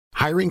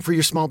Hiring for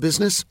your small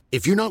business?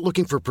 If you're not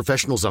looking for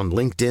professionals on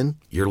LinkedIn,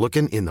 you're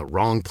looking in the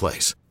wrong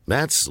place.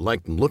 That's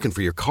like looking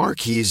for your car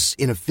keys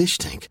in a fish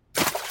tank.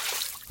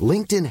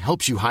 LinkedIn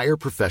helps you hire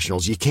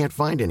professionals you can't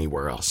find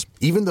anywhere else,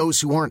 even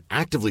those who aren't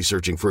actively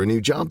searching for a new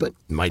job but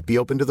might be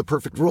open to the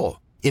perfect role.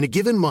 In a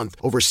given month,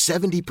 over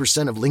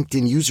 70% of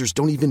LinkedIn users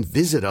don't even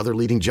visit other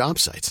leading job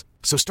sites.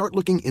 So start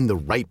looking in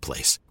the right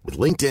place. With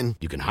LinkedIn,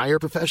 you can hire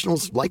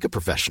professionals like a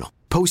professional.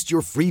 Post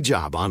your free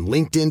job on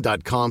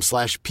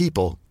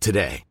linkedin.com/people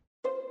today.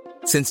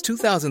 Since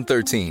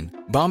 2013,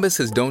 Bombas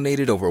has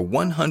donated over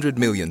 100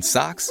 million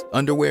socks,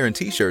 underwear, and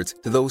T-shirts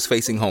to those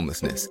facing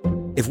homelessness.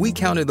 If we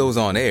counted those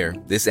on air,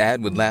 this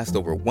ad would last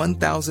over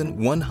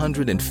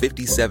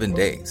 1,157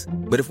 days.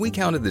 But if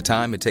we counted the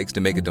time it takes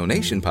to make a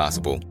donation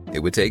possible,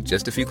 it would take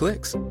just a few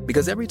clicks.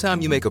 Because every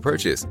time you make a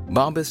purchase,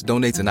 Bombas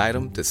donates an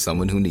item to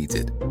someone who needs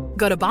it.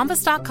 Go to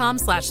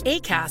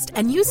bombas.com/ACAST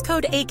and use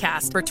code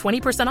ACAST for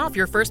 20% off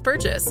your first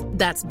purchase.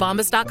 That's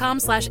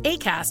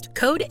bombas.com/ACAST,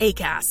 code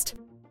ACAST.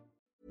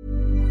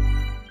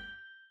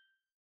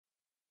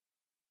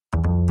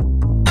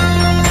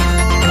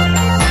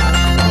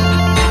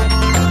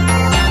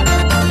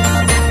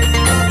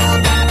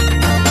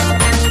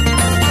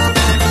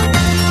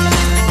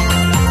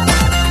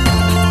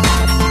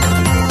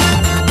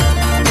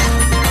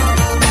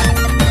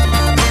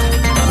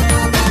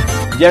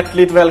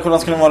 Hjärtligt välkomna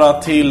ska ni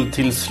vara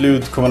till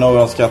slut kommer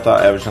någon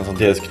skratta. Även känd som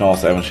TS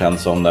Knas, även känd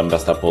som den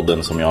bästa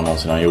podden som jag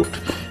någonsin har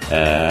gjort.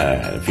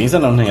 Det finns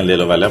en hel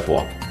del att välja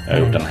på. Jag har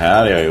gjort den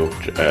här, jag har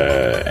gjort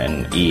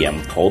en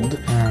EM-podd.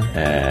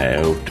 Jag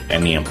har gjort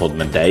en EM-podd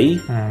med dig.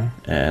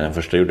 Den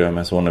första gjorde jag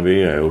med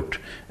Soneby. Jag har gjort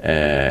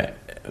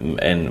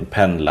en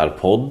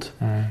pendlarpodd.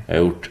 Jag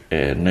har gjort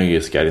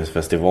Nöjesguidens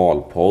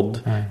festivalpodd.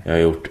 Jag har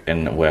gjort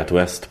en Way Out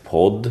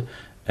West-podd.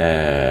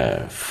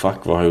 Vad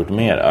har jag gjort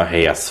mer?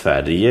 Heja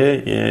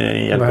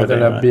Sverige vad heter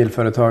det där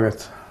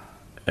bilföretaget?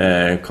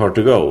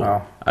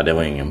 Car2Go. Ja, det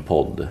var ingen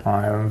podd.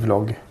 Ja, en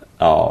vlogg.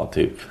 Ja,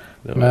 typ.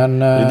 Men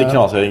lite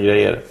knasiga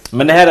grejer.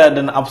 Men det här är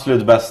den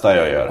absolut bästa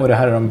jag gör. Och det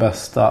här är de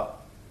bästa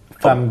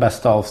 5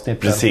 bästa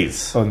avsnitten.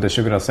 Precis. Under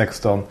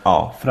 2016.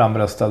 Ja.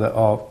 Framröstade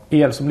av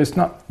er som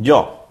lyssnar.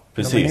 Ja,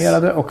 precis.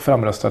 Nominerade och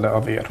framröstade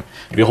av er.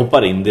 Vi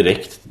hoppar in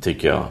direkt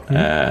tycker jag.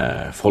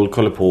 Folk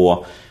håller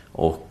på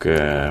och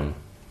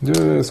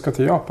du ska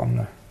till Japan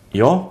nu.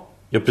 Ja,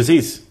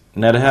 precis.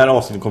 När det här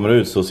avsnittet kommer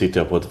ut så sitter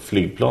jag på ett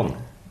flygplan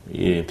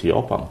till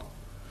Japan.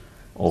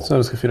 Och så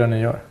du ska fira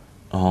nyår.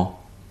 Ja,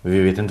 vi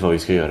vet inte vad vi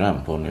ska göra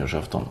på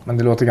nyårsafton. Men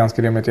det låter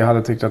ganska rimligt.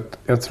 Jag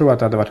tror att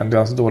det hade varit en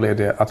ganska dålig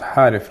idé att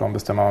härifrån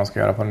bestämma vad man ska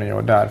göra på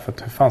nyår där. För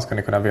hur fan ska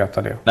ni kunna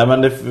veta det? Nej,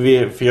 men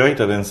för jag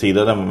hittade en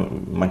sida där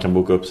man kan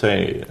boka upp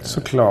sig.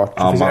 Såklart.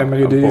 Ja, men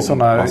det är ju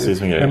såna,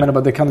 jag menar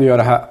bara, det kan du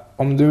göra här.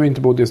 Om du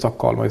inte bodde i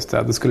Stockholm och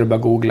istället, då skulle du bara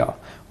googla.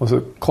 Och så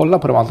kolla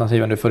på de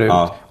alternativen du får ut.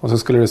 Ja. Och så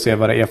skulle du se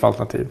vad det är för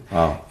alternativ.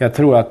 Ja. Jag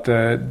tror att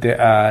det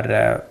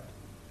är...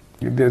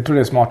 Jag tror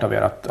det är smart av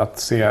er att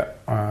se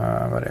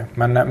vad det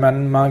är.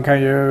 Men man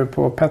kan ju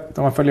om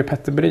man följer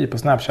Petter Bry på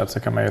Snapchat så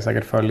kan man ju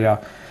säkert följa,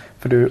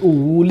 för du är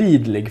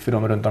olidlig för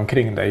dem runt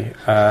omkring dig.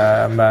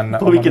 Men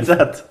på vilket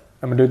sätt?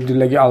 Ja, men du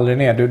lägger aldrig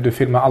ner, du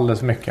filmar alldeles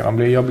för mycket.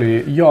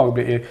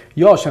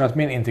 Jag känner att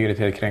min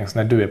integritet kränks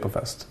när du är på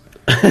fest.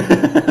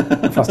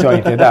 Fast jag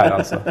inte är där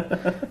alltså.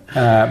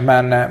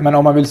 Men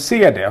om man vill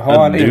se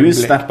det, du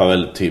snappar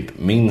väl typ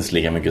minst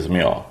lika mycket som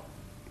jag.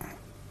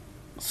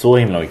 Så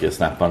himla mycket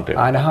snappar inte.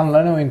 Nej, det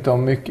handlar nog inte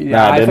om mycket.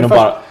 Nej, det är nog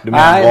bara... Du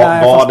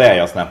menar vad det är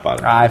jag snappar?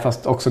 Nej,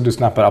 fast också du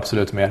snappar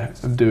absolut mer.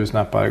 Du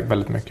snappar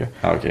väldigt mycket.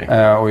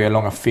 Okay. Och gör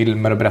långa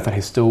filmer och berättar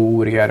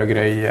historier och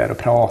grejer och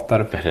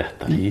pratar.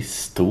 Berättar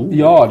historier?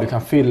 Ja, du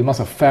kan filma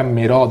så 5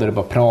 i rader och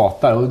bara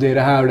pratar. Och det är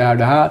det här och det här och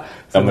det här.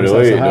 Ja, men då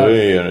är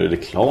ju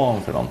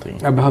reklam för någonting.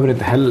 Jag behöver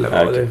inte heller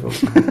vara det.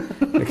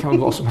 Det kan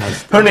vara vad som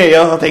helst. Hörrni,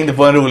 jag tänkte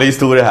på en rolig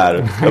historia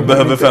här. Jag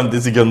behöver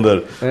 50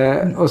 sekunder.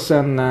 Och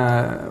sen...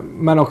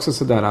 men också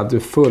sådär att du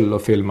är full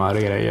och filmar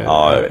grejer.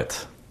 Ja, jag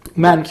vet.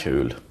 Men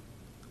kul.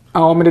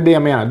 Ja, men det är det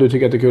jag menar. Du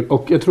tycker att det är kul.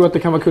 Och jag tror att det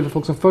kan vara kul för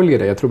folk som följer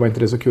dig. Jag tror bara inte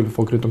det är så kul för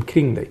folk runt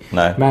omkring dig.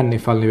 Nej. Men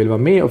ifall ni vill vara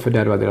med och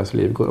fördärva deras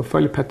liv, gå och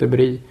följ Petter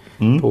Bry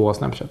på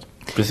Snapchat.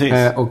 Precis.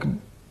 Och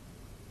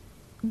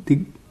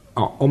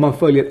om man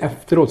följer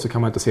efteråt så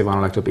kan man inte se vad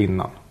han har lagt upp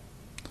innan.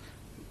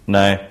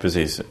 Nej,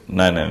 precis.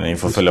 Nej, ni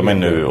får följa med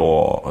nu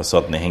och så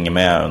att ni hänger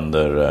med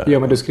under... Ja,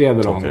 men du skrev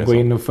väl om, gå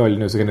in och följ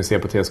nu så kan ni se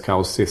på TS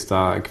Kaos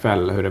sista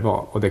kväll hur det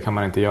var. Och det kan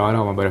man inte göra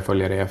om man börjar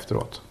följa dig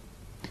efteråt.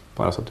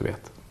 Bara så att du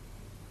vet.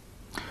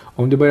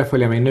 Om du börjar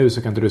följa mig nu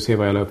så kan inte du se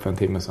vad jag la upp för en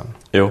timme sedan.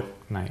 Jo.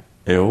 Nej.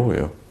 Jo.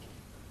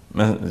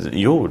 Men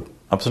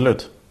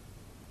absolut.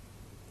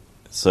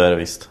 Så är det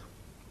visst.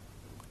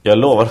 Jag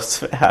lovar att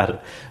svär.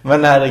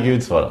 Men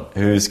herregud, svara.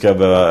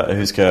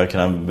 Hur ska jag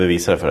kunna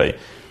bevisa det för dig?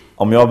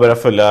 Om jag börjar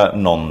följa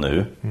någon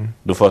nu,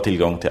 då får jag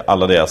tillgång till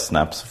alla deras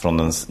snaps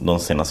från de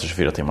senaste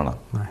 24 timmarna.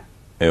 Nej.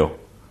 Jo.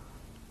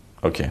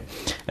 Okej.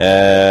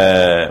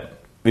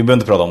 Vi behöver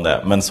inte prata om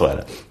det, men så är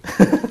det.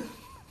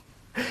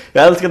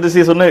 Jag älskar att du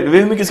ser så nöjd.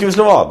 Hur mycket ska vi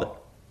slå vad?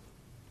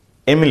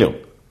 1 miljon.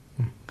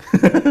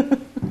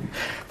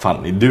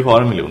 Fan, du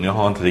har 1 miljon. Jag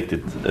har inte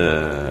riktigt...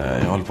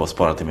 jag håller på att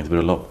spara till mitt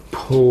bröllop.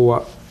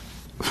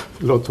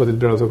 Låt på ditt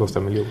bröllop så kostar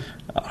 1 miljon.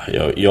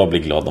 Ja, jag blir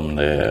glad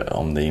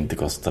om det inte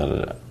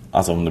kostar...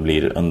 Alltså om det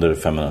blir under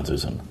 500 000.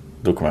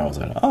 Då kommer jag att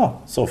säga,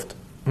 soft.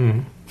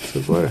 Så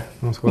får det.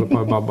 Man ska hålla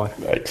på och babbar.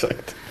 Ja,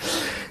 exakt.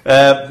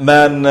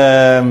 Men...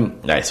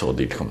 nej, så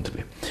dyrt kommer det inte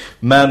bli.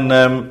 Men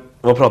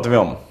vad pratar vi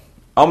om?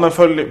 Ja, men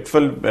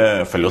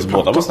följ oss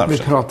båda på Snapchat.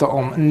 Vi pratar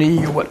om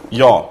nyår.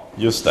 Ja,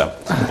 just det.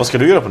 Vad ska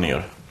du göra på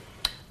nyår?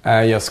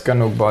 Jag ska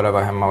nog bara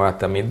vara hemma och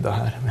äta middag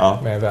här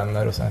med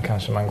vänner. Och sen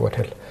kanske man går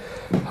till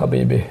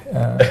Habibi.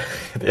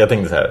 Jag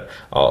tänkte så här,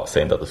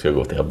 säg inte att du ska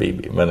gå till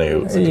Habibi. Men det är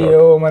ju såklart.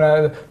 Jo,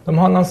 men de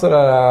har någon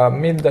sådär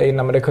middag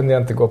innan. Men det kunde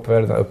jag inte gå på,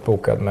 redan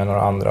uppbokad med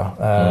några andra.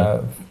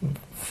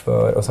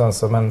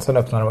 Men sen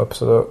öppnar de upp.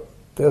 Så då,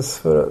 dels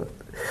för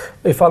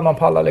ifall man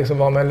pallar liksom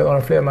vara med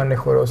några fler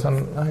människor. Och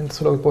sen, inte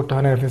så långt borta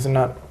här nere finns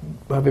här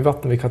vid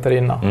vatten vid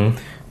Katarina.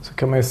 Så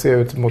kan man ju se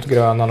ut mot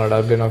Grönan och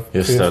där blir något...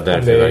 Just det,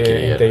 där det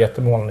är inte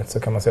jättemolnigt så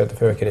kan man se lite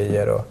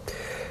fyrverkerier.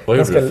 Vad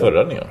gjorde du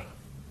förra nyår?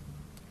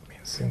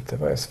 Jag minns inte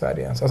vad jag är i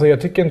Sverige ens. Alltså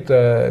jag tycker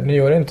inte,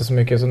 nyår är inte så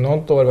mycket. Så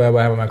något år var jag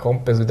bara hemma med en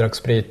kompis, vi drack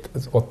sprit,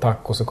 åt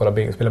tacos och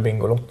spela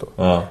Bingolotto.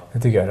 Det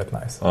tycker jag är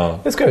rätt nice.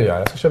 Det ska jag göra,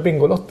 jag ska köra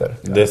Bingolotter.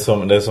 Det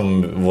är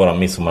som våran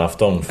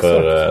midsommarafton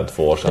för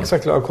 2 år sedan.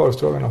 Exakt, laga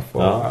korvstroganoff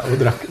och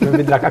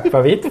vi drack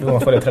akvavit för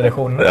man får det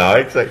traditioner. Ja,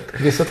 exakt.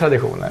 Vissa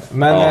traditioner.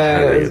 Men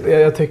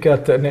jag tycker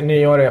att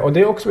nyår är, och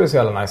det är också så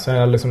jävla nice. Så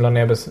jag liksom la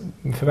ner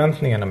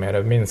förväntningarna med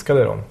det,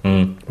 minskade dem.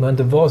 Men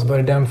inte vad så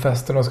började den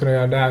festen och ska du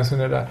göra där så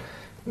det där.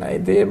 Nej,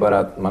 det är bara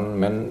att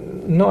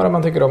några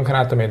man tycker om kan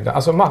äta middag.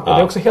 Alltså och det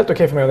är också helt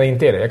okej för mig att det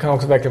inte är det. Jag kan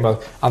också verkligen bara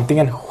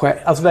antingen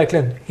alltså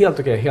verkligen helt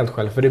okej, helt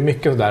själv. För det är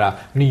mycket sådär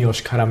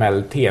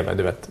nyårskaramell-tv,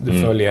 du vet.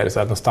 Du följer så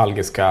här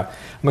nostalgiska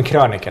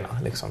krönikerna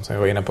liksom, som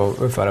jag var inne på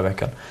förra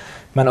veckan.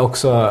 Men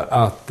också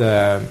att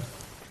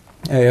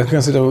jag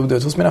kan sitta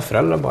hos mina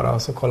föräldrar bara,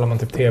 så kollar man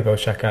typ tv och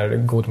käkar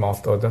god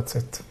mat och that's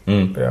it.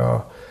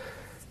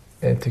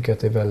 Jag tycker att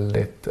det är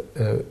väldigt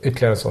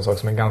ytterligare en sån sak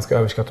som är ganska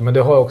överskattat. Men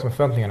det har också med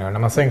förväntningarna att göra. När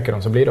man sänker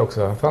dem så blir det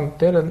också,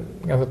 det är en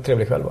ganska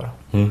trevlig kväll bara.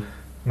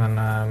 Men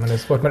det är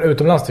svårt. Men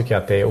utomlands tycker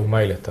jag att det är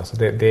omöjligt. Alltså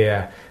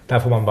där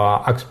får man bara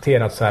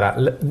acceptera att så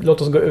här,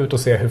 låt oss gå ut och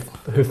se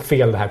hur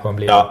fel det här kommer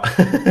bli. Ja.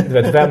 Du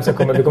vet, vi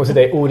kommer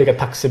sitta i olika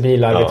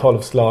taxibilar vid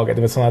 12-slaget.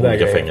 Du vet, sådana där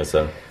grejer.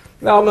 Fängelser.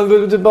 Ja,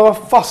 men du bara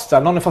fast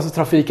där. Någon är fast i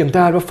trafiken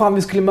där. Vad fan,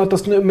 vi skulle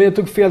mötas nu. Men jag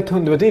tog fel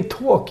tunnel. Det är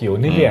Tokyo.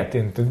 Ni vet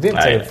inte. Det är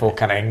inte så att folk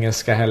kan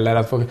engelska heller.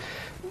 Att folk...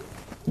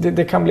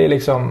 det kan bli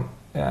liksom...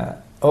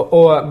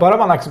 Och bara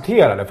man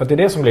accepterar det. För det är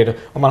det som blir...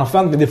 Om man har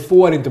förväntningar, det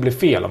får inte bli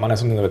fel. Om man är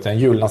som en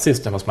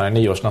julnazisten fast man är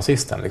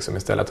nyårsnazisten liksom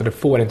istället. Och det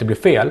får inte bli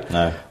fel.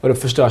 Nej. Och då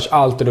förstörs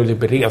allt. Och då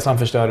blir resan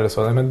förstörd eller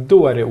så. Men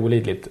då är det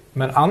olidligt.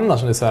 Men annars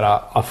som det är så här...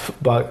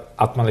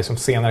 Att man liksom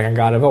senare kan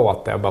garva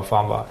åt det. Och bara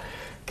fan vara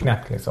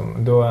knäppt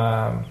liksom.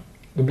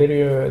 Då blir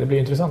det blir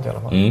intressant i alla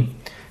fall.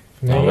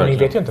 Nej, ni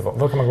vet ju inte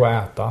vad kan man gå och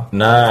äta.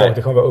 Nej.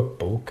 Det kommer vara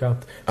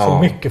uppbokat. Så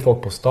mycket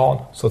folk på stan.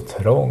 Så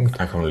trångt.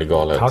 Det kommer bli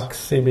galet.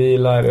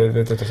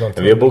 Taxibilar. Sånt.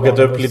 Vi har bokat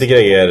upp lite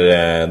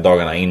grejer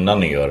dagarna innan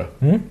nyår.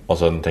 Och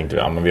så tänkte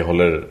vi, men vi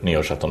håller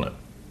nyårsafton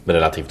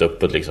relativt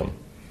öppet liksom.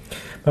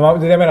 Men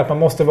det menar att man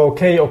måste vara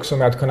okej också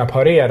med att kunna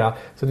parera.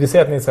 Så att vi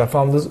säger att ni säger,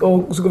 fan, så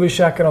går vi och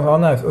käkar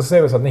något. Och så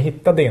säger vi så att ni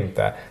hittade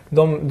inte.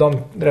 De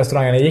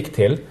restaurangerna ni gick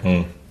till...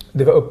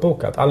 Det var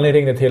uppbokat. Alla ni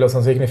ringde till och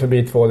sen så gick ni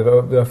förbi 2, det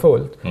var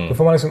fullt. Då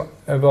får man liksom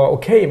vara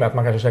okej med att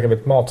man kanske käkar vid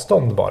ett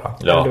matstånd bara.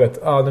 Ja. Du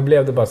vet, nu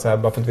blev det bara så här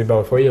bara för att vi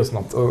behöver få i oss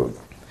något. Och,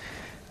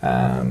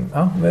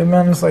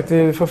 men sagt,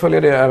 vi får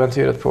följa det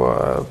äventyret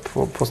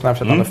på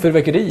Snapchat.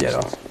 Fyrverkerier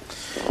då?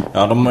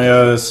 Ja, de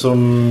är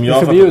som jag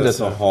fattar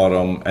så har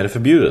de... Är det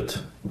förbjudet?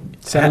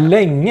 Sedan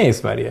länge i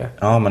Sverige.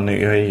 Ja, men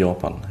jag är i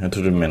Japan. Jag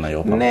tror du menar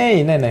Japan.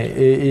 Nej.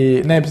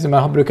 Nej, precis.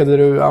 Men brukade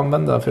du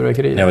använda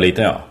fyrverkerier? När jag var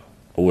liten, ja.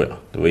 Oh ja,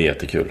 det var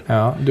jättekul.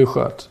 Ja, du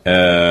sköt.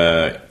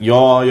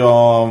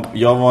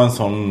 Jag var en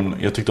sån...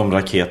 Jag tyckte om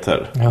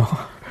raketer. Ja.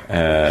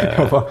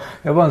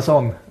 Jag var en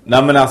sån.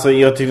 Nej, men alltså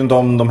jag tyckte inte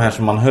om de här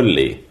som man höll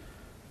i.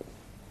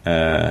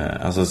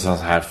 Alltså så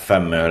här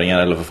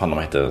 5-öringar eller vad fan de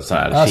heter. Så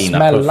här Kina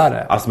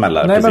smällare. Ja,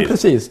 smällare. Nej, precis. Men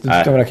precis. Du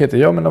tyckte om raketer.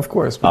 Ja, men of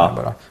course.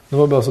 Bara. De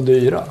var bara så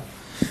dyra.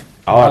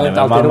 Ja,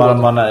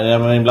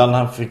 men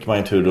ibland fick man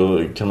ju tur.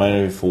 Då kan man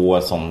ju få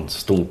ett sånt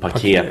stort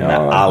paket med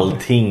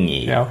allting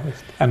i. Ja,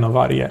 en av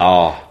varje.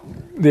 Ja.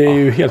 Det är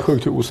ju helt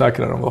sjukt hur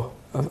osäkra de var.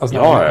 Alltså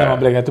när man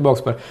bläggade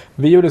tillbaka på det.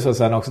 Vi gjorde så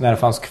sen också när det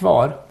fanns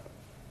kvar.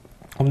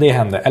 Om det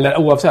hände. Eller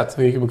oavsett,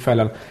 vi gick på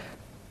kvällen.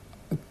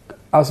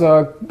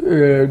 Alltså,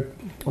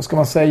 vad ska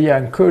man säga?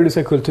 Den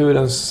kurdiska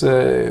kulturens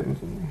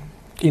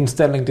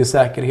inställning till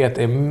säkerhet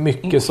är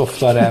mycket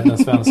softare än den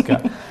svenska.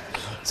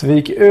 Så vi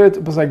gick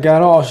ut på så här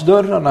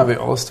garagedörrarna vid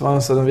oss. Det var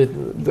så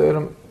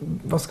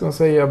vad ska man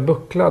säga,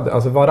 bucklade.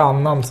 Alltså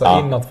varannan så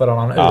inåt,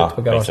 varannan ut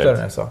på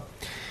garagedörren. Så.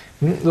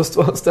 Då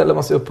ställer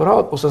man sig upp på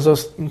rad och så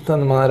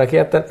tänder man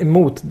raketen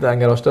emot den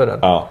garagedörren.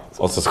 Ja,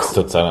 och så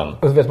studsar den.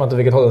 Och så vet man inte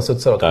vilket håll den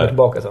studsar och kommer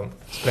tillbaka sen.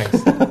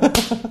 Sprängs.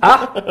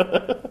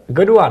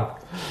 Good one.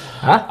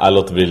 Det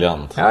låter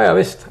briljant. Ja,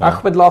 visst.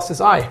 Ahmed lost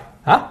his eye.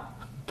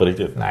 På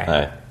riktigt?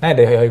 Nej,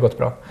 det har ju gått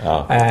bra.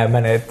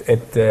 Men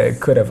ett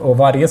kurv. Och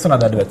varje sån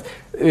där, du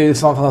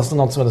vet, fanns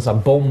något som heter så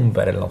här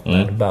bomber eller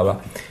något där.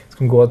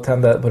 Ska gå och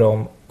tända på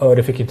dem. Och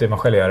det fick inte man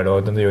själv göra då,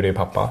 det gjorde ju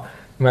pappa.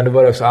 Men det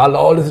var också, alla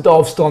har lite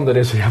avstånd och det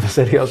är så jävla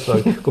seriöst.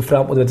 Gå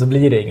fram och du vet, så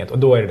blir det inget. Och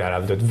då är det där,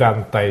 du vet,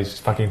 vänta i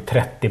fucking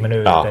 30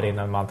 minuter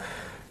innan man...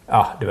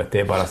 Ja, du vet, det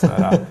är bara så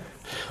här...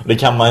 Det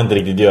kan man inte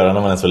riktigt göra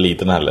när man är så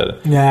liten heller.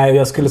 Nej,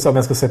 jag skulle säga, om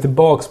jag ska se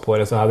tillbaks på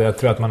det så hade jag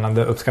tror att man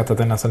hade uppskattat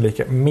det nästan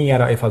lika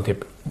mera ifall typ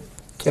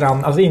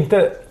alltså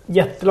inte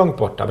jättelångt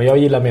borta, men jag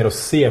gillar mer att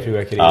se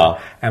fyrverkerier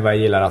än vad jag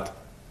gillar att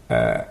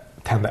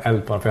tända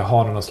eld på dem, för jag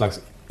har någon slags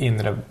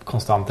inre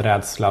konstant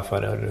rädsla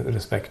för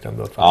respekten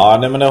då. Ja,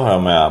 nej, men det har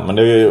jag med. Men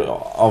det är ju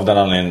av den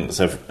anledningen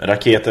så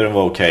raketer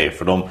var okej,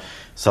 för de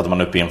satte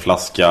man upp i en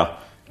flaska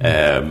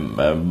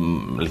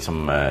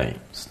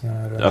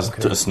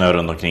snö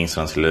runt omkring så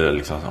den skulle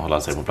liksom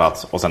hålla sig på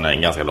plats, och sen är det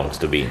en ganska lång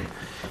stubin.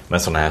 Men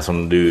sådana här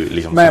som du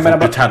liksom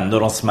du tänder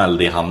och de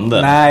smällde i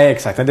handen. Nej,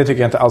 exakt. Det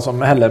tycker jag inte alls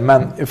om heller.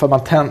 Men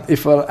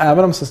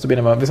även om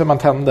stubinen var, visst man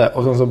tände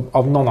och så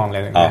av någon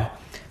anledning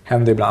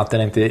hände ibland att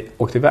den inte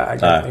åkte iväg.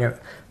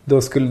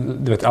 Då skulle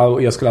du vet,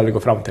 jag skulle aldrig gå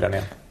fram till den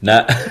igen.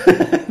 Nej.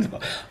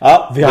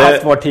 Vi har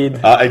haft vår tid.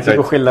 Vi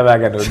går skilda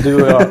vägar nu.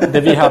 Du och jag,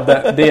 det vi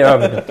hade, det är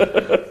över nu.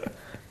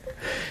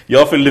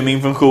 Jag fyllde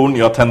min funktion,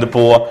 jag tände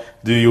på.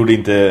 Du gjorde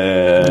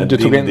inte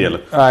din del.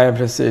 Nej,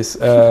 precis.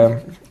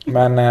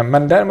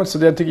 Men däremot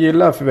så jag tycker jag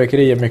gillar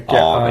fyrverkerier mycket.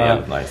 Ja, det är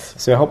helt nice.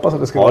 Så jag hoppas att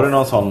det ska... Har du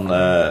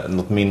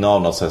något minne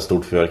av något så här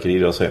stort fyrverkeri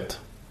du har sett?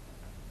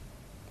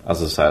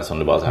 Alltså så här som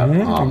du bara så här.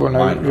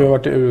 Vi har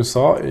varit i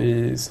USA,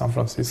 i San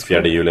Francisco.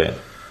 4 juli.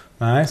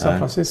 Nej, San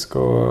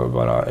Francisco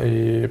bara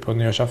på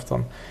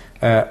nyårsafton.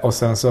 Och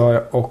sen så har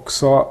jag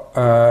också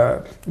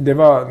det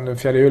var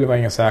 4 juli var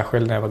ingen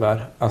särskild när jag var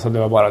där. Alltså det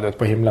var bara det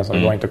på himlen som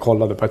det var inte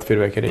kollade på ett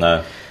fyrverkeri.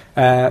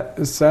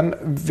 Sen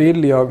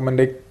vill jag,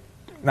 men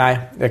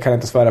jag kan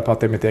inte svära på att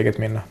det är mitt eget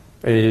minne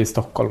i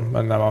Stockholm,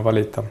 men när man var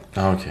liten.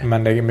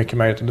 Men det är mycket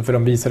möjligt, för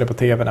de visade på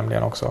tv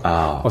nämligen också.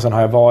 Och sen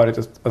har jag varit,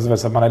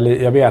 alltså,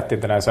 jag vet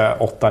inte, när jag är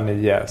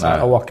 8-9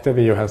 så åkte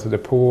vi och hälsade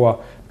på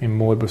min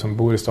morbror som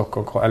bor i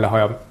Stockholm, eller har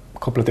jag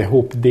kopplat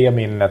ihop det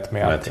minnet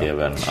med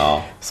tvn.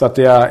 Så att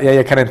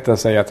jag kan inte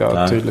säga att jag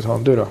har tydligt har.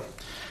 Du då?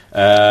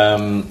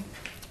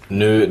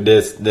 Nu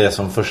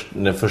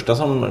det första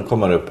som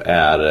kommer upp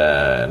är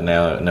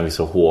när vi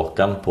såg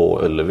Håkan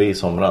på Ullevi i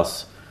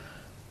somras,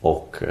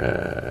 och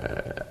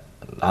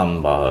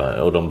han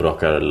bara, och de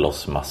brakar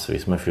loss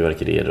massvis med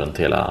fyrverkerier runt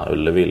hela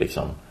Ullevi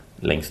liksom,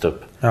 längst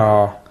upp.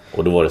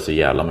 Och då var det så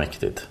jävla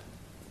mäktigt.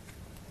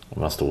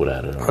 Man stod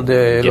där och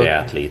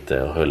grät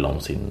lite och höll om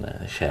sin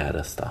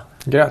käresta.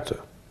 Grät du?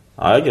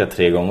 Ja, jag grät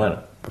 3 gånger.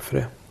 Varför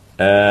det?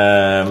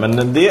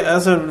 Men det,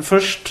 alltså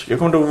först, jag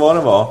kommer inte ihåg vad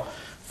det var.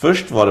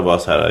 Först var det bara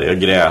så här, jag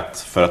grät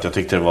för att jag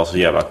tyckte det var så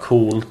jävla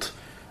coolt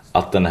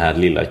att den här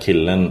lilla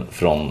killen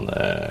från,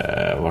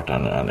 vart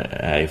han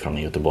är ifrån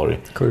i Göteborg.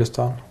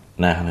 Kurdistan?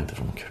 Nej, han är inte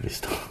från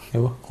Kurdistan.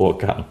 Jo.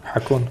 Håkan.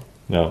 Hakun.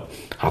 Ja,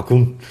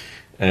 Hakun.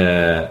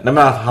 Nej, men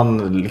att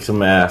han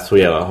liksom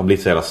har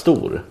blivit så jävla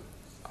stor.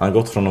 Han har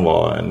gått från att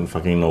vara en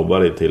fucking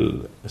nobody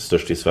till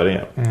störst i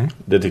Sverige.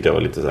 Det tyckte jag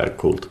var lite så här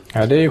coolt.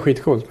 Ja, det är ju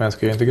skitcoolt, men jag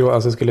skulle inte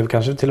alltså jag skulle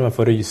kanske till och med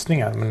få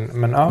rysningar.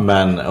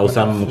 Men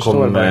sen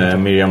kom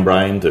Miriam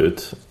Bryant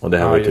ut, och det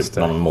här var typ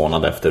någon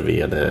månad efter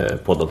vi hade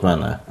poddat med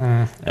henne.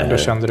 Då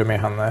kände du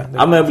med henne.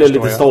 Men jag blev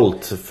lite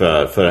stolt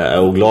för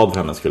och glad för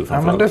hennes skull.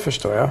 Ja, men det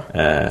förstår jag.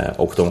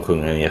 Och de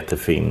sjunger en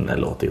jättefin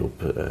låt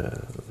ihop.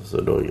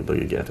 Så då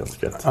grät jag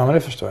skvätt. Ja, men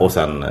det förstår jag. Och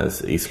sen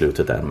i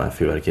slutet där med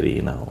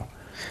fyrverkerierna och...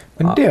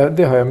 Men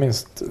det har jag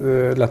minst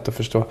lätt att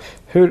förstå.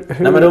 Hur...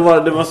 Nej, men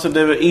det var så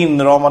det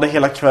inramade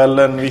hela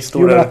kvällen. Vi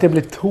stod där. Att det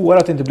blir tårar,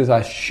 att det inte blir så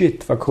här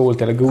shit vad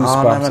coolt eller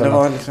goosebumps. Det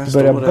var liksom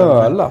börjar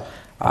böla.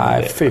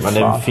 Nej, fy fan.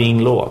 Men det är en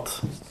fin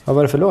låt. Vad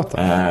var det för låt då?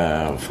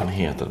 Vad fan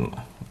heter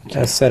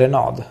den?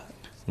 Serenad.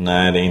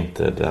 Nej, det är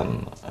inte den.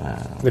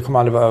 Det kommer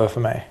aldrig vara över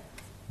för mig.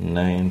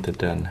 Nej, inte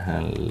den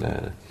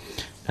heller.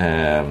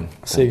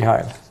 Sieg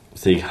Heil.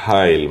 Sieg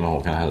Heil med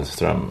Håkan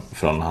Hellström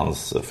från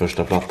hans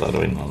första platta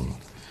då innan.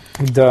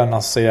 Dö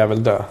Nasse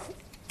jävel dö.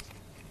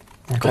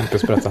 En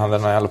kompis berättade han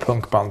den här jävla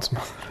punkband som...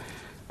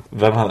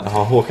 Vem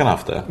har Håkan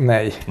haft det?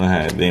 Nej,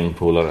 din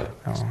polare.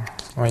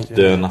 Ja.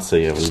 Dö Nasse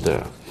jävel dö.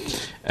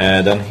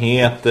 Den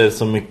heter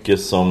så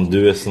mycket som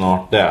Du är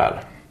snart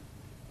där.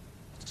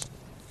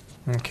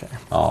 Okej.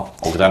 Ja,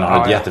 och den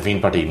har ett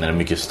jättefint parti när det är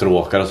mycket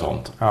stråkar och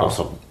sånt. Ja. Och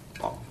så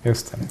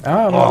just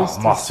det.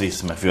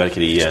 Massvis med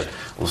fyrverkerier.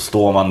 Och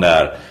står man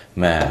där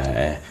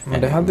med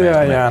men det hade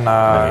jag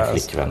gärna med min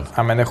flickvän.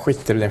 Ja, men jag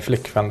skiter i din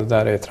flickvän, det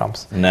där är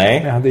trams.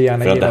 Nej, jag hade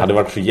gärna för att det hade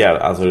varit så jävla,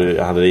 alltså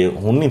hade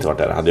hon inte varit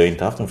där, hade jag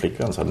inte haft en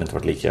flickvän så hade det inte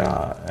varit lika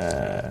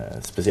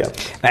speciellt.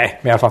 Nej,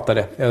 men jag fattar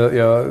det.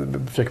 Jag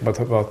försöker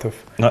bara vara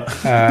tuff.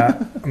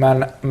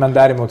 Men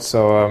däremot så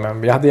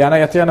jag hade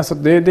jättegärna så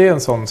det är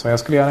en sån som jag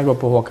skulle gärna gå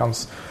på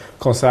Håkans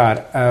konsert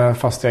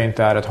fast jag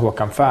inte är ett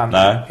Håkan-fan.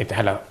 Inte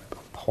heller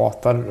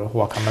hatar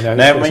Håkan. Men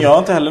men jag är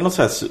inte heller något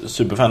så här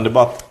superfan. Det är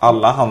bara att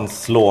alla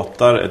hans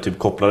låtar är typ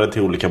kopplade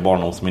till olika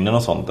barndomsminnen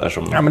och sånt där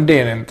som, ja, men det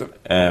är det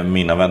inte.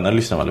 Mina vänner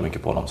lyssnar väldigt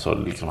mycket på dem. Så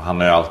liksom, han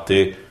har ju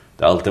alltid,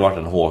 det har alltid varit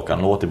en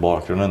Håkan-låt i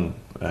bakgrunden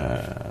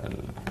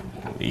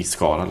i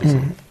skala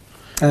liksom.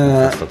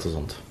 Och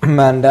sånt.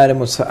 Men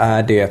däremot så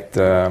är det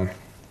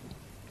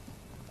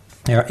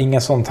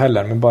inga sånt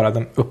heller, men bara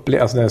den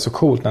alltså det är så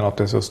coolt när något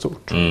är så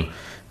stort.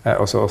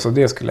 Och så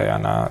det skulle jag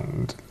gärna,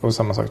 och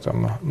samma sak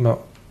med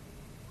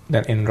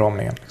den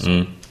inramningen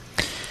liksom.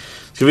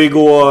 Ska vi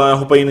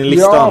hoppa in i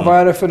listan? Ja, vad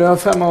är det för det?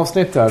 5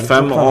 avsnitt här.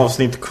 5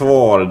 avsnitt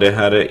kvar. Det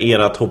här är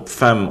era topp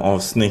 5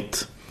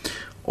 avsnitt.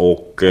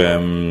 Och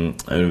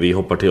vi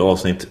hoppar till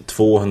avsnitt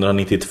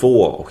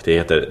 292 och det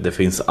heter Det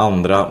finns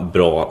andra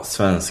bra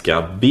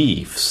svenska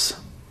beefs.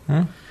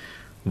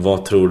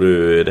 Vad tror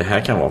du det här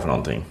kan vara för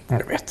någonting? Jag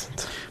vet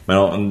inte.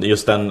 Men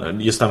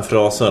just den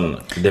frasen,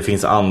 det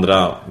finns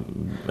andra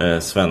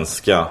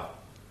svenska,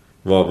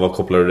 vad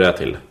kopplar du det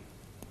till?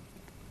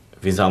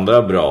 Det finns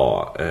andra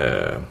bra,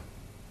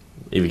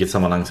 i vilket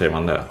sammanhang säger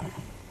man det?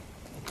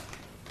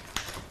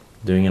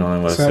 Du har ingen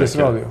aning vad det Sveriges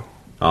Radio.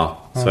 Ja,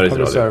 Sveriges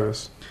Radio.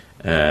 Service.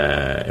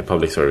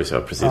 Public service, ja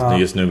precis.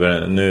 Just nu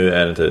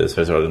är det inte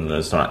Sveriges Radio, nu är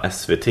det snarare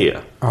SVT.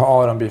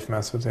 Har Aron beef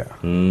med SVT?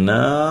 Nej,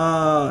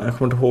 jag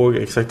kommer inte ihåg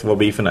exakt vad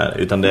beefen är.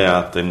 Utan det är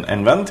att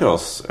en vän till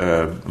oss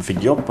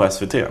fick jobb på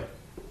SVT.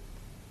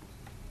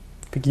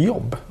 Fick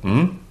jobb?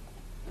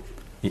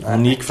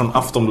 Hon gick från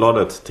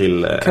Aftonbladet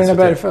till Carina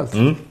Bergfeldt.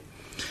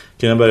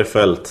 Carina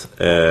Bergfeldt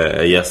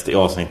är gäst i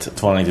avsnitt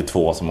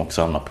 292 som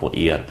också hamnar på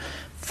er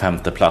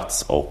 5:e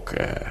plats. Och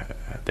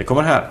det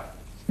kommer här.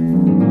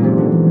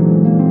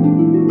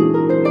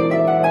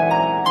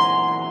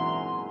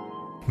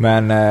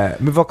 Men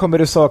vad kommer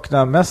du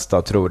sakna mest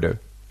då, tror du?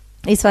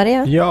 I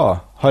Sverige? Ja,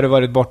 har du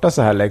varit borta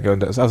så här länge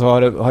under? Alltså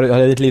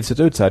har ditt liv sett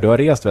ut så här? Du har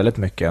rest väldigt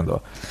mycket ändå.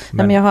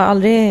 Men jag har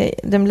aldrig,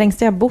 den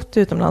längsta jag bott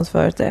utomlands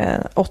förut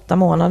är 8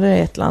 månader i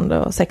ett land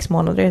och 6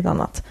 månader i ett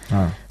annat.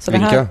 Så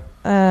vilka?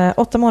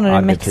 8 månader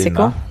Argentina. i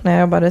Mexiko när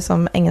jag jobbade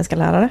som engelska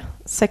lärare.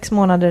 6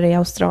 månader i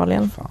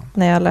Australien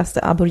när jag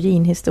läste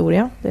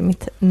aboriginhistoria. Det är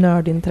mitt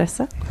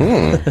nördintresse.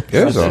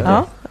 Är det så?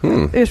 Ja,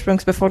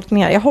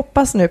 ursprungsbefolkningar. Jag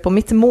hoppas nu på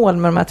mitt mål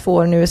med de här 2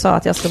 åren i USA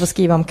att jag ska få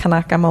skriva om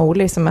Kanaka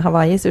Maoli som är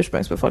Hawaiis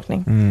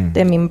ursprungsbefolkning.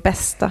 Det är min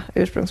bästa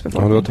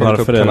ursprungsbefolkning. Ja, du har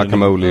tagit upp Kanaka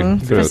Maoli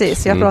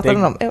precis, jag pratade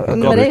om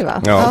med dig,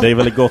 va? Ja, det är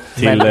väldigt gott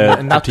till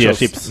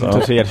tortillachips.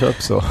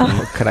 Tortillachips och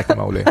Kanaka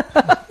Maoli.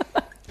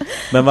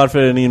 Men varför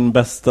är det din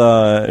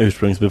bästa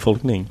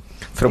ursprungsbefolkning?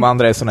 För de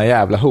andra är såna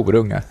jävla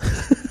horunga.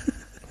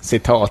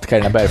 Citat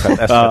Carina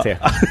Bergfeldt, SVT.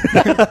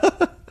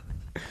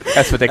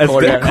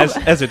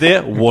 SVT,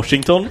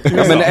 Washington.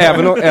 Ja, men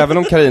även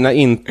om Carina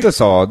inte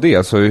sa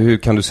det, så hur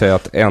kan du säga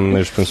att en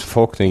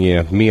ursprungsbefolkning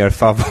är mer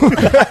favorit?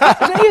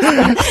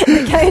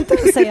 Det kan jag inte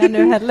säga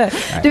nu heller.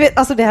 Du vet,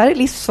 alltså det här är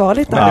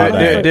livsfarligt.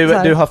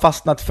 Du har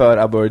fastnat för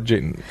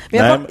aborigin.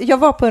 Jag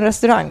var på en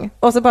restaurang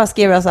och så bara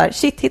skrev jag så här: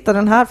 shit, hitta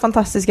den här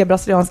fantastiska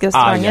brasilianska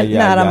restaurangen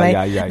nära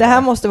mig. Det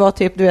här måste vara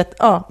typ, du vet,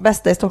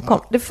 bästa i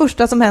Stockholm. Det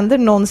första som händer,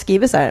 någon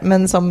skriver så här: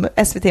 men som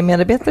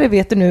SVT-medarbetare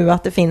vet du nu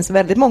att det finns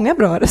väldigt många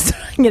bra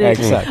restauranger.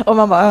 Och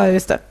man bara,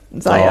 just det.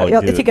 Så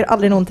jag tycker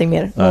aldrig någonting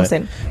mer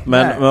någonsin.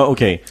 Men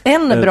okej.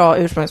 En bra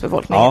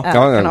ursprungsbefolkning är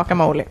Kanaka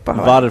Maoli på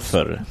Hawaii.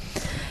 Varför?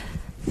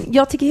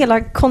 Jag tycker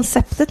hela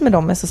konceptet med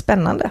dem är så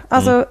spännande.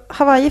 Alltså,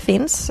 Hawaii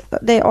finns,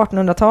 det är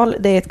 1800-tal,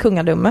 det är ett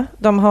kungadöme.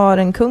 De har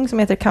en kung som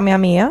heter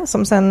Kamehameha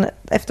som sen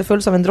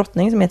efterföljs av en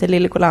drottning som heter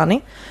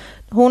Lilikolani.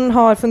 Hon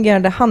har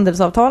fungerande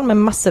handelsavtal med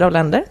massor av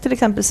länder, till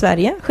exempel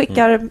Sverige.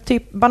 Skickar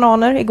typ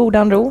bananer i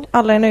godan ro,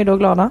 alla är nöjda och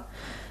glada.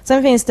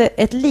 Sen finns det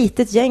ett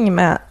litet gäng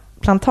med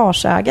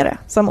plantageägare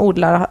som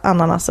odlar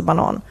ananas och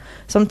banan.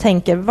 Som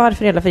tänker,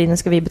 varför hela friden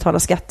ska vi betala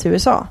skatt till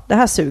USA? Det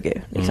här suger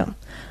ju. Liksom.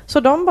 Så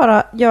de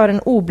bara gör en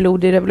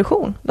oblodig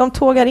revolution. De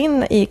tågar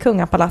in i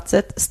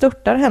kungapalatset,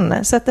 störtar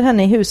henne, sätter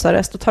henne i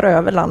husarrest och tar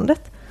över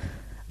landet.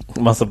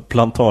 Massa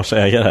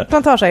plantageägare.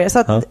 Plantageägare, så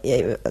att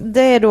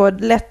det är då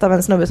lätt av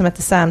en snubbe som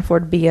heter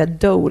Sanford B.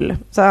 Dole.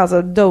 Så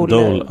alltså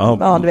Dole.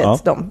 Ja, du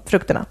vet, de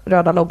frukterna,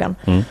 röda loggan.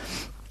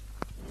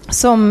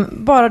 Som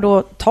bara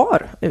då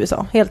tar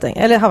USA helt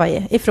enkelt, eller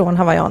Hawaii ifrån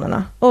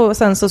hawaiianerna. Och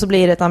sen så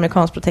blir det ett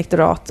amerikanskt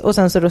protektorat och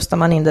sen så rustar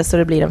man in det så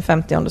det blir den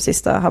 50:e och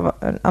sista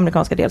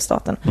amerikanska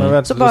delstaten. Men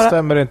vänta, det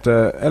stämmer inte.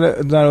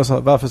 Eller när de sa,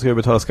 varför ska vi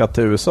betala skatt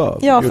till USA?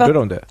 Ja, gjorde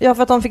de det? Ja,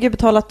 för att de fick ju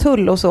betala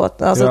tull och så,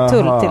 alltså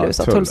tull till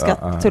USA,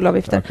 tullskatt,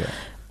 tullavgifter. Okay.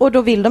 Och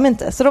då vill de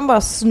inte, så de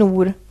bara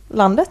snor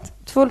landet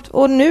fullt.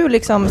 Och nu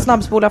liksom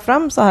snabbspolar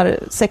fram så här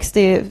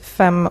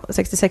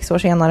 65-66 år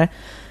senare,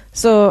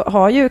 så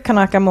har ju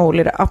Kanaka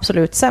Maoli det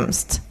absolut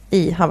sämst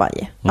i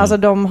Hawaii. Alltså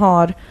de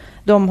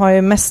har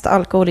ju mest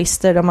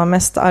alkoholister, de har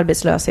mest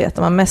arbetslöshet,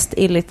 de har mest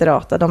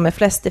illiterata, de är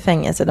flest i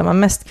fängelse, de har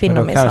mest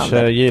kvinnomisshandel. Men de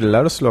kanske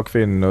gillar att slå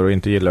kvinnor och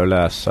inte gillar att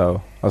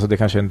läsa. Alltså det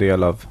kanske är en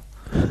del av...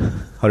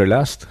 Har du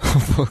läst?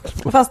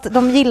 Fast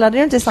de gillade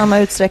det inte i samma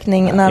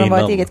utsträckning när de var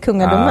ett eget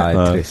kungadöme.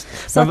 Nej, trist.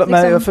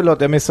 Men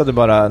förlåt, jag missade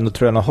bara, nu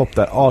tror jag något hopp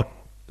där.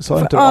 Sa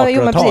inte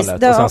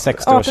 1800-talet och sen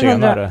 60 år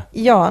senare?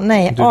 Ja,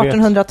 nej,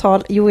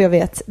 1800-tal, jo jag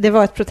vet. Det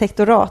var ett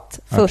protektorat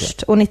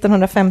först och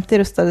 1950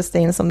 rustades det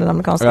in som den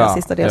amerikanska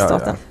sista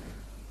delstaten.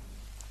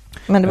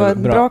 Men det var ett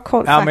bra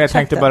koll. Ja, men jag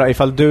tänkte bara,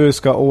 ifall du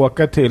ska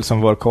åka till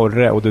som vår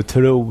korre och du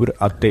tror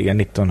att det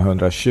är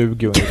 1920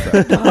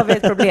 ungefär. Då har vi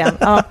ett problem.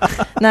 Ja,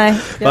 nej.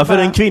 Varför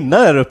är en kvinna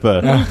där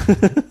uppe?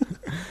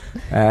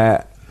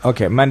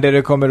 Okej, men det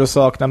du kommer att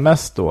sakna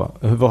mest då?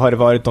 Vad har det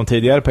varit de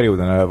tidigare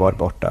perioderna när du har varit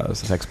borta?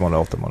 Alltså 6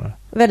 månader, 8 månader?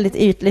 Väldigt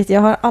ytligt.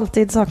 Jag har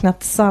alltid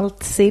saknat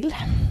salt sill.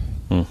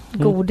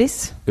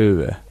 Godis.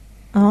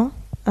 Ja.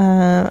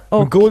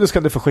 Och godis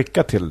kan du få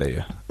skicka till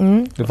dig.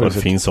 Det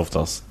finns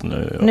oftast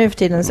nu för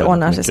tiden så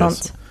ordnar sig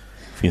sånt.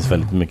 Det finns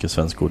väldigt mycket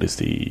svensk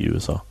godis i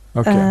USA.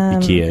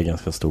 Ikea är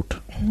ganska stort.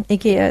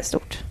 Ikea är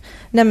stort.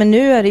 Nej, men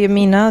nu är det ju,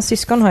 mina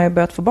syskon har ju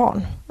börjat få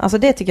barn. Alltså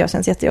det tycker jag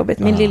känns jättejobbigt.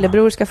 Min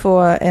lillebror ska få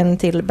en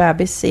till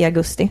bebis i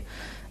augusti.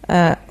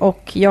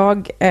 Och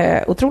jag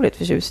är otroligt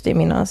förtjust i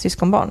mina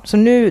syskonbarn. Så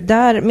nu,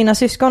 där mina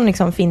syskon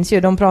liksom finns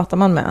ju, de pratar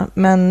man med.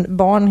 Men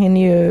barn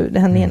hinner ju, det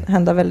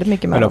händer väldigt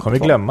mycket med. Men de kommer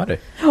glömma dig.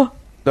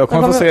 Då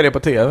kommer man få se det på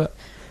tv.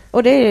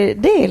 Och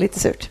det är lite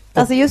surt.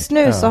 Alltså just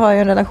nu så har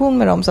jag en relation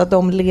med dem så att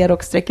de ler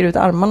och sträcker ut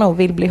armarna och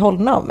vill bli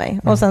hållna av mig.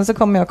 Och sen så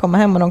kommer jag komma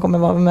hem och de kommer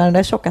vara med den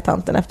där tjocka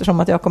tanten eftersom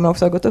att jag kommer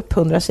också ha gått upp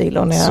 100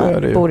 kilo när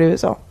jag bor i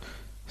USA.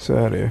 Så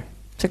är det ju.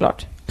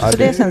 Såklart. Så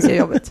det känns ju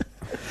jobbigt.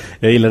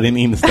 Jag gillar din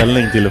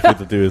inställning till att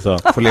flytta till USA.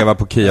 Får leva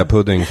på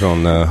Kia-pudding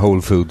från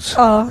Whole Foods.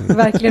 Ja,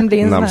 verkligen bli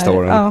en sån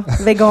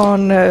här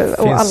vegan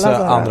och finns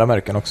alla andra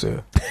märken också.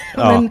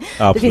 Men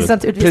det finns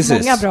naturligtvis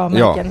många bra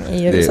märken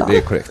i USA. Det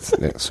är korrekt.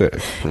 Så är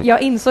det.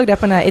 Jag insåg det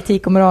på den här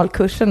etik- och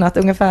moralkursen att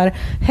ungefär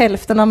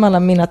hälften av alla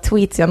mina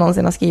tweets jag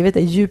någonsin har skrivit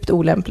är djupt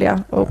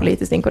olämpliga och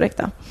politiskt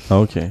inkorrekta.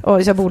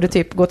 Och jag borde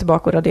typ gå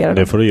tillbaka och radera dem.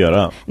 Det får du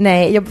göra.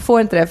 Nej, jag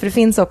får inte det. För det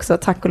finns också,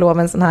 tack och lov,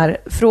 en sån här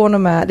från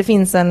och med, det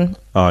finns en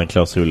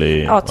klausul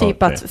i... Ja,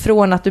 typ att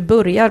från att du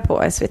börjar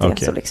på SVT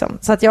så liksom.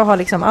 Så att jag har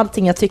liksom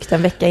allting jag tyckte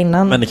en vecka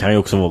innan. Men det kan ju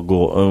också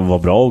vara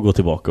bra att gå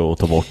tillbaka och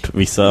ta bort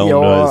vissa om du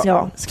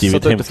har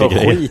skrivit hemska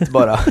grejer. Skit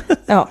bara.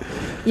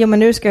 Jo, men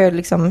nu ska jag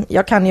liksom,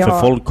 jag kan ju För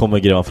folk kommer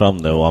gräva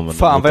fram det och använda.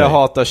 Fan vad jag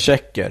hatar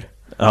checker.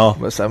 Ja.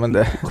 Men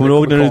det kommer du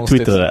ihåg när du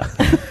twittrade det?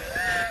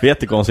 Det är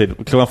jättekonstigt.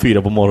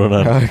 4:00 på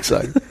morgonen. Ja,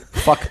 exakt.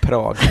 Fuck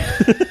Prag.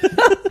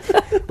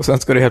 Och sen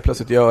ska du helt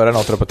plötsligt göra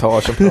något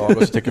reportage om Prag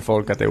och så tycker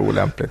folk att det är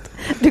olämpligt.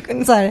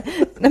 Så här,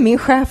 när min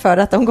chef hör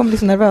att de kommer bli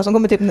så nervösa, de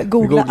kommer typ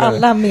googla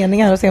alla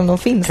meningar och se om de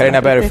finns.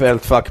 Carina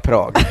Bergfeldt, fuck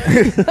Prag.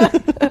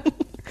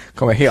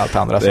 Kommer helt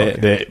andra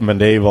saker. Men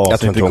det är ju vad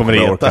avsnittet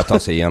kommer att orka ta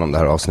sig igenom det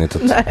här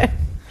avsnittet. Nej,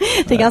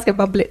 det är ganska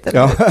babbligt. Det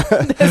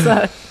är så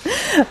här.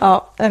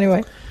 Ja,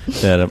 anyway.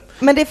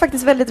 Men det är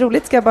faktiskt väldigt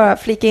roligt, ska jag bara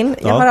flika in.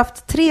 Jag har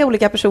haft 3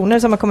 olika personer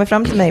som har kommit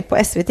fram till mig på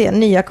SVT,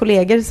 nya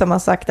kollegor som har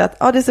sagt att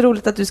det är så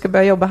roligt att du ska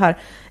börja jobba här.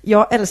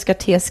 Jag älskar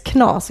TS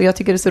Knas och jag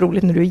tycker det är så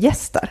roligt när du är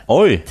gästar.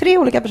 Oj! 3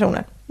 olika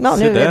personer.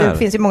 Det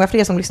finns ju många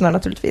fler som lyssnar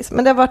naturligtvis.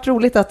 Men det har varit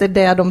roligt att det är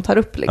det de tar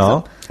upp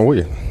liksom.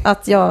 Oj.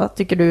 Att jag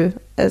tycker du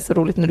är så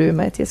roligt när du är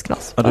med i TS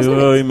Knas. Du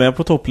var ju med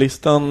på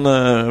topplistan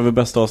över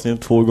bästa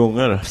avsnitt 2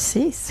 gånger.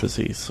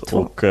 Precis.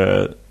 Och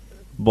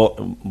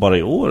bara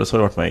i år så har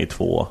du varit med i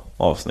 2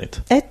 avsnitt.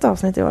 1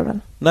 avsnitt i år väl?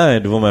 Nej,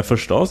 du var med i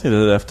första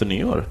avsnittet efter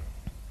nyår.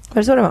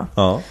 Var det så det var?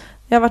 Ja.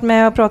 Jag har varit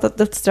med och pratat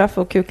dödsstraff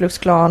och Ku Klux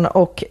Klan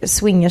och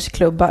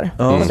swingersklubbar.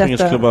 Ja,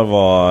 swingersklubbar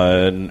var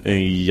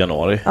i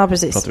januari. Ja,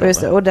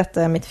 precis. Och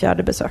detta är mitt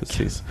 4:e besök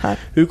här.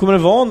 Hur kommer det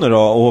vara nu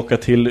då att åka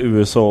till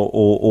USA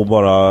och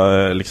bara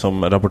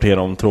liksom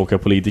rapportera om tråkiga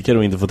politiker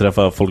och inte få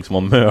träffa folk som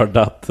har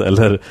mördat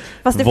eller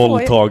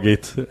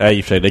våldtagit? Nej,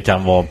 i och för sig, det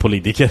kan vara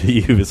politiker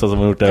i USA som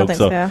har gjort det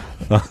också.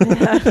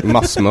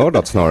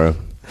 Massmördat snarare.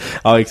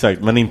 Ja,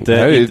 exakt, men inte...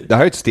 Det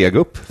här är ett steg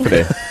upp för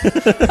dig.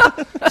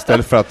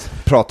 Istället för att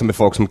prata med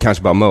folk som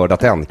kanske bara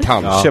mördat en.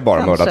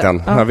 Mördat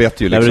en. Jag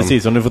vet ju liksom... Nej,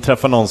 precis, om du får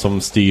träffa någon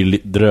som styr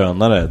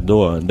drönare,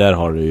 där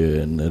har du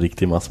ju en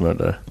riktig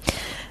massmördare.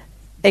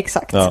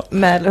 Exakt,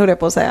 men höll jag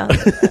på att säga.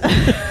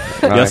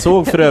 Jag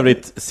såg för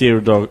övrigt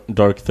Zero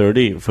Dark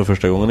 30 för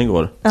första gången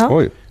igår.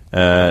 Oj.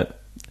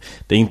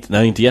 Det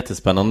är inte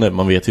jättespännande,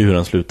 man vet ju hur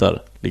den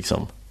slutar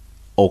liksom.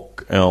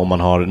 Och om man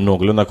har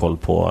någorlunda koll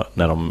på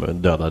när de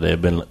dödade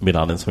Bin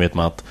Laden så vet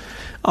man att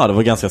det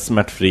var ganska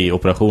smärtfri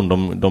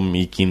operation. De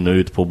gick in och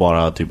ut på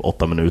bara typ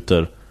 8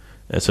 minuter.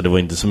 Så det var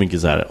inte så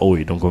mycket så här,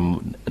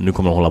 nu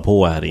kommer de hålla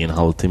på här i en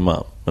halvtimme.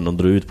 Men de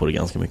drog ut på det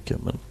ganska mycket.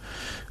 Men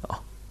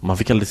man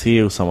fick aldrig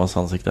se Osamas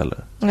ansikte heller.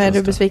 Nej, är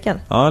du besviken?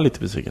 Ja, lite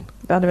besviken.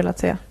 Jag hade velat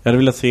se.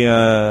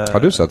 Har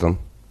du sett den?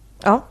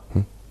 Ja.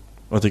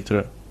 Vad tyckte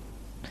du?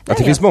 Att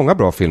det finns många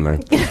bra filmer.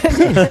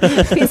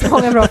 Det finns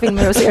många bra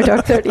filmer att se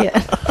Dark 30.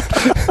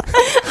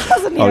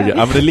 Men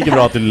det är lika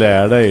bra att du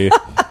lär dig.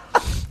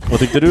 Vad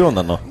tyckte du om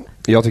den då?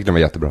 Jag tyckte den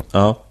var jättebra.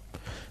 Ja.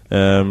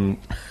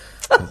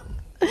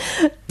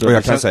 Och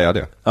jag kan säga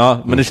det. Ja,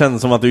 men det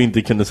känns som att du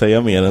inte kunde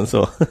säga mer än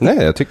så. Nej,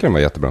 jag tycker den var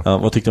jättebra. Ja,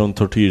 vad tyckte du om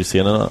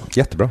tortyrscenerna?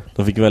 Jättebra.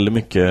 De fick väldigt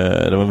mycket,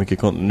 det var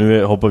mycket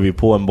nu hoppar vi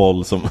på en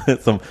boll som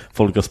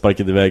folk har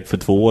sparkat iväg för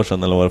 2 år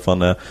sedan eller vad det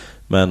fan är.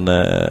 Men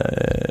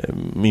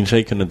min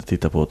tjej kunde inte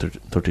titta på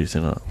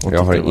tortyrscenerna.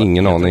 Jag har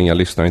ingen aning, jag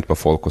lyssnar inte på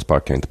folk och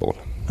sparkar inte boll.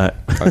 Nej.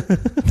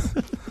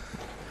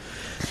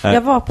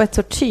 Jag var på ett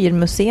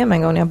tortyrmuseum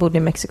en gång när jag bodde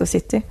i Mexico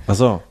City.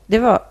 Alltså. Det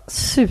var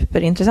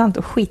superintressant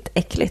och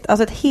skitäckligt.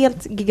 Alltså ett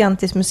helt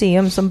gigantiskt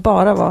museum som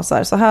bara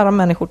var så här har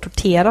människor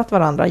torterat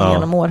varandra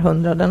genom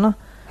århundradena.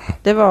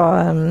 Det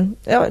var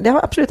det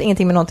har absolut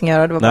ingenting med någonting att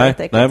göra. Det var bara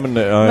jätteäckligt.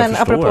 Men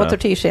apropå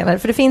tortyrscener,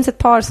 för det finns ett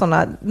par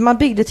sådana. Man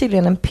byggde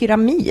tydligen en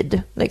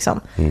pyramid liksom,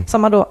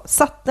 som man då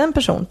satte en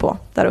person på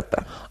där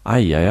uppe.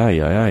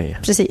 Aj.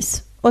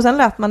 Precis. Och sen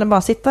lät man den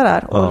bara sitta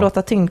där och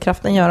låta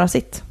tyngdkraften göra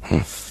sitt.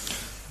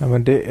 Ja,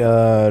 men det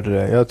är...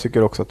 Jag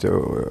tycker också att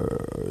jag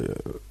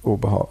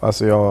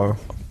alltså jag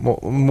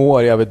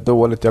mår jävligt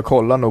dåligt. Jag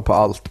kollar nog på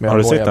allt. Men har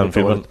du sett den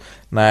filmen?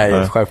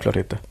 Nej, självklart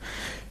inte.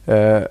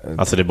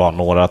 Alltså det är bara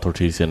några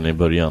tortyrscener i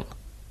början.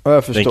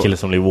 Jag förstår. Det är en kille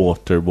som blir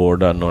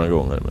waterboardad några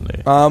gånger. Men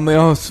det... Ja, men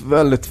jag har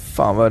väldigt...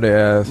 Fan vad det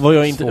är vad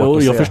jag inte,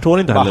 jag förstår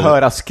inte heller. Bara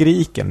höra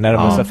skriken när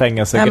de är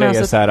fängelsegrejer.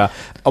 Alltså... så här,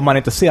 om man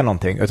inte ser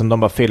någonting, utan de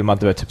bara filmar,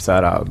 du vet, typ så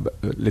här,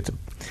 lite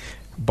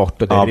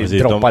bort och det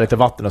droppar lite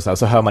vatten och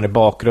så hör man i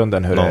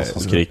bakgrunden hur någon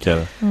som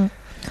skriker.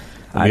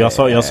 Men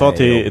jag sa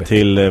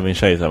till min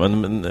tjej så här,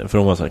 men för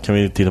hon var så här, kan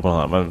vi titta på den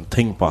här? Men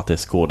tänk på att det är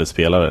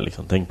skådespelare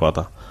liksom. Tänk på att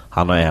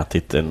han har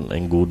ätit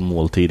en god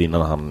måltid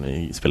innan han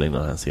spelar in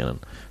den här scenen.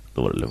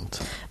 Då var det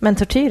lugnt. Men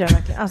tortyr är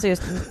verkligen, alltså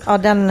just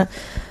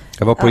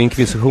jag var på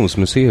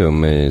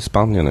Inkvisitionsmuseum i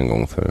Spanien en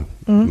gång för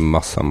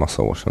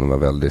massa år sedan. Det var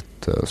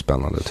väldigt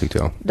spännande tyckte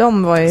jag.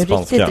 De var ju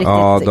riktigt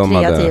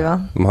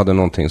kreativa. De hade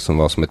någonting som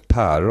var som ett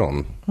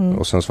päron.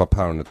 Och sen så var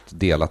päronet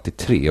delat i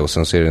 3 och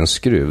sen så är det en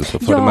skruv. Så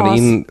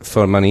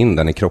för man in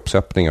den i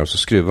kroppsöppningar och så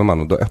skruvar man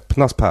och då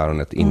öppnas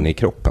päronet inne i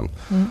kroppen.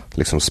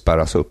 Liksom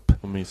spärras upp.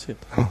 Vad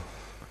mysigt.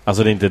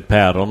 Alltså det är inte ett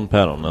päron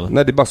eller?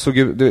 Nej, det är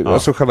bara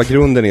alltså själva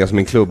grunden är som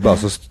en klubba.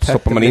 Så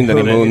stoppar man in den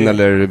i mun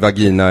eller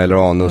vagina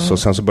eller anus och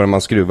sen så börjar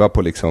man skruva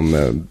på liksom,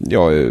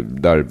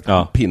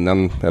 där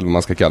pinnen eller vad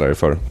man ska kalla det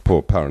för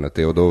på päronet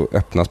är och då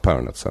öppnas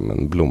päronet som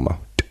en blomma.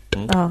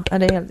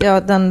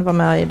 Den var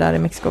med där i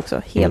Mexiko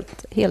också.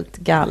 Helt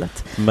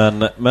galet.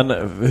 Men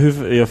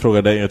jag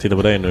frågar dig, jag tittar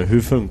på dig nu.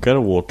 Hur funkar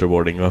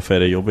waterboarding? Varför är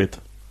det jobbigt?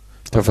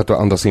 För att du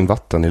andas in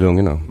vatten i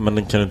lungorna. Men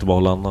den kan du inte bara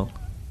hålla andan?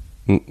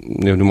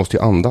 Du måste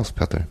ju andas,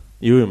 Peter.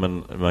 Jo,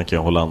 men man kan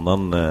ju hålla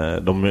andan.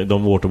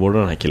 De waterboardar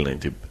den här killen i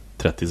typ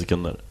 30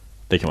 sekunder.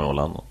 Det kan man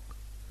hålla andan.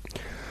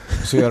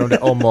 Så gör de det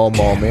om och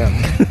om igen.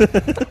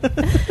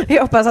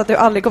 Jag hoppas att du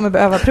aldrig kommer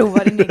behöva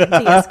prova din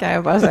egen tes, kan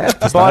jag bara säga.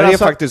 Det här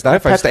är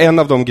faktiskt en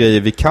av de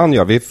grejer vi kan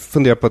göra. Vi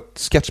funderar på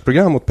ett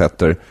sketchprogram mot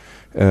Petter.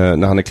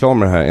 När han är klar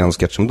med det här en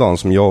sketch om dagen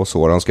som jag och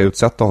Soran ska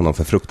utsätta honom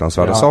för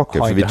fruktansvärda saker.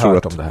 För vi tror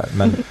att,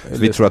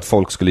 vi tror att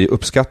folk skulle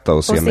uppskatta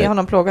och se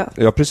honom plåga.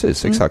 Ja,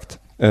 precis, exakt.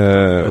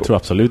 Jag tror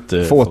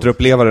absolut få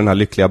återuppleva den här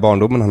lyckliga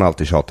barndommen han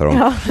alltid tjatar om.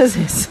 Ja,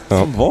 precis.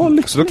 Ja.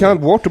 Så då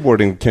kan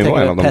waterboarding kan ju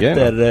vara en av de grejerna.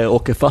 Petter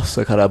åker fast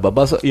och kan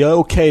bara jag är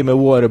okej med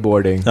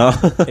waterboarding. Ja.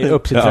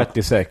 Upp till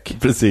 30 sek.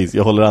 Precis,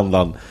 jag håller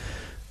andan.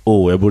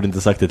 Jag borde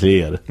inte sagt det till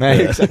er.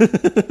 Nej, exakt.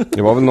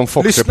 Det var väl någon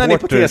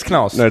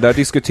Fox-reporter när det där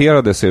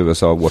diskuterades i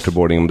USA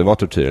waterboarding om det var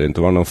tortyr eller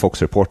inte. Det var någon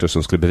Fox-reporter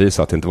som skulle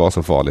bevisa att det inte var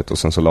så farligt och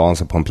sen så la han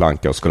sig på en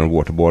planka och skulle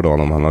waterboarda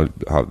honom.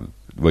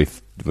 Det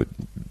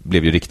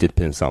blev ju riktigt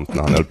pinsamt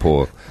när han höll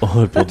på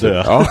att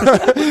dö. Ja.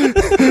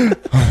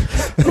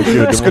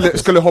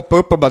 skulle hoppa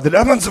upp och bara, det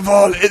där var inte så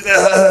farligt.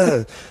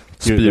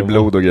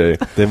 Spyrblod och grejer.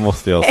 Det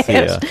måste jag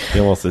se.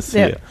 Jag måste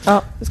se.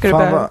 Ja, ska du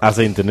börja?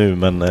 Alltså inte nu,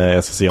 men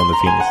jag ska se om det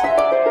finns.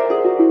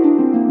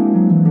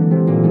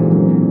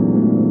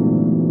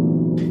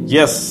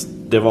 Yes,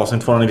 det var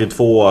avsnitt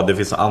 292. Det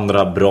finns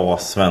andra bra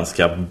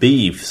svenska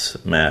beefs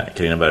med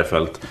Carina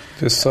Bergfeldt.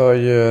 Du sa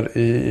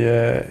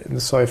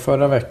ju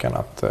förra veckan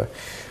att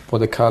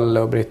både Kalle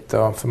och Britta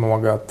har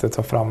förmåga att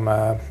ta fram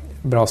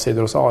bra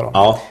sidor hos Aron.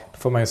 Ja. Då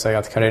får man ju säga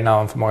att Carina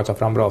har förmåga att ta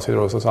fram bra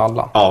sidor hos oss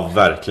alla. Ja,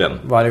 verkligen.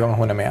 Varje gång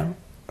hon är med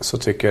så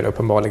tycker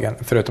uppenbarligen,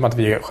 förutom att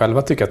vi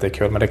själva tycker att det är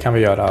kul, men det kan vi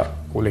göra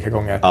olika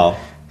gånger. Ja.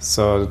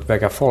 Så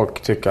verkar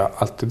folk tycka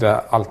att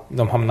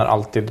de hamnar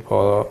alltid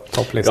på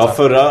topplistan.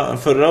 Ja,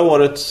 förra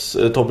årets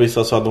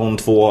topplista så hade hon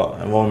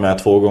var med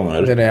 2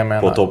 gånger. Det är det jag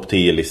menar. På topp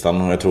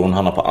 10-listan. Och jag tror hon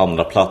hamnade på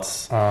andra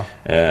plats. Ja.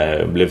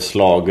 Blev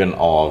slagen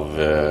av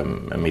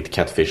mitt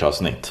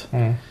Catfish-avsnitt.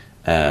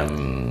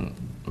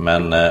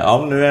 Men nu är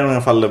hon i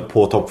alla fall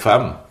på topp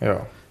 5. Ja.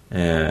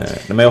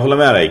 Men jag håller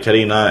med dig.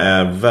 Carina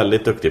är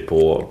väldigt duktig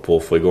på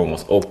att få igång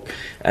oss. Och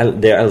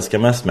det jag älskar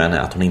mest med henne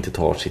är att hon inte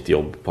tar sitt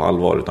jobb på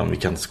allvar, utan vi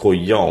kan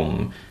skoja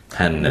om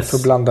hennes... Jag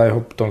får blanda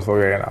ihop de 2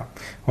 grejerna.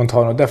 Hon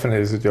tar nog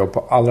definitivt sitt jobb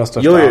på allra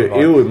största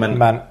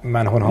allvar.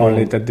 Men hon har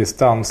lite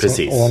distans.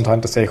 Precis. Och hon tar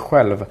inte sig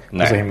själv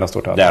på så himla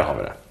stort allvar. Där har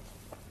vi det.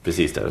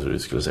 Precis det du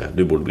skulle säga.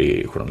 Du borde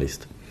bli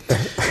journalist.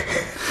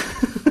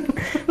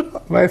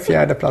 Vad är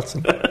 4:e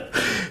platsen?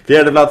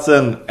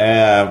 Fjärdeplatsen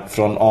är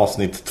från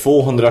avsnitt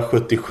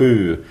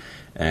 277.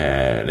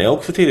 Det är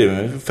också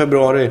tidigt,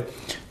 februari.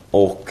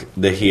 Och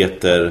det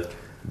heter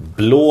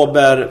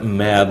blåbär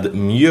med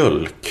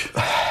mjölk.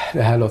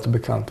 Det här låter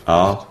bekant.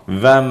 Ja,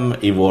 vem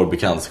i vår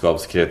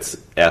bekantskapskrets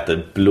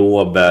äter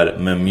blåbär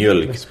med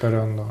mjölk?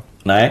 Esperando.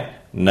 Nej,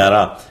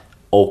 nära.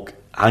 Och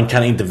han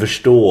kan inte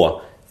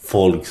förstå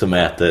folk som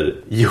äter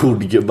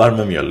jordgubbar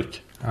med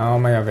mjölk. Ja,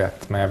 men jag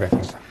vet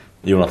inte.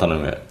 Jonathan är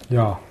med.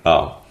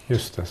 Ja.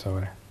 Just det, så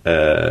var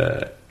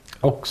det.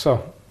 Också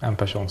en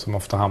person som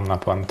ofta hamnar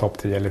på en topp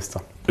 10-lista.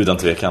 Utan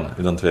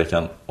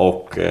tvekan.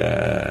 Och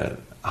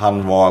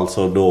han var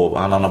alltså då,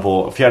 han hamnade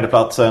på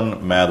fjärdeplatsen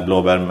med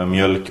blåbär med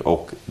mjölk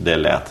och det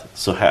lät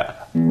så här.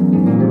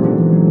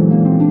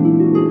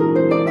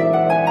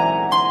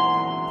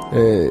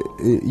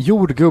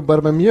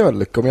 Jordgubbar med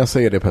mjölk, om jag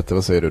säger det, Petter,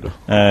 vad säger du då?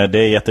 Det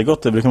är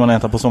jättegott, det brukar man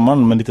äta på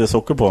sommaren med lite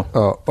socker på.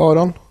 Ja,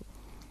 Aron?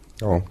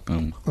 Ja.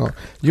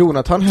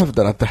 Jonathan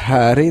hävdar att det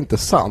här är inte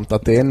sant,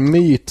 att det är en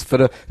myt, för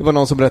det var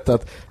någon som berättade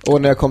att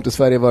när jag kom till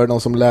Sverige var det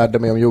någon som lärde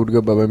mig om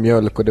jordgubbar med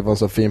mjölk och det var en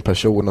så fin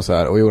person och så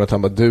här, och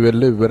Jonathan bara, du är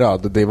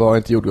lurad, det var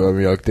inte jordgubbar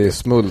med mjölk, det är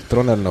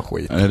smultron eller något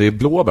skit. Det är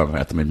blåbär man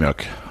äter med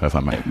mjölk, har jag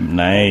för mig.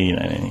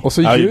 Nej. Och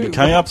så du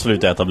kan ju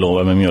absolut äta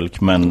blåbär med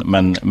mjölk,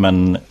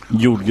 men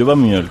jordgubbar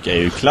med mjölk är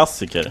ju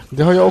klassiker.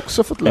 Det har jag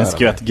också fått lära. En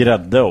skvätt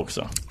grädde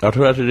också. Jag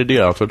tror att det är det.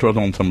 Jag tror att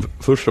någon som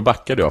först så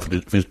backade jag, för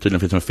det tydligen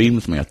finns en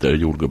film som heter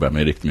Jordgubbar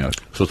med riktig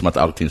mjölk. Så som att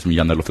allting som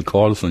Janne Loffe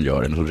Karlsson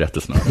gör är så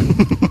rättesnöd.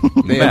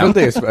 Det är väl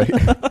det i Sverige.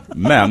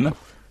 Men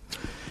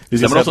vi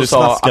ska säga att du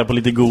snaskar på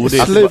lite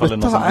godis.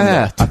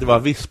 Att det var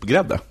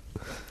vispgrädde.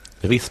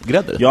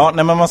 Vispgrädde? Ja,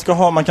 nej, men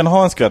man kan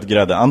ha en skvätt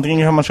grädde.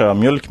 Antingen kan man köra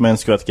mjölk med en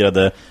skvätt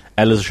grädde,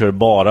 eller så kör du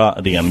bara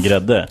ren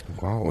grädde.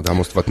 Wow, det här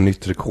måste vara ett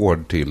nytt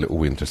rekord till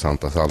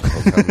ointressanta samtal.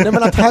 Nej,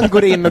 men att han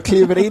går in och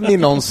kliver in i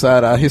någon så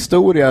här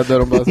historia där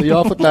de bara, jag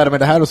har fått lära mig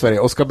det här i Sverige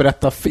och ska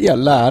berätta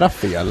fel, lära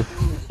fel.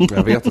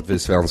 Jag vet att vi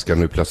svenskar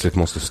nu plötsligt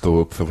måste stå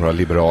upp för våra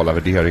liberala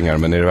värderingar,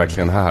 men är det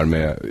verkligen här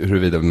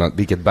med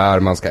vilket bär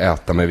man ska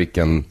äta med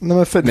vilken... Nej,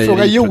 men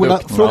fråga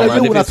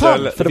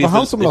Jonathan, för det var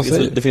han som la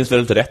sig. Det finns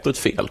väl ett rätt och ett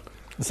fel.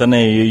 Sen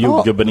är ju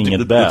jordgubben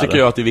inget bär. Jag tycker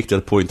jag att det är viktigt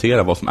att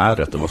poängtera vad som är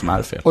rätt och vad som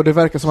är fel. Och det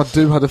verkar som att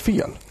du hade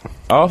fel.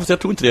 Ja, fast jag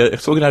tror inte det.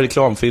 Jag såg den här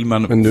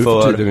reklamfilmen. Men nu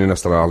för tiden är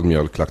nästan all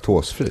mjölk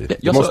laktosfri.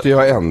 Du måste ju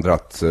ha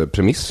ändrat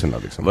premisserna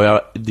liksom. Det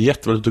är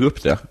jättebra att du tog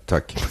upp det.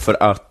 Tack.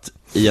 För att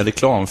i en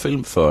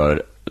reklamfilm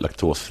för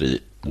laktosfri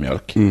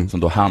mjölk, som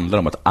då handlar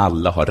om att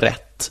alla har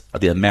rätt,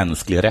 att det är en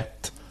mänsklig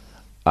rätt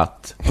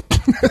att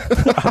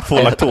få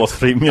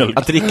laktosfri mjölk,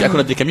 att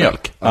kunna dricka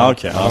mjölk.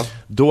 Okay.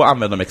 Då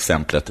använder de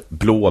exemplet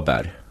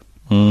blåbär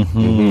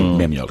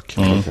med mjölk.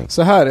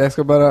 Så här, jag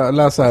ska bara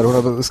läsa här.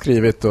 Hon har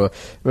skrivit då,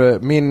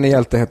 min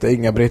hjälte hette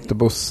Inga-Britt och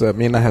Bosse,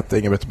 mina hette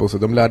Inga-Britt och Bosse,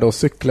 de lärde oss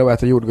cykla och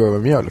äta jordgubbar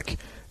med mjölk.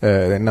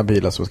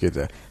 Nabila som skrivit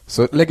det.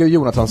 Så lägger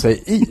Jonathan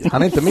sig i.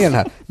 Han är inte med den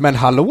här. Men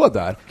hallå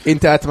där.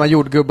 Inte äter man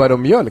jordgubbar och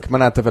mjölk.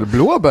 Man äter väl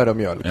blåbär och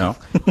mjölk. Ja.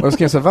 Och då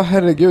ska jag säga, vad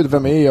herregud,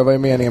 vem är jag? Vad är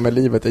meningen med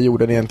livet? Är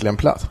jorden egentligen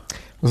platt?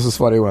 Och så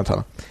svarar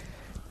Jonathan.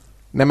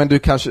 Nej, men du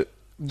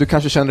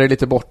kanske känner dig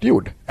lite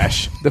bortgjord.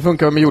 Äsch, det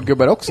funkar med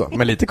jordgubbar också.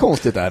 Men lite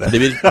konstigt är det. Det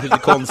blir lite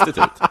konstigt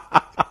ut.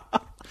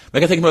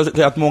 Men jag kan tänka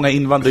mig att många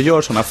invandrare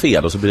gör sådana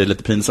fel och så blir det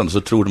lite pinsamt och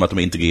så tror de att de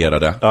är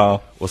integrerade.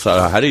 Ja. Och så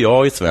här är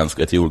jag i svensk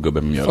ett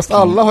jordgubbe med mjölk. Fast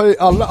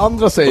alla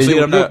andra säger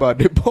jordgubbar.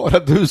 Det är bara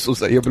du som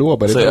säger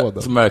blåbär i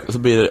båda. Så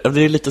blir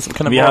det är lite som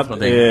kan det vara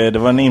någonting. Det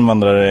var en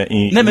invandrare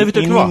i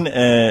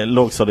min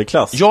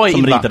lågstadieklass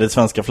som ritade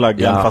svenska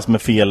flaggan fast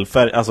med fel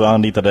färg. Alltså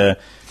han ritade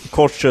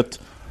korset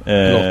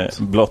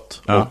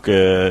blått och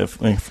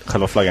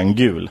själva flaggan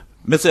gul.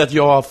 Men säg att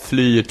jag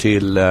flyr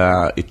till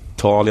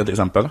Italien till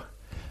exempel.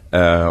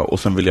 Och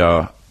sen vill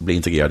jag bli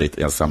integrerad i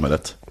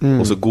samhället.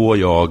 Och så går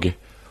jag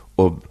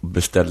och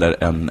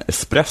beställer en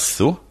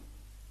espresso,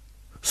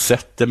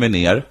 sätter mig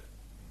ner,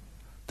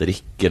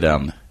 dricker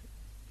den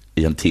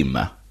i en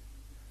timme.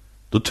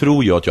 Då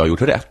tror jag att jag har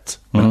gjort rätt.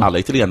 Men alla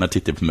italienare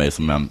tittar på mig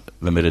som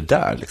vem är det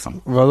där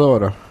liksom? Vadå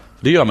då?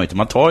 Det gör man inte,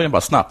 man tar den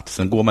bara snabbt,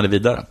 sen går man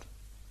vidare.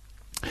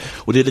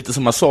 Och det är lite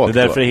som man sa. Det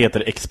är därför det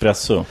heter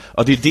espresso.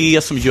 Ja, det är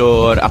det som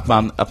gör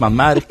att man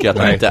märker att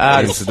man inte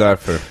är inte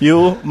därför.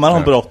 Jo, man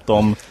har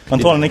bråttom. Man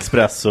tar en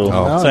espresso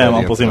så är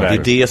man på sin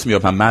väg. Det är det som gör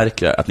att man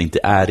märker att ni inte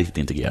är riktigt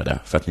integrerade,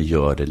 för att ni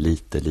gör det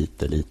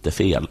lite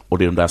fel. Och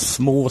det är de där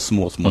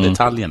små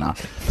detaljerna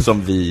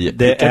som vi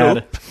pickar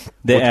upp.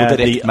 Det är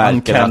the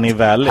uncanny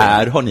valley.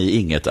 Här har ni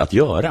inget att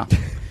göra.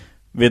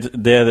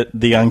 Det är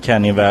the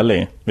uncanny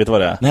valley. Vet du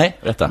vad det är? Nej,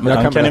 rätta.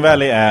 Uncanny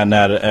valley är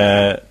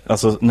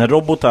när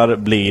robotar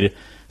blir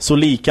så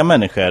lika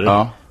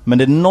människor, men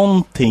det är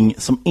någonting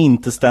som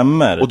inte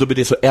stämmer. Och då blir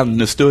det så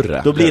ännu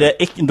större. Då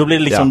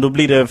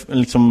blir det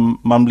liksom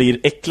man blir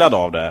äcklad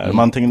av det.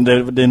 Man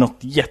tänker det är något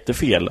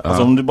jättefel.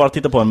 Alltså om du bara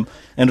tittar på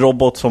en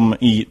robot som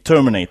i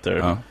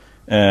Terminator,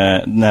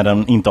 när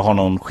den inte har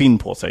någon skinn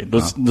på sig,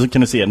 då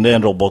kan du se det är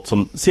en robot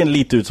som ser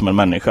lite ut som en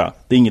människa.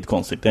 Det är inget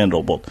konstigt, det är en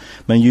robot.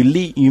 Men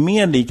ju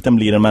mer lik den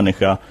blir en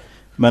människa,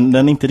 men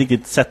den inte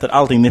riktigt sätter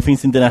allting. Det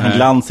finns inte den här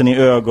glansen i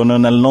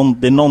ögonen eller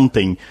det är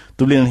någonting.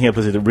 Då blir den helt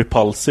plötsligt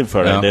repulsive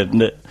för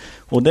dig.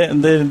 Och det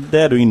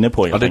är du inne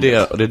på. Ja, det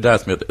är där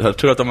som jag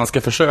tror att om man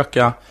ska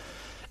försöka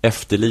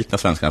efterlikna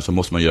svenskarna så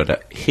måste man göra det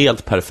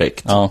helt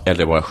perfekt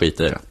eller bara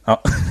skita i det.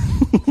 Ja.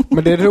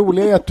 Men det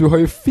roliga är att du har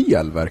ju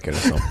fel, verkar det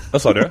som.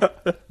 Vad sa du?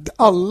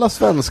 Alla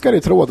svenskar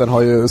i tråden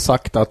har ju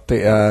sagt att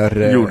det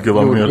är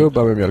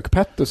jordgubbar med mjölk.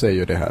 Petter säger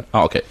ju det här.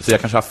 Ja, okej. Så jag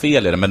kanske har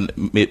fel i det, men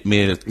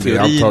med teorin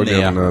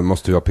antagligen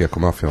måste ju ha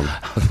PK-maffian.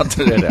 Jag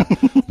tror det är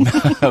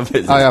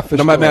det.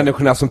 De här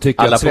människorna som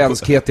tycker alla att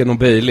svenskhet är något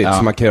böjligt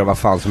så man kan göra vad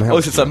fan som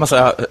helst. Och så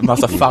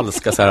massa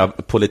falska så här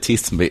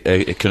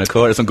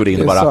politism-kronikörer som går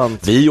in och bara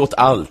sant. Vi åt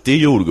alltid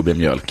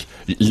jordgubbemjölk.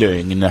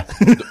 Lögn.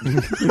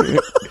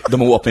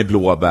 De åt med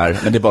blåbär,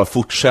 men det är bara att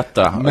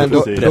fortsätta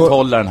och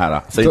hålla den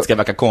här. Så det inte ska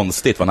verka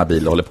konstigt vad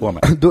Nabil håller på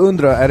med. Då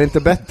undrar jag, är det inte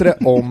bättre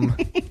om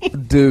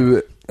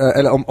du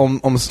eller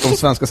om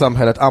svenska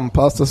samhället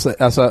anpassar sig,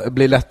 alltså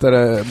blir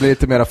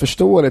lite mer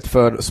förståeligt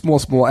för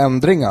små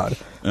ändringar,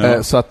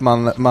 så att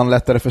man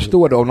lättare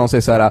förstår det. Om någon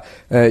säger så här,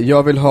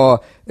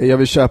 jag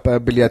vill köpa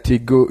en biljett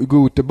till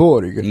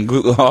Göteborg.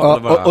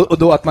 Och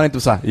då att man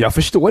inte säger, jag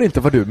förstår inte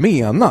vad du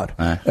menar.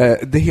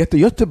 Det heter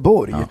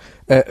Göteborg.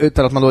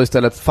 Utan att man då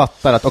istället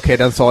fattar att okej,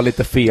 den sa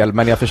lite fel,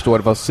 men jag förstår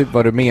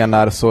vad du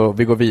menar, så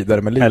vi går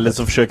vidare med livet. Eller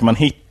så försöker man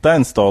hitta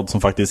en stad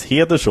som faktiskt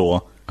heter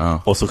så.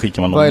 Och så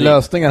skickar man vad är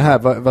lösningen här?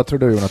 Vad tror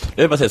du, Jonathan?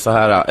 Jag vill säga så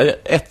här.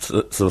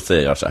 Så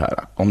säger jag så här.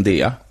 Om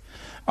det.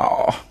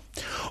 Ja.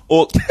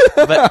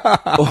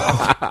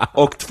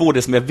 Och två,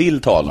 det som jag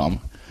vill tala om,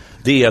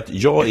 det är att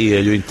jag är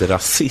ju inte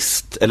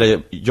rasist. Eller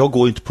jag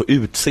går inte på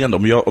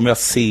utseende. Om jag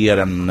ser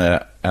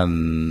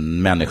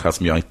en människa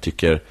som jag inte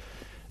tycker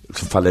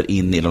som faller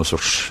in i någon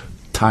sorts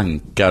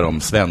tankar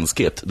om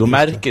svenskhet, då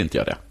märker inte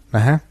jag det.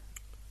 Nähä.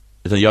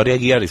 Utan jag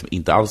reagerar liksom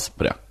inte alls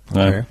på det.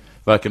 Nej.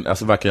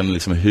 Varken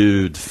liksom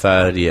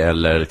hudfärg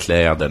eller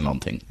kläder eller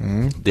någonting.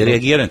 Det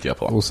reagerar inte jag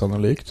på.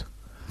 Osannolikt.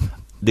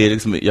 Det är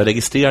liksom, jag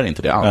registrerar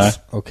inte det alls.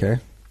 Okej.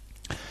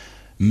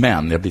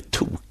 Men jag blir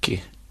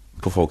tokig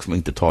på folk som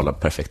inte talar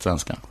perfekt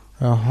svenska.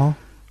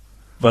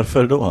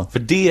 Varför då? För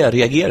det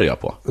reagerar jag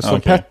på.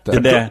 Som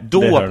Petter.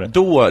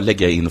 Då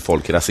lägger jag in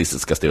folk i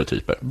rasistiska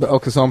stereotyper.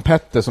 Och som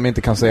Petter som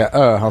inte kan säga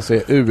ö, han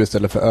säger u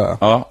istället för ö.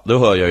 Ja, då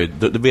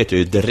vet jag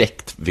ju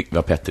direkt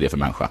vad Petter är för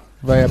människa.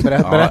 Vad är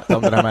berätta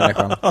om den här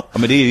människan? Ja,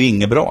 men det är ju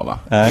inget bra, va?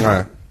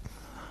 Nej.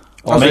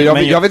 Alltså,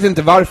 jag vet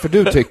inte varför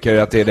du tycker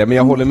att det är det, men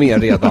jag håller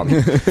med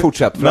redan.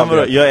 Fortsätt. Men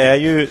jag är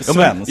ju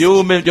svensk.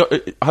 Men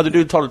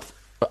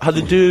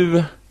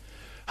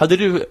hade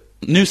du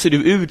nu ser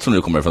du ut som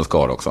du kommer från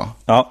Skara också.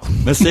 Ja.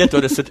 Men säg att du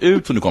hade sett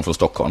ut som du kom från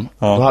Stockholm.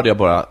 Ja. Då hade jag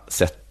bara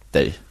sett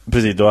dig.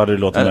 Precis, då hade du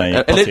låtit mig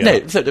passera.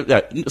 Eller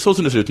nej, så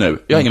som du ser ut nu.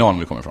 Jag har ingen aning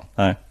var du kommer ifrån.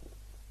 Nej.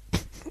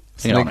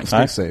 Ingen aning.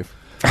 Safe.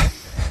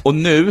 Och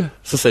nu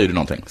så säger du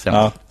någonting.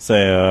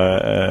 Säger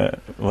jag,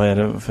 vad är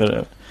det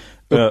för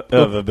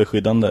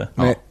överbeskyddande?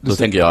 Nej, då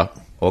tänker jag,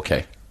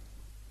 okej.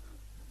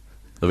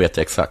 Då vet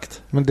jag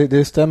exakt. Men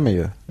det stämmer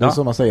ju. Det är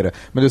så man säger det.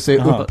 Men du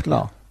säger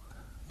öppna.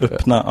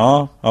 Öppna,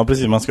 ja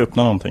precis, man ska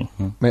öppna någonting.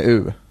 Med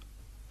U.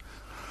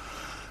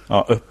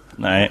 Ja,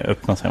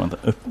 öppna säger man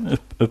inte.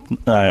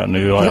 Nej,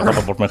 nu har jag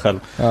tappat bort mig själv.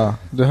 Ja,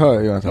 du hör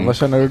ju, Jonathan. Vad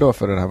känner du då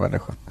för den här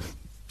människan?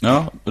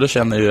 Ja, och då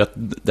känner jag ju att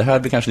det här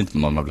blir kanske inte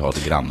någon man vill ha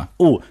till granne.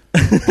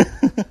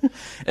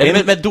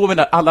 Men då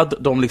menar alla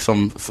de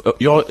liksom,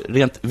 jag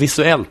rent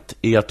visuellt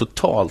är jag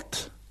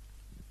totalt.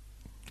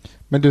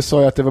 Men du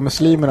sa ju att det var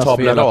muslimernas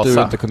fel att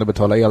du inte kunde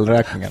betala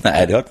elräkningen.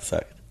 Nej, det har jag inte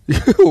sagt.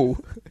 Jo,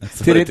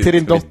 till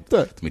din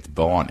dotter. Till mitt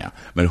barn, ja.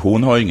 Men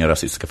hon har ju inga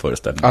rasistiska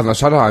föreställningar.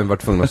 Annars hade han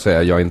varit tvungen att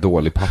säga jag är en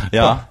dålig pappa.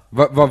 Ja.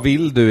 Vad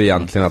vill du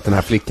egentligen att den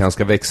här flickan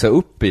ska växa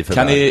upp i för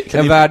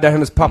en värld där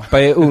hennes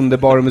pappa är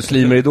underbar och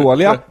muslimer är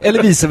dåliga?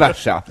 Eller vice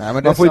versa? Nej,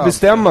 men man får ju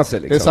bestämma sig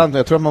liksom. Det är sant,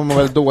 jag tror att man mår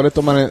väldigt dåligt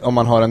om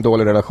man har en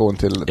dålig relation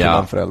till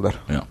en förälder.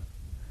 Ja.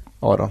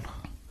 Aron,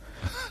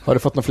 har du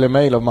fått några fler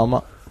mejl av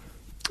mamma?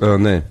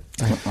 Nej.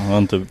 Jag har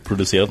inte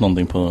producerat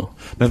någonting på.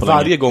 Men på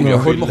varje gång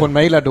hon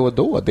mejlar då och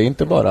då. Det är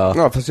inte bara.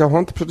 Ja, fast jag har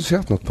inte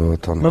producerat något på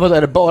ett annat. Men vad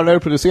är det bara när du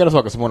producerar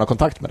saker som hon har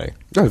kontakt med dig?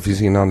 Ja, det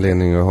finns ingen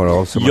anledning att höra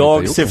av sig.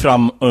 Jag ser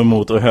fram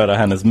emot att höra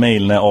hennes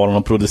mejl när Aron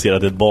har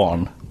producerat ett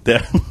barn.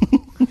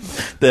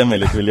 Det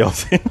mejlet vill jag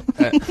se.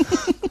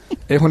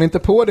 Är hon inte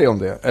på dig om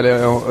det?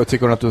 Eller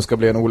tycker hon att du ska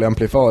bli en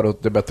olämplig far och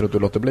det är bättre att du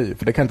låter bli?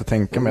 För det kan jag inte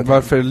tänka mig.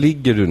 Varför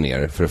ligger du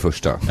ner för det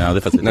första? Ja,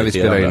 det är när vi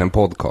spelar in en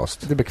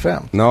podcast. Det är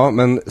bekvämt. Ja,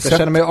 men jag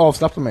känner mig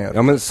avslappnad med er.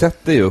 Ja, men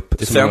sätt dig upp.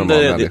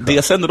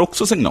 Det sänder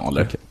också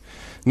signaler. Okay.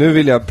 Nu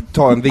vill jag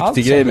ta en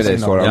viktig grej med dig,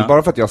 Soran. Ja.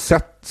 Bara för att jag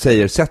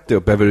säger sätt dig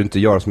upp behöver du inte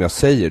göra som jag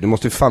säger. Du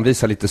måste ju fan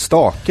visa lite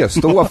stake.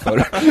 Stå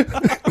för.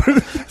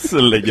 Så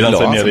lägger han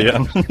sig ner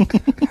igen.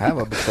 Här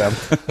var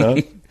bekvämt. Ja.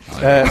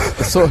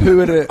 Så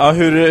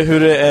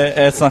hur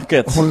är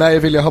snacket? Hon lär ju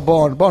vilja ha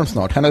barn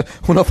snart.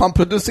 Hon har fan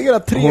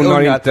producerat 3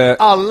 ungar.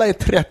 Alla är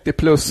 30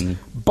 plus.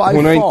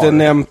 Hon har inte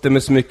nämnt det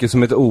med så mycket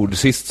som ett ord.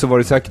 Sist så var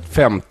det säkert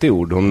 50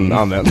 ord hon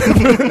använde.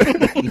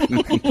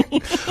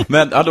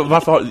 Men alltså,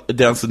 varför har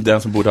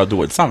den som borde ha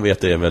dåligt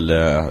samvete är väl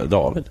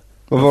David?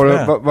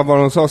 Vad var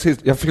de sa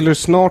sist? Jag fyller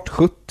snart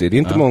 70. Det är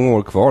inte många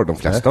år kvar. De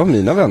flesta av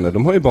mina vänner,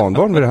 de har ju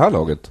barnbarn vid det här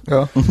laget.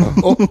 Ja.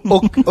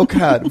 Och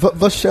här,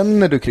 vad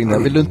känner du kring det?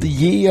 Vill du inte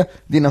ge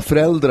dina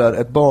föräldrar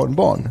ett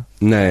barnbarn?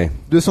 Nej.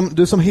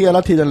 Du som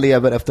hela tiden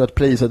lever efter att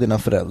prisa dina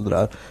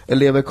föräldrar.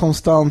 Lever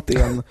konstant i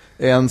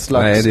en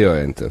slags... Nej, det gör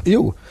jag inte.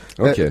 Jo.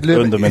 Okay.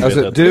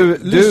 Alltså,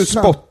 du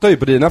spottar ju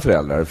på dina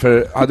föräldrar.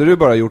 För hade du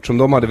bara gjort som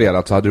de hade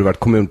velat så hade du varit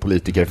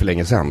kommunpolitiker för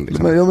länge sedan.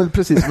 Liksom. Men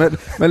precis.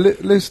 Men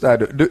lyssna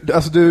här.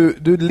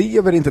 Du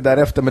lever inte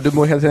därefter, men du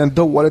mår hela tiden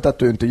dåligt att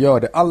du inte gör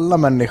det. Alla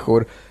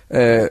människor,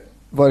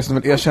 vare sig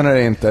de vill erkänna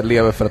det inte,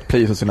 lever för att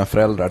prisa sina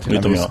föräldrar till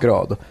en viss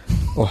grad.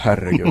 Åh,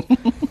 herregud.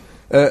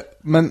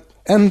 Men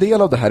en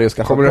del av det här är att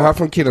skaffa... Kommer det här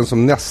från killen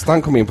som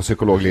nästan kom in på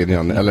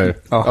psykologlinjen? Eller?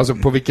 Ja. Alltså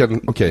på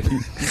vilken... Okej.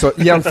 Så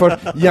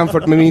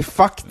jämfört med min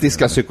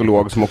faktiska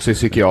psykolog som också är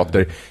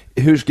psykiater,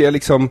 hur ska jag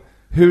liksom...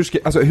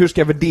 Hur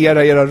ska jag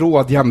värdera era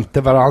råd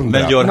jämte varandra?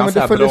 Men gör han så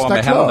här bra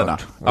med händerna?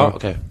 Ja,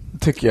 okej.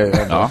 Tycker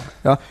jag.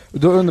 Ja.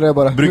 Då undrar jag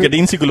bara... Brukar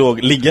din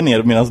psykolog ligga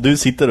ner medan du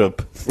sitter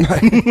upp?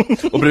 Nej.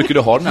 Och brukar du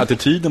ha den här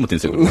attityden mot din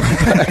psykolog?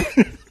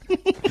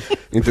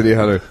 Inte det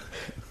heller.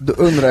 Då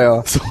undrar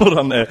jag...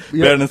 Sådan är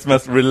världens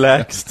mest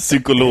relaxed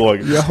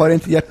psykolog. Jag har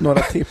inte gett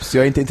några tips.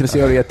 Jag är inte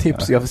intresserad av att ge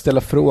tips. Jag får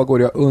ställa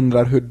frågor. Jag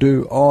undrar hur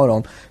du,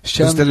 Aron,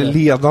 känner... Du ställer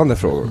ledande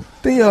frågor.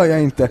 Det gör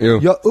jag inte. Jag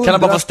undrar... Kan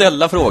jag bara få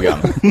ställa frågan?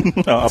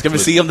 Ja, ska vi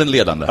se om den är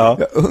ledande? Ja.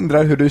 Jag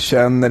undrar hur du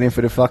känner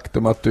inför det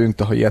faktum att du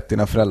inte har gett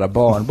dina föräldrar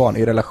barnbarn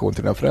i relation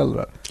till dina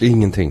föräldrar.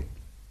 Ingenting.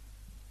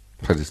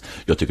 Faktiskt.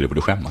 Jag tycker du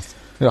borde skämmas.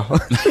 Ja.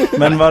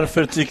 Men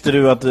varför tyckte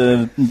du att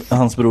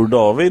hans bror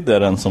David är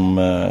den som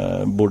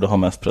borde ha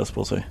mest press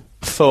på sig?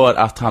 För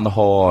att han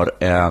har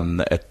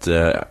en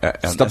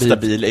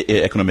stabil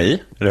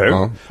ekonomi.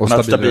 Ja, och han har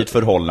ett stabilt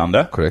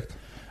förhållande. Korrekt.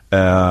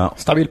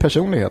 Stabil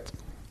personlighet.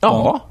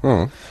 Ja.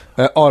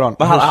 Aron,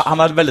 han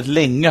hade väldigt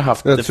länge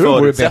haft förutsättningarna. Jag tror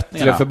det vore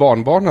bättre för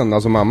barnbarnen,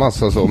 alltså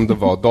mammas, alltså om det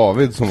var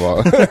David som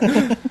var...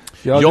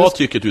 Jag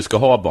tycker att du ska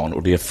ha barn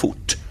och det är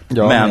fort.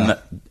 Ja,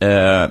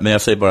 men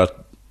jag säger bara att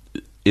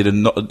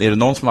är det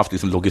någon som har haft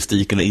liksom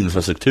logistiken och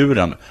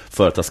infrastrukturen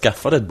för att ha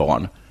skaffat ett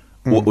barn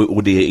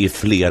och det är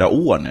flera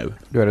år nu,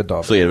 då är det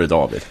David. Så är det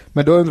David.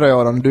 Men då undrar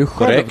jag, du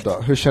själv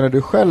då? Hur känner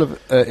du själv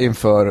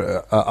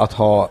inför att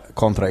ha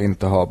kontra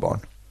inte ha barn?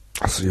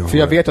 Alltså för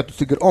jag vet att du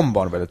tycker om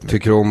barn väldigt mycket.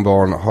 Tycker om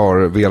barn, har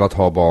velat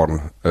ha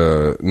barn.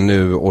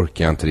 Nu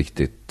orkar jag inte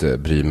riktigt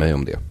bry mig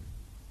om det.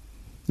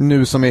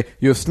 Nu som är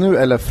just nu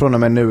eller från och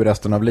med nu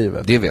resten av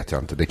livet? Det vet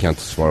jag inte, det kan jag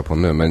inte svara på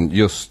nu. Men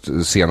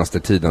just senaste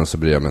tiden så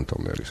bryr jag mig inte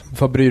om det. Liksom.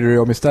 Vad bryr du dig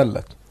om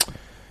istället?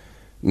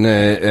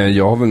 Nej,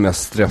 jag har väl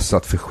mest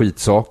stressat för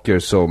skitsaker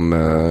som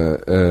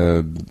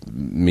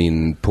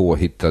min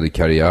påhittade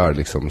karriär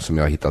liksom, som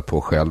jag har hittat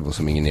på själv och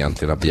som ingen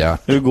egentligen har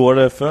begärt. Hur går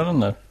det för den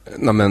där?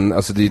 Nej, men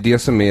alltså det är det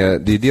som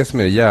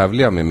är det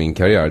jävliga med min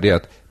karriär, det är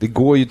att det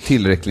går ju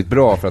tillräckligt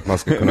bra för att man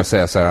ska kunna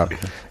säga så här: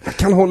 jag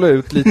kan hålla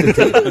ut lite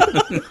till.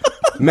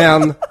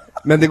 Men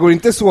det går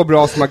inte så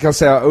bra som man kan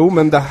säga,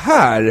 men det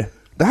här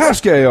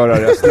ska jag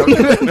göra resten av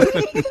livet.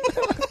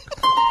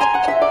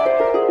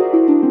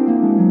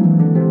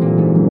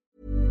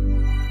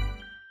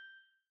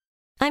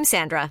 I'm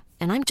Sandra,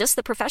 and I'm just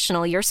the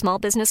professional your small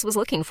business was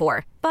looking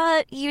for.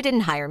 But you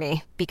didn't hire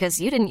me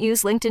because you didn't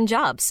use LinkedIn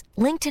Jobs.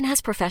 LinkedIn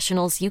has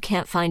professionals you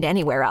can't find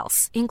anywhere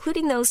else,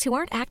 including those who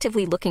aren't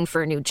actively looking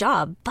for a new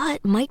job,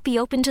 but might be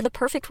open to the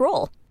perfect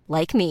role,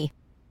 like me.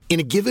 In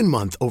a given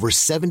month, over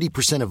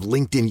 70% of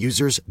LinkedIn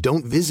users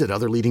don't visit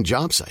other leading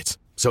job sites.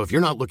 So if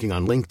you're not looking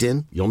on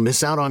LinkedIn, you'll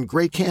miss out on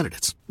great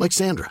candidates like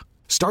Sandra.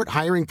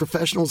 Start hiring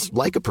professionals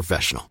like a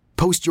professional.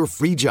 Post your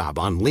free job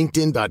on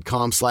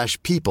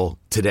linkedin.com/people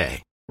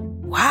today.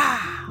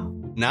 Wow.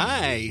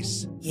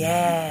 Nice.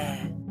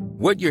 Yeah.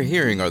 What you're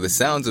hearing are the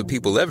sounds of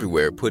people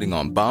everywhere putting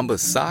on Bombas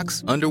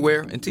socks,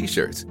 underwear, and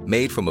T-shirts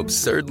made from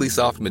absurdly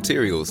soft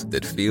materials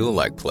that feel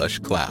like plush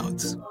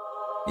clouds.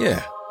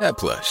 Yeah, that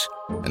plush.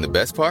 And the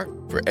best part?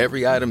 For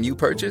every item you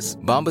purchase,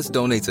 Bombas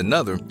donates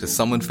another to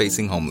someone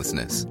facing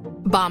homelessness.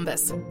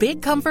 Bombas.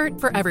 Big comfort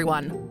for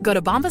everyone. Go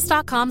to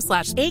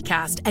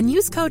bombas.com/ACAST and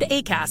use code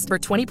ACAST for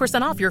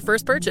 20% off your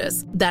first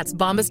purchase. That's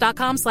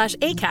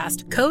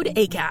bombas.com/ACAST. Code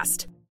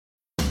ACAST.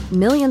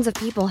 Millions of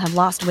people have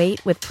lost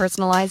weight with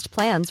personalized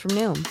plans from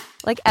Noom.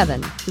 Like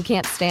Evan, who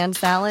can't stand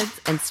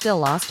salads and still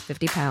lost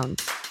 50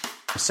 pounds.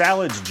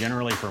 Salads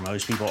generally for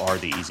most people are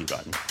the easy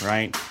button,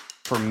 right?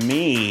 For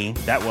me,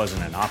 that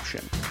wasn't an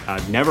option. I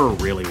never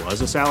really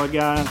was a salad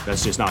guy.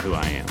 That's just not who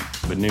I am.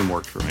 But Noom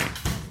worked for me.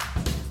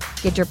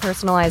 Get your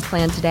personalized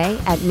plan today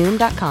at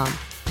Noom.com.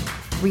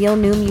 Real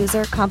Noom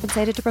user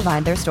compensated to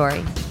provide their story.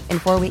 In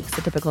 4 weeks,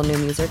 the typical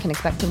Noom user can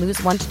expect to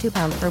lose 1 to 2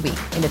 pounds per week.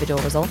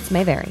 Individual results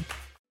may vary.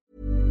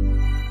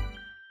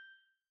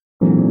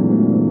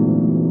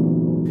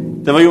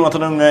 Det var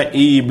Jonathan Unge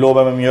i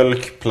Blåbär med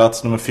mjölk,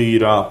 plats nummer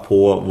 4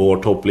 på vår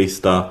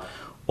topplista.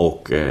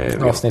 Och,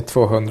 avsnitt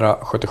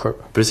 277.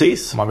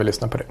 Precis. Om man vill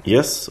lyssna på det.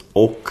 Yes.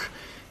 Och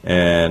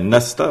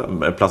nästa,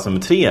 plats nummer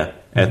 3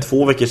 är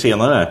 2 veckor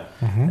senare.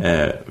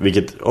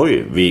 Vilket,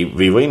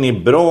 vi var inne i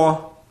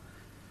bra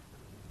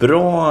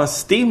bra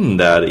stim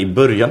där i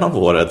början av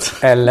året.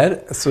 Eller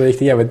så gick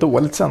det jävligt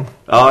dåligt sen.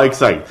 Ja,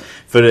 exakt.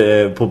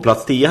 För på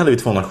plats 10 hade vi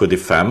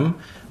 275.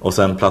 Och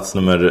sen plats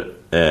nummer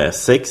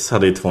 6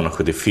 hade vi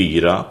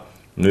 274.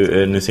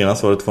 Nu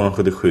senast var det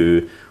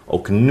 277.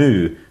 Och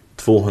nu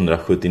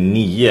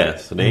 279.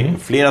 Så det är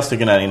flera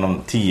stycken där inom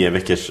 10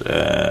 veckors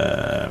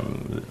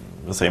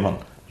vad säger man?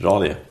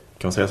 Radie.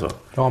 Kan man säga så?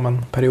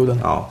 Ramen, perioden.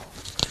 Ja,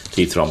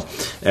 tidsram.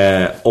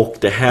 Och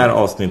det här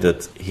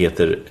avsnittet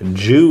heter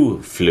Jew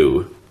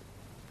Flu.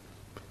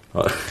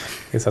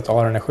 Det är så att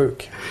Aron är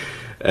sjuk.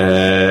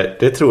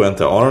 Det tror jag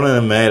inte. Aron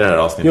är med i det här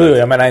avsnittet. Jo,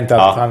 jag menar inte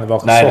att han var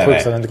så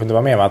sjuk så att han inte kunde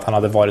vara med, men att han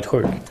hade varit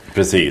sjuk.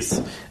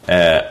 Precis.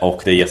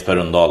 Och det är Jesper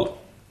Rönndahl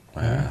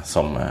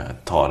som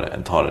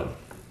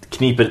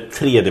kniper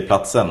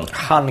 3D-platsen.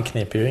 Han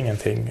kniper ju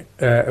ingenting,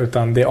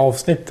 utan det är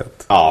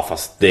avsnittet. Ja,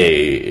 fast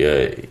det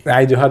är...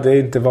 Nej, du hade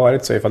inte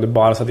varit så ifall du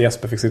bara så att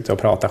Jesper fick sitta och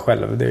prata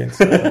själv. Det är inte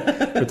så.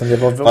 Utan det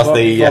var, fast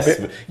det är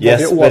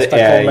Jesper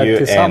är ju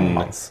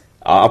tillsammans.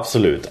 Ja,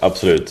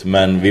 absolut.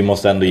 Men vi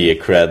måste ändå ge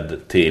cred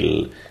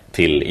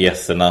till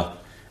gästerna.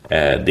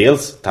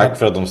 Dels tack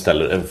för att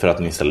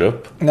ni ställer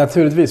upp.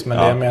 Naturligtvis, men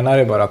det jag menar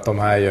är bara att de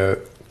här ju...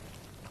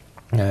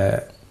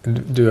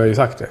 Du har ju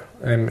sagt det.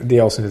 Det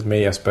är avsnittet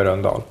med Jesper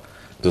Rönndahl.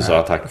 Du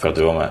sa tack för att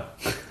du var med.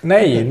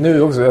 Nej,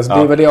 nu också. Alltså,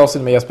 det var det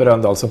avsnittet med Jesper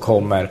Rönndahl som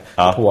kommer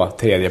på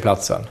 3:e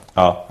platsen.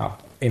 Ja,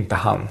 inte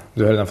han.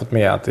 Du har redan fått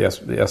med att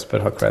Jesper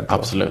har cred.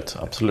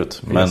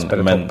 Absolut.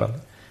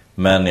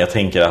 Men jag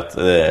tänker att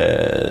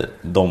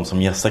de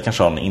som gästar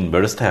kanske har en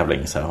inbördes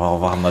tävling. Så här,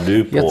 vad hamnar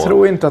du på? Jag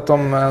tror inte att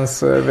de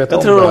ens vet om det.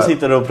 Jag tror de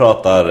sitter och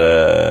pratar.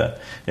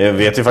 Jag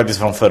vet ju faktiskt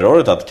från förra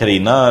året att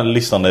Carina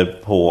lyssnade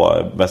på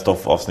Best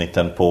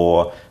of-avsnitten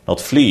på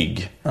något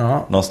flyg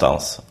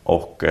någonstans.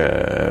 Och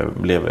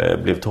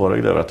blev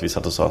tårögd över att vi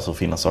satt och sa så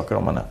fina saker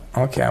om henne.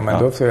 Okej,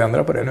 men då får vi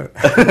ändra på det nu.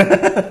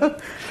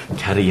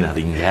 Carina,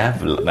 din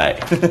jävla... Nej.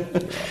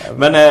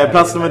 Men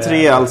plats nummer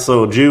 3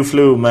 alltså Jew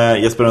Flu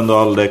med Jesper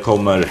Rönndahl. Det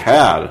kommer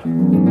här.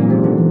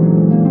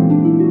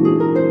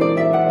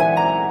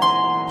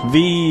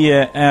 Vi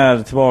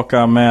är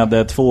tillbaka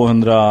med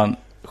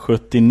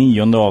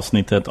 279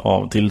 avsnittet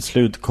av Till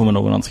slut kommer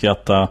någon att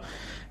skratta.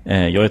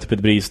 Jag heter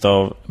Peter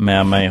Bristav.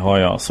 Med mig har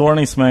jag Soran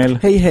Ismail.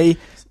 Hej.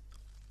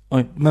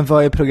 Oj. Men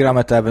vad är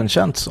programmet även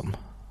känt som?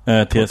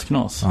 TS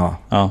Knas.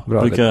 Ja,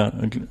 brukar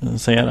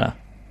säga det.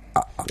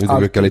 Du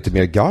brukar lite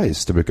mer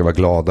geist, du brukar vara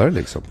gladare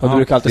liksom. Och du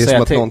brukar alltid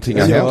säga att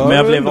någonting har hänt. Men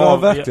jag blev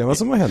verkligen vad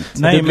som har hänt.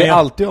 Nej, du blir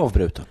alltid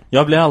avbruten.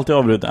 Jag blir alltid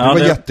avbruten. Du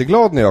var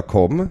jätteglad när jag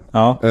kom.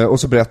 Och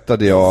så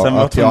berättade jag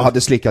att jag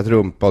hade slickat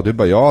rumpa. Och du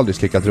bara, jag har aldrig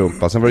slickat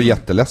rumpa. Sen var du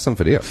jätteledsen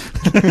för det.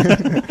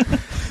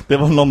 Det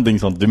var någonting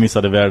sånt. Du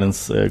missade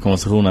världens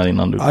konversation här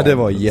innan du kom. Ja, det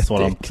var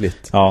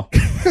jätteäckligt. Ja.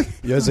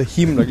 Jag är så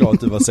himla glad att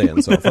du var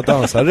sen så. För att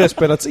annars hade det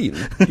spelats in.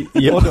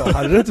 Och då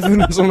hade det inte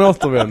funnits som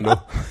återvändo.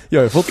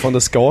 Jag är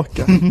fortfarande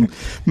skakad.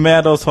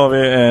 Med oss har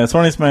vi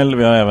Soran Ismail.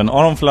 Vi har även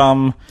Aron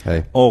Flam.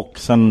 Hej. Och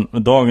sen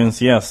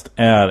dagens gäst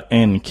är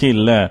en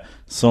kille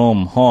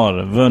som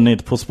har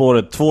vunnit På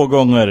spåret 2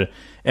 gånger.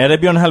 Är det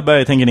Björn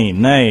Hellberg, tänker ni?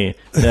 Nej,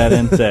 det är det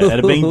inte. Är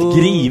det Bengt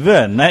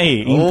Grive?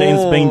 Nej, inte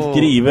ens Bengt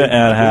Grive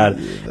är här.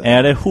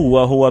 Är det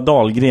Hoa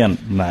Dahlgren?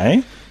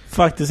 Nej,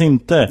 faktiskt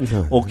inte.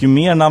 Och ju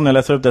mer namn jag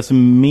läser upp, desto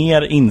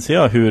mer inser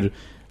jag hur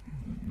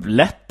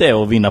lätt det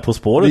är att vinna På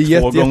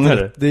spåret 2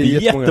 gånger. Det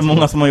är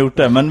jättemånga som har gjort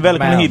det. Men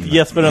välkommen hit,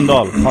 Jesper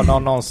Rönndahl. Har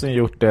någon någonsin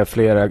gjort det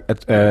flera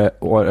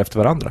år efter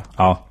varandra?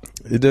 Ja.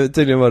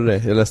 Tydligen var det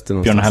jag läste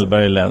någonstans. Björn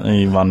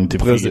Hellberg vann till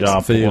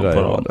 4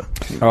 på det.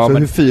 Ja, så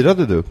hur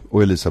firade du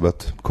och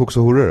Elisabeth? Koks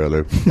och horror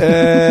eller?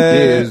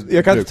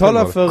 Jag kan inte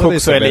tala för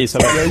Koks och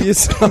Elisabeth. Jag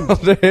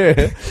gissar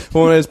det.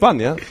 Hon är i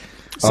Spanien.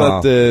 Så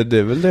att det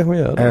är väl det hon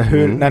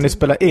gör. När ni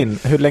spelar in,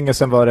 hur länge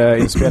sedan var det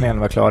inspelningen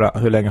var klara?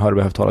 Hur länge har du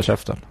behövt hålla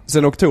käften?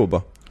 Sen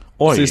oktober.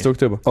 Oj. Sista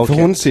oktober. Okay.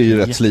 För hon ser ju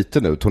rätt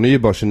sliten ut. Hon är ju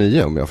bara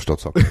 29 om jag har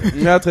förstått saker.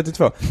 Jag är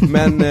 32.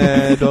 Men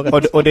då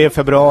och det är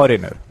februari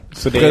nu.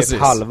 Så det är ett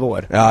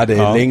halvår. Ja, det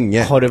är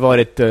länge. Har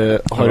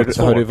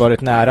du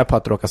varit nära på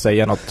att råka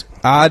säga något?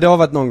 Ja, det har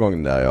varit någon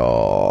gång där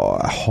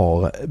jag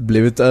har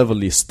blivit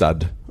överlistad.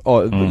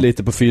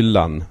 Lite på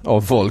fyllan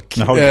av folk.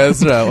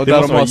 Sådär. Och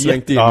där de har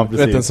slängt in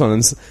en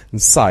sån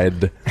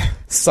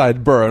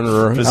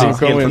sideburner. Precis,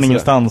 helt från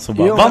ingenstans och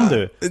bara, vann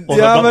du? Och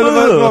ja, men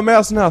det var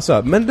mer sån här så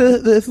här. Men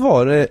det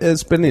var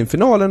spelade in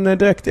finalen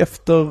direkt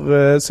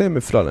efter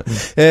semifinalen.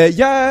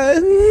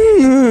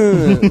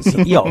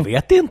 Jag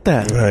vet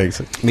inte. Nej,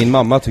 exakt. Min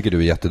mamma tycker du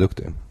är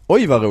jätteduktig.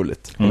 Oj, vad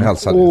roligt. Hon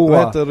hälsar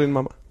Vad heter din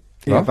mamma?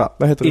 Eva.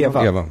 Vad heter din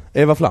mamma?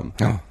 Eva Flam.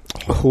 Ja.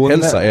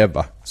 Hälsa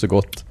Eva så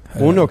gott.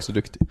 Hon är också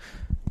duktig.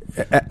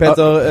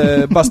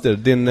 Peter Baster,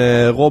 din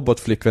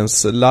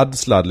robotflickväns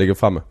laddsladd ligger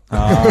framme.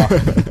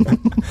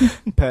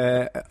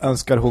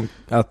 Önskar hon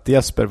att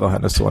Jesper var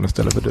hennes son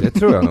istället för du? Det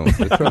tror jag nog.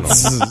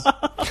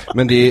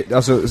 Men det är,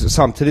 alltså,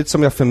 samtidigt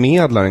som jag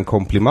förmedlar en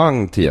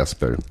komplimang till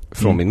Jesper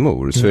från min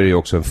mor, så är det ju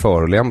också en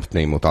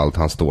förolämpning mot allt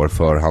han står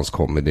för, hans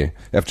comedy.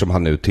 Eftersom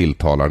han nu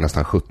tilltalar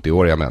nästan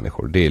 70-åriga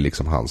människor. Det är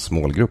liksom hans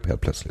målgrupp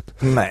helt plötsligt.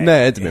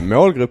 Nej, inte min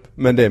målgrupp,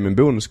 men det är min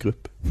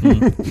bonusgrupp.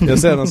 Jag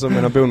ser den som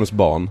mina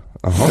bonusbarn.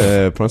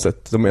 På något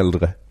sätt, de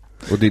äldre.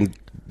 Och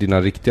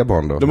dina riktiga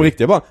barn då? De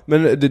riktiga barn,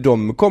 men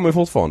de kommer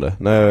fortfarande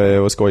när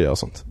jag skojar och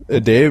sånt.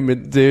 Det är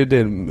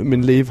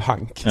min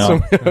livhank. Ja.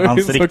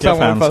 Hans riktiga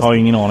fans har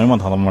ingen aning om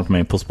att han har varit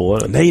med På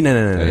spåret.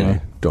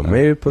 Nej. De är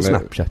ju på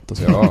Snapchat och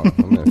så. Ja,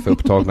 de är för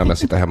upptagna med att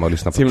sitta hemma och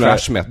lyssna på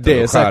trash metal.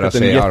 Det är säkert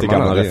en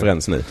jättegammal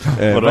referens nu.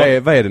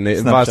 Vad är det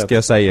ni? Vad ska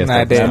jag säga?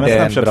 Nej, det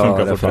är en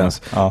bra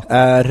referens. Ja.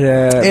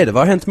 Vad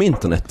har hänt med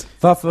internet?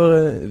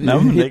 Varför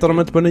hittar de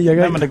inte på nya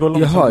grejer?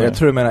 Jaha, jag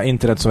tror du menar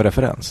internet som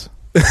referens.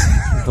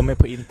 De är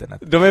på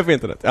internet.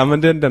 Ja,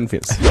 men den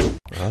finns.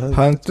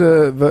 Har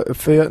inte,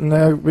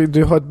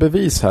 du har ett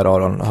bevis här,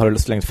 Aron, har du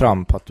slängt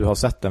fram på att du har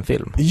sett en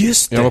film.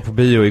 Just det. Jag var på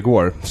bio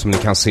igår, som ni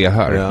kan se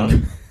här. Ja.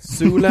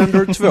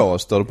 Zoolander 2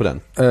 står det på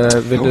den.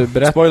 Vill du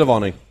berätta?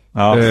 Spoilervarning.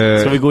 Ja.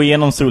 Ska vi gå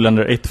igenom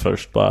Zoolander 1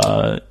 först?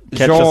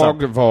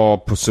 Jag var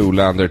på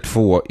Zoolander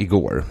 2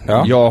 igår.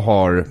 Ja. Jag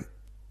har,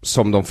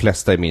 som de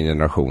flesta i min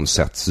generation,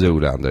 sett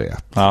Zoolander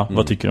 1. Ja,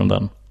 vad tycker du om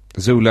den?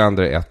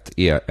 Zoolander 1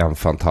 är en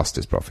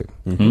fantastiskt bra film.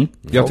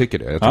 Jag tycker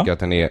det. Jag tycker att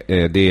den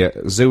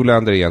är...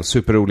 Zoolander är en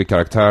superrolig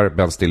karaktär.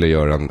 Ben Stiller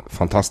gör den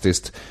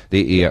fantastiskt.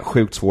 Det är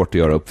sjukt svårt att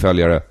göra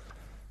uppföljare.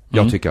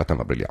 Jag tycker att den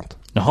var briljant.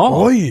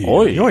 Jaha.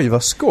 Oj,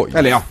 vad skoj.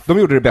 Eller ja, de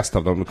gjorde det bästa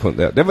av de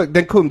kunde.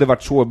 Den kunde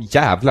varit så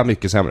jävla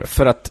mycket sämre.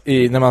 För att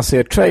när man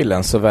ser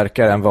trailern så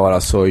verkar den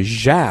vara så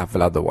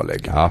jävla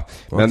dålig. Ja,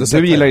 men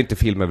du gillar inte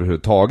film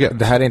överhuvudtaget.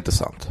 Det här är inte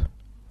sant.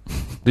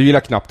 Du gillar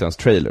knappt ens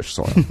trailers,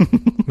 sa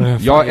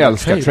jag. Jag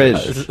älskar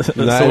trailers.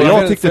 Nej,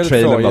 jag tyckte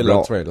trailern var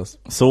bra.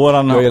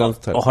 Soran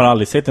har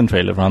aldrig sett en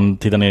trailer, för han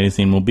tittar ner i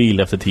sin mobil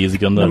efter 10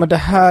 sekunder. Nej, men det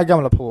här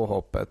gamla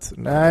påhoppet.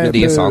 Nej, men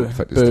det är sant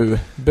faktiskt.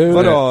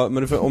 Vadå?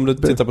 Men om du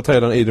tittar på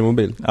trailern i din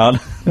mobil? Ja,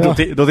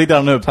 då tittar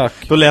han upp. Tack.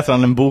 Då läser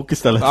han en bok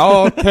istället.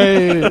 Ja,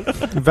 okej.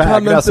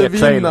 Vägra se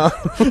trailer.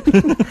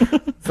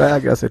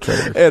 Vägra se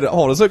trailer.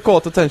 Har du så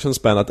kort attention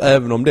span att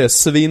även om det är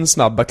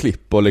svinsnabba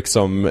klipp och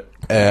liksom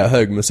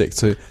hög musik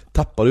så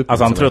tappar du upp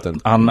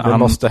det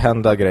måste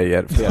hända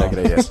grejer, flera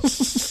grejer.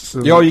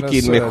 Jag gick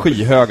in med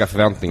skyhöga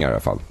förväntningar i alla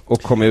fall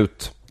och kom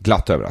ut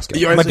glatt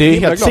överraskad. Men det är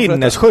helt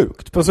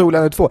sinnessjukt på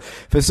Zoolander 2.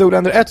 För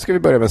Zoolander 1 ska vi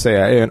börja med att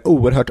säga är en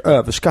oerhört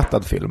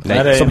överskattad film.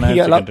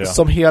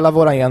 Som hela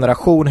våra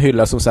generation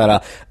hyllar, som så här,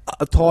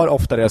 tar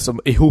ofta det som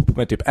ihop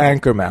med typ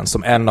Anchorman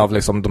som en av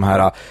liksom de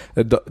här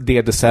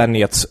det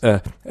decenniets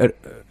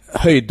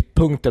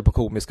höjdpunkter på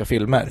komiska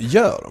filmer.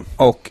 Gör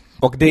de.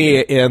 Och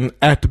det är en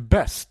at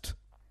best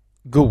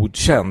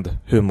godkänd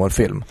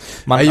humorfilm.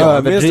 Man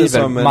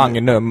överdriver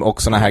Magnum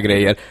och såna här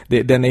grejer.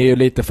 Den är ju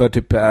lite för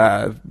typ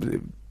den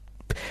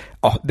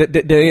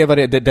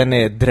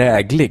är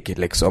dräglig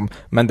liksom,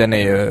 men den är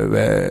ju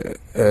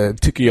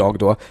tycker jag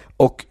då.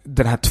 Och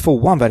den här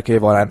 2:an verkar ju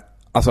vara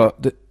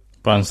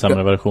bara en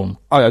sämre version.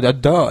 Ja, jag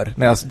dör.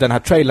 Den här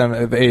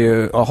trailern är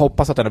ju, jag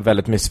hoppas att den är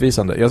väldigt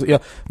missvisande.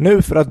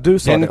 Nu för att du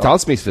sa den är inte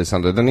alls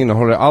missvisande. Den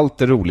innehåller allt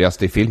det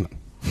roligaste i filmen.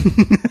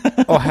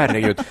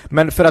 Herregud.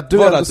 Men för att du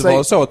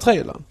var så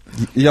trailern.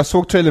 Jag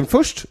såg trailern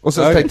först och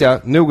så tänkte jag,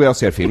 nu går jag och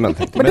ser filmen.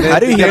 Men det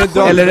här är ju helt...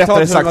 Eller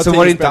rättare sagt så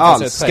var det inte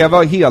alls. Ska jag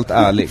vara helt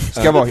ärlig?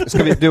 Ska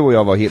vi, du och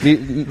jag vara helt...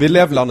 Vi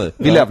levlar nu.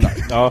 Vi levlar.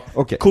 Ja.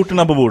 Okay.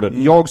 Korten på bordet.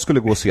 Jag skulle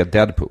gå och se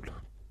Deadpool.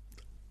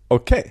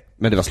 Okej.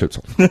 Men det var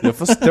slutsålt. Jag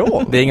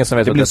förstår. Det är ingen som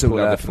vet vad Deadpool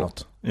är för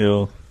något.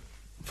 Jo,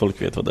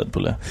 folk vet vad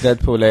Deadpool är.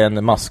 Deadpool är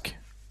en mask.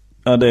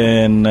 Ja, det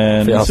är en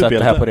för jag har sett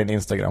det här på din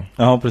Instagram.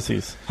 Ja,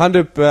 precis. Han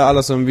upp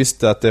alla som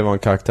visste att det var en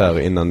karaktär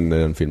innan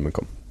den filmen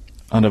kom.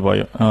 Ja, det var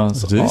ju...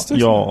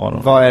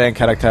 Vad är en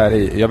karaktär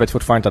i? Jag vet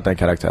fortfarande inte att det är en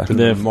karaktär.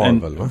 Det är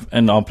Marvel, va?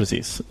 Ja,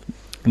 precis.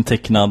 En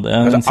tecknad...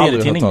 En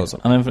serietidning.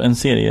 Han är en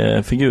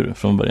seriefigur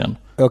från början.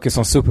 Okej,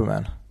 som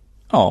Superman.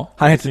 Ja.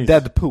 Han heter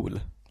Deadpool.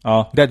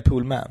 Ja.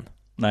 Deadpool Man.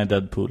 Nej,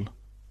 Deadpool.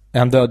 Är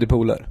han död i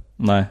poler?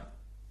 Nej.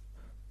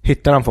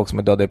 Hittar han folk som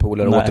är döda i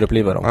poler och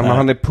återupplivar dem? Ja, men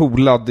han är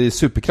polad i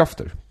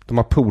superkrafter. De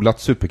har polat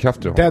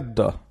superkrafter. Dead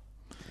då?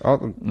 Ja,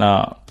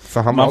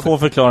 man får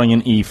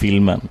förklaringen i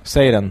filmen.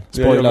 Säg den.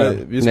 Spoiler.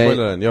 Vi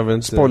spoilar den. Jag vill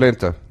inte. Spoilar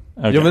inte.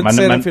 Okay. Jag vill inte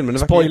se den filmen.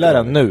 Spoilar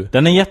den nu.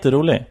 Den är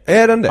jätterolig.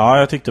 Är den det? Ja,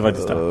 jag tyckte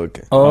faktiskt det.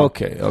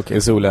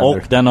 Okej, Zoolander. Och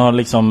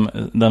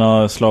den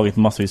har slagit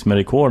massvis med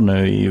rekord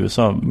nu i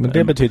USA. Men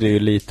det betyder ju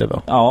lite,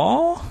 va?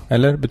 Ja.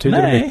 Eller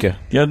betyder det mycket?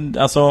 Ja,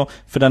 alltså,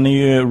 för den är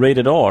ju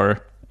rated R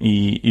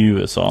i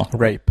USA.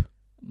 Rape.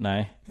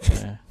 Nej.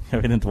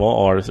 Jag vet inte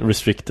vad R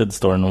restricted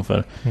står det nog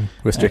för.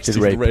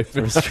 Restricted rape.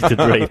 Restricted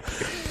rape.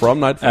 Prom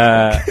night.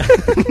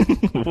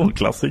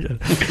 Klassiker.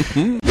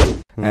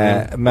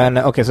 Men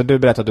okej, så du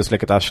berättade att du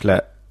släckt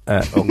arsle.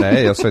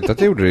 Nej, jag sa inte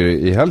att jag gjorde det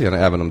i helgen,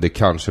 även om det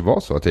kanske var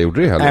så att jag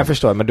gjorde det i helgen. Nej, jag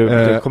förstår, men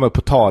du kom upp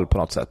på tal på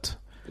något sätt.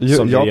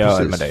 Som du gör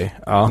precis. Med dig.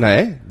 Ja.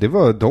 Nej, det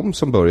var de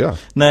som började.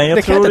 Nej,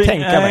 jag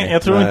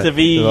tror inte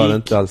vi... Det var det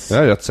inte alls.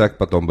 Jag är rätt säker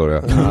på att de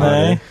började.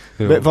 Nej.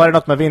 Var det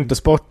något med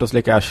vintersport och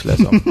slicka arsle?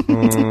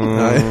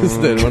 Nej,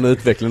 just det var en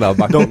utveckling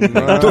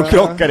där. De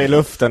krockade i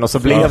luften och så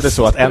blev det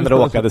så att en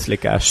råkade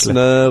slicka arsle.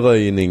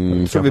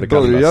 Snöröjning. Så vi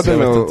började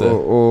med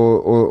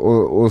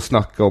att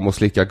snacka om att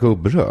slicka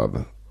gubbröv.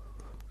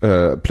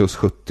 Plus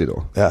 70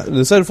 då. Ja,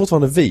 nu säger du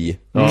fortfarande vi.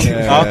 Och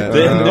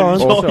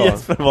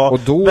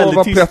då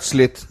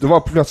var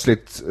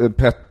plötsligt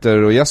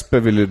Petter och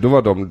Jesper då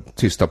var de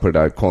tysta på det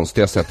där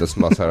konstiga sättet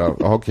som var så här,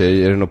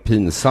 okej, är det något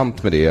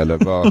pinsamt med det eller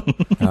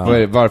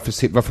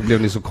varför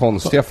blev ni så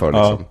konstiga för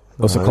liksom?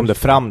 Och så kom det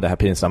fram det här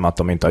pinsamma att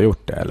de inte har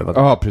gjort det eller vad?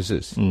 Ja,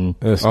 precis.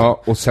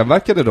 Ja, och sen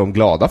verkade de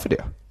glada för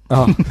det.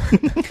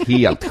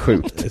 Helt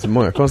sjukt. Det är så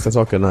många konstiga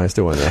saker i den här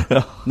historien.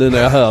 Ja. Nu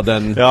när jag hör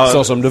den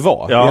så som det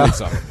var. Ja.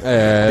 Liksom. Det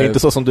är inte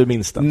så som du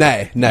minns det.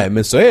 Nej,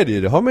 men så är det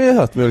ju. Det har man ju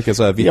hört med olika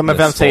så här vittnesforskning. Ja, men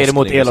vem säger det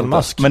mot Elon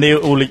Musk? Men det är ju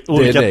olika...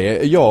 Det är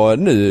det jag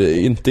nu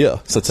inte gör,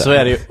 så att säga. Så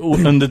är det ju.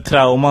 Under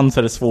trauman så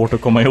är det svårt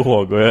att komma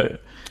ihåg. Och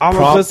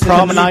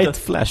Prom night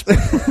flash.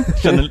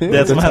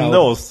 Det som hände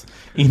oss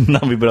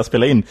innan vi började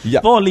spela in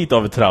var lite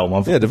av ett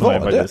trauma. Ja, det var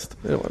det. Faktiskt.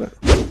 Det var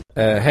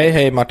det.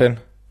 Hej Martin.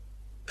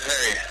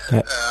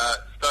 Hej.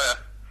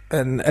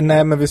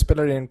 Nej, men vi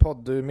spelar in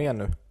podd. Du är med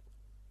nu.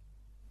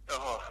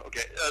 Jaha,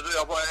 okej. Alltså,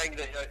 jag bara en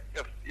grej.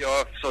 Jag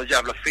har så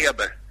jävla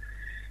feber.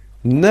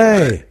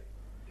 Nej.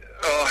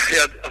 Ja,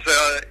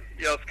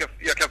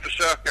 jag kan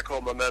försöka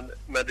komma,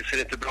 men det ser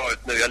inte bra ut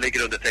nu. Jag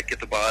ligger under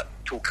täcket och bara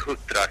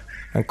tokhuttrar.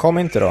 Men kom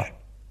inte då.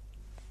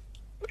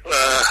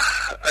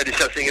 Det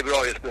känns inget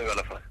bra just nu i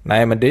alla fall.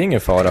 Nej, men det är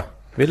ingen fara.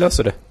 Vi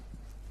löser det.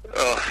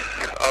 Ja,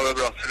 men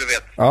bra, så du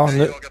vet. Ja, nu...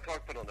 Jag jagar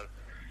tag på någon nu.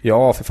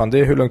 Ja, för fan, det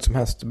är hur lugnt som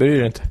helst. Bryr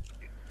dig inte.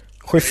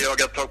 Jag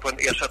jagar tag på en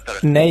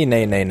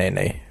ersättare.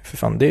 Nej. För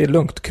fan, det är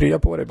lugnt. Krya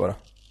på dig bara.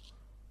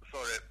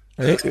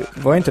 Sorry.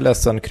 Var inte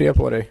ledsen. Krya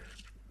på dig.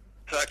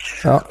 Tack.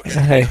 Ja,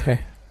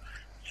 hej.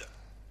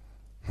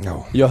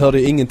 Ja. Jag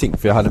hörde ingenting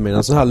för jag hade med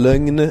en sån här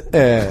lögn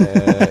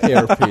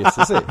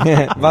earpiece.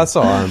 Vad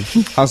sa han?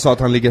 Han sa att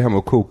han ligger hemma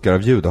och kokar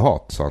av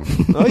judehat, sa han.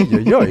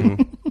 Oj.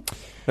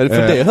 För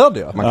det hörde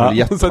jag. Man kan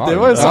bli så det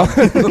var ju sant.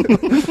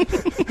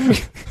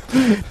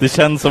 Det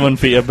känns som en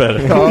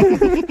feber. Ja.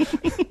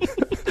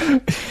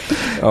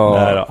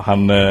 Nej då,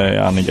 han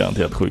är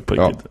garanterat sjuk på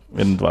riktigt. Jag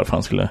vet inte varför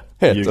han skulle.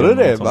 Heter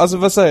det? Alltså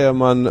vad säger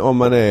man om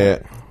man är...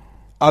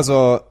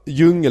 Alltså,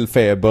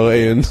 djungelfeber är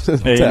ju en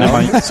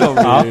term som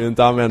vi ju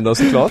inte använder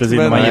såklart. Precis,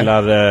 men man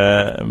gillar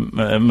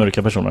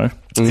mörka personer.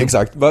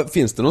 Exakt.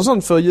 Finns det någon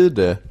sån för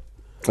jude?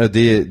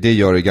 Det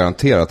gör det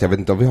garanterat. Jag vet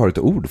inte om vi har ett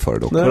ord för det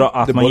dock.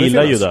 Att man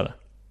gillar judar.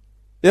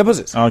 Ja,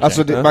 precis. Okay.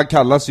 Alltså, man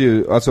kallas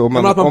ju... Alltså, om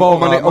man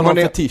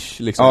är fetisch,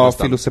 liksom. Ja,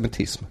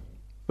 filosemitism.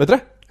 Vet du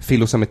det?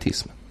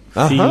 Filosemitism.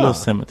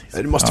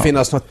 Filosemitism. Det måste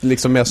finnas något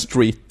liksom mer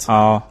street.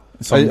 Ja.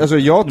 Alltså,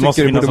 jag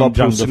tycker det borde vara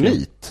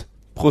prosemit.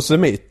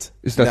 Prosemit?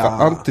 Istället för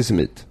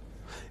antisemit.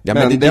 Ja,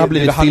 men det har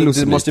blivit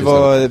filosemit. Det måste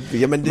vara...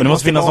 Ja, men det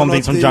måste finnas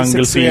någonting som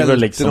Jungle Fever,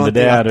 liksom. Det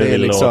där är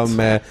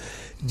liksom...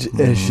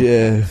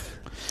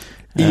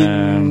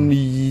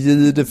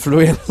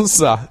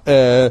 Influensa.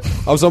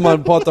 Alltså om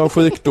man pratar om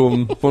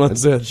sjukdom på något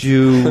sätt.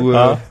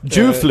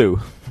 Jew-flu.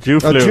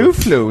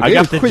 Jew-flu. Det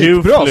är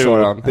skitbra,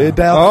 Soran. Det är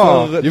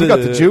därför you've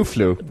got the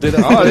Jew-flu.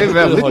 Ja, det är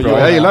väldigt bra.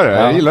 Jag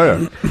gillar det.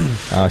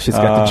 She's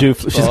got the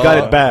Jew-flu. She's got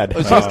it bad.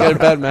 She's got it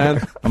bad, man.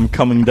 I'm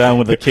coming down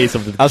with a case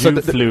of the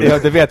Jew-flu. Ja,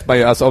 det vet man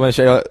ju. Alltså om en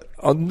tjej...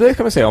 Det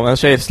kan man säga. Om en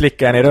tjej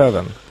slickar en i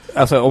röven.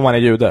 Alltså om man är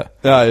jude.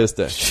 Ja, just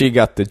det. She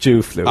got the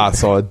Jew-flu.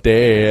 Alltså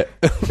det är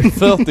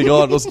 40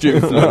 graders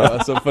Jew-flu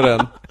alltså för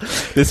den.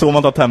 Det är så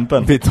man tar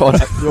tempen. Vi tar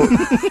det.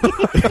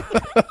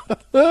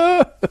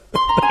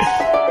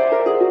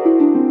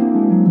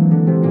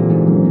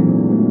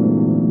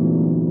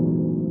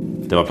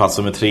 Det var plats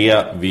nummer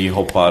 3. Vi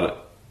hoppar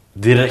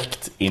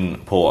direkt in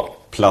på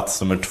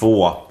plats nummer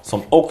 2.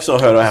 Som också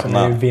hör och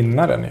häpna. Som är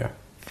vinnaren ju.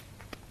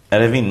 Är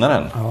det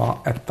vinnaren? Ja,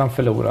 1:an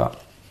förlorade.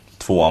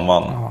 2:an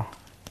vann. Ja.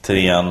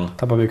 3:an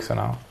tappade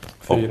byxorna.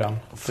 4:an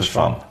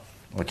försvann.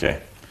 Okej.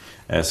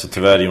 Så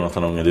tyvärr,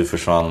 Jonathan Unge, du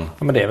försvann.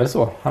 Ja, men det är väl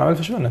så. Han har väl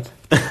försvunnit.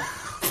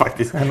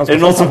 Faktiskt. Är det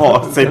någon som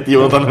har sett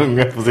Jonathan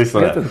Unge på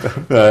sistone? Jag vet inte.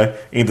 Nej,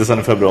 inte sedan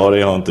i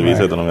februari har inte vi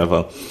sett honom i alla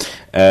fall.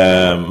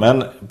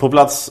 Men på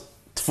plats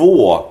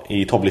 2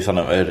 i topplistan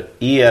över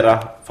era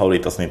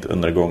favoritavsnitt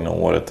under det gångna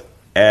året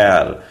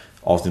är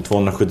avsnitt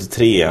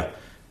 273.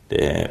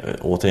 Det är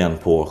återigen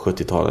på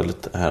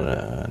 70-talet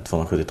här,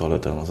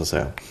 270-talet eller vad man ska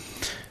säga.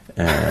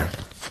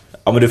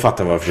 Ja, men du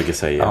fattar vad jag försöker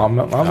säga. Ja,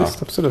 men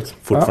visst, absolut.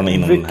 Fortfarande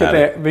inom den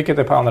här. Vilket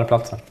är på andra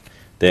platsen?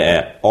 Det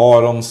är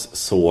Arons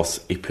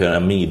sås i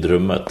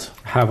pyramidrummet.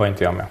 Här var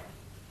inte jag med.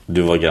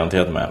 Du var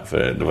garanterat med,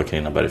 för det var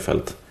Carina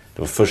Bergfeldt.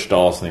 Det var första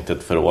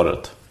avsnittet för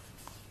året.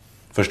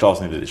 Första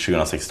avsnittet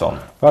 2016.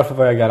 Varför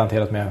var jag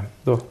garanterat med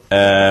då?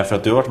 För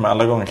att du har varit med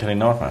alla gånger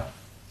Carina har varit med.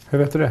 Hur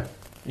vet du det?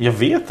 Jag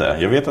vet det.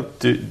 Jag vet att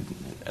du...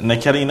 När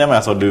Carina är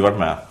med så har du varit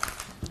med.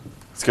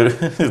 Ska du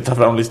ta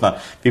fram och lyssna?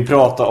 Vi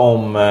pratade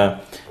om...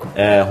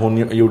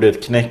 hon gjorde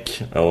ett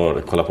knäck. Och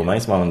kolla på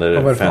mig som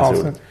använder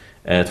fancy ord.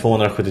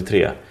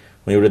 273.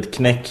 Hon gjorde ett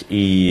knäck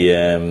i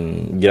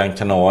Gran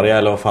Canaria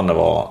eller vad fan det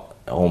var.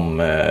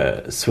 om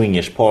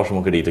swingerspar som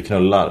åker dit och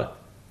knullar.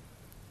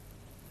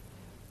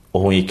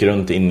 Och hon gick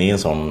runt inne i en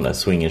sån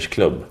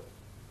swingersklubb.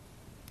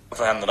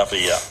 För händerna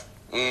fria.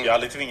 Jag har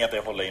aldrig tvingat dig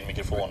att hålla in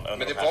mikrofon. Men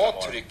det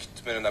var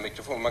tryggt med den där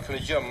mikrofonen. Man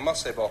kunde gömma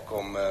sig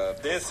bakom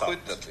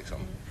skyddet liksom.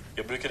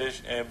 Jag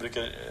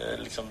brukar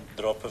liksom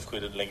dra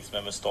puffskyddet längs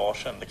med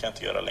mustaschen. Det kan jag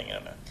inte göra längre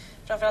nu.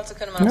 Framförallt så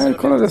kunde man... Nej,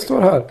 kolla det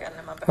står här.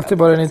 Att det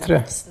bara är ni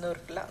tre.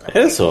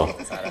 Är det så?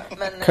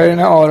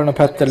 Carina, Aron och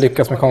Petter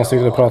lyckas med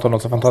konstigt att prata om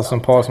något så fantastiskt som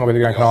par som åker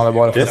till Gran Canaria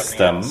bara för... Det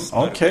stämmer,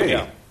 okej.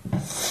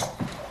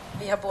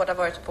 Vi har båda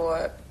varit på...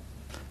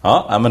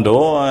 Ja, men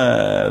då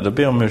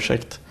ber jag om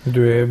ursäkt.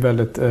 Du är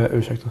väldigt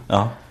ursäktad.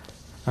 Ja.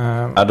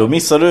 Ja, då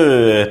missar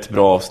du ett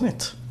bra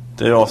avsnitt.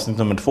 Det är avsnitt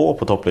nummer 2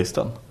 på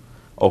topplistan.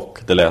 Och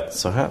det lät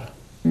så här.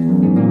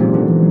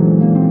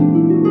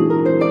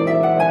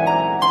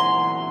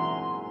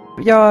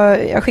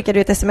 Jag skickade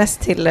ju ett sms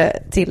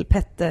till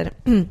Petter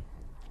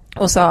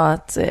och sa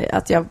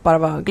att jag bara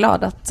var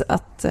glad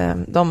att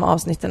de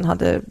avsnitten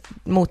hade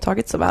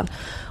mottagits så väl.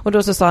 Och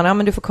då så sa han, ja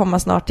men du får komma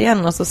snart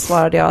igen. Och så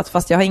svarade jag att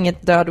fast jag har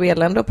inget död och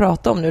elände att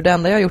prata om nu. Det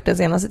enda jag har gjort den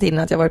senaste tiden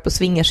är att jag varit på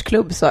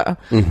swingersklubb, sa jag.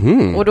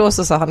 Mm-hmm. Och då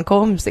så sa han,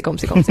 komsi.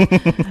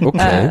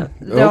 Okej.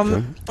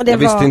 Jag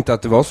visste inte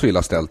att det var så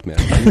illa ställt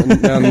med.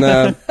 Men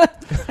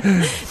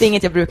det är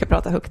inget jag brukar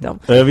prata högt om.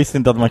 Jag visste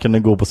inte att man kunde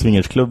gå på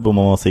swingersklubb om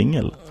man var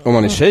singel. Om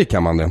man är tjej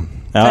kan man det.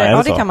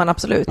 Ja, det kan man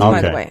absolut.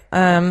 By the way.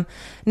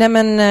 Nej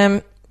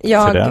men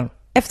jag...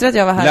 Efter att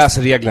jag var här... Läs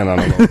reglerna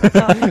någon gång.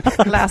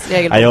 Läs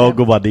reglerna. Jag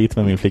går bara dit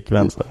med min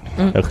flickvän. Så.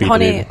 Jag skiter har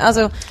ni,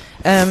 alltså...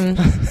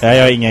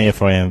 jag har inga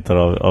erfarenheter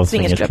av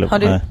swingersklubb. Har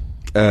du?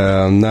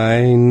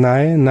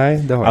 Nej,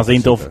 det har alltså jag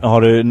inte.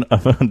 Har du...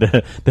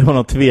 det var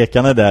något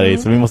tvekande där i,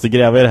 så vi måste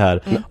gräva i det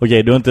här.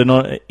 Okej, du har inte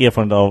någon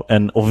erfarenhet av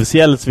en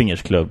officiell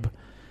swingersklubb.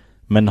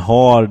 Men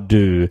har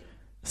du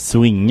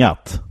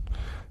swingat?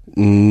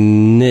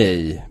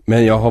 Nej,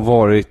 men jag har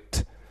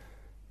varit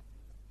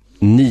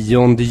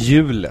 9:e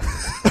hjulet.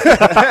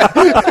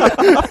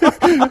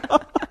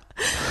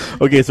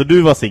 Okej, så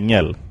du var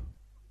singel?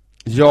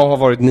 Jag har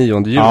varit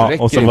 9:e hjulet. Ja,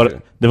 och så var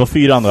det var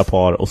 4 andra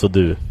par och så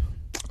du.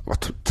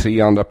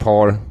 3 andra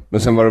par.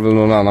 Men sen var det väl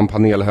någon annan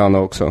panelhöna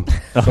också.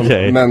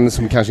 Okay. Men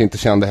som kanske inte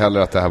kände heller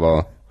att det här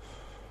var...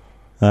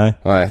 Nej.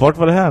 Vart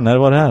var det här? När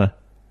var det här?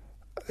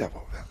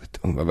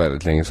 Det var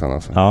väldigt länge sedan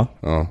alltså. Ja.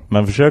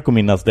 Men försök att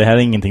minnas, det här är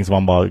ingenting som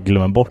man bara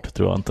glömmer bort,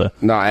 tror jag inte.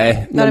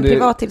 Nej. Var det en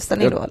privat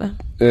tillställning då, eller?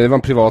 Det var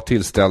en privat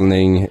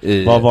tillställning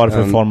i... Vad var det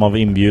för form av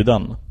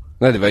inbjudan?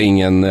 Nej, det var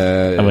ingen...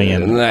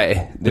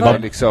 Nej, det var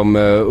liksom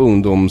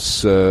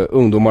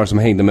ungdomar som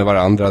hängde med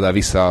varandra där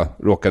vissa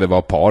råkade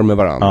vara par med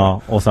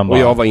varandra. Ja, och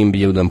jag var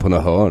inbjuden på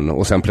något hörn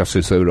och sen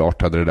plötsligt så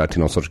urartade det där till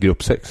någon sorts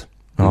gruppsex.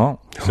 Ja,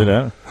 så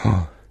där.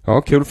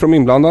 Ja, kul för de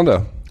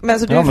inblandade. Men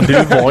så du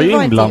var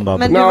ju inblandad.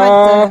 Men du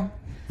var inte...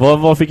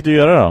 Vad fick du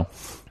göra då?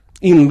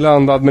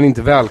 Inblandad men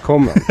inte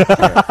välkommen.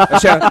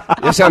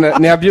 Jag känner,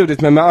 när jag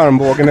bjudit mig med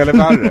armbågen eller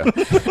värre.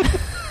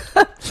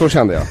 Så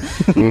kände jag.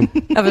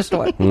 Jag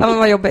förstår. Ja, men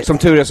vad jobbigt. Som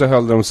tur är så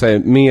höll de sig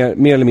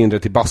mer eller mindre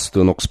till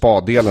bastun och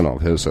spadelen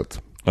av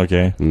huset.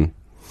 Okej.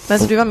 Men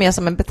så du var mer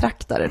som en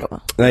betraktare då?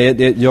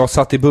 Nej, jag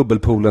satt i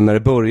bubbelpoolen när det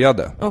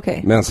började. Okay.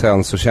 Men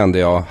sen så kände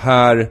jag,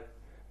 här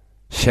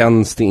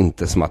känns det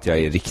inte som att jag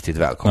är riktigt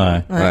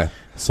välkommen. Nej.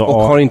 Så,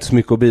 och har inte så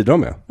mycket att bidra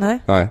med.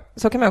 Nej.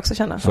 Så kan man också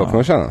känna. Så kan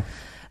man känna.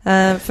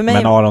 För mig...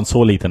 Men Aron,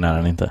 så liten är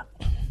den inte?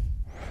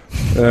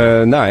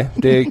 Nej,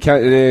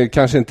 det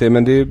kanske inte.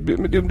 Men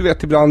du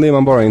vet, ibland är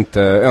man bara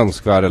inte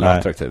önskvärd eller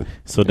attraktiv.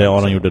 Så det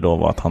Aron gjorde då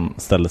var att han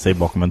ställde sig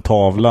bakom en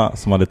tavla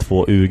som hade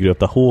 2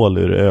 urgröpta hål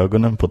ur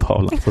ögonen på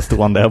tavlan. Så stod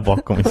han där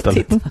bakom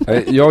istället.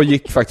 Jag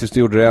gick faktiskt och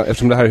gjorde det.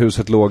 Eftersom det här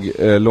huset låg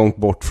långt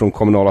bort från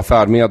kommunala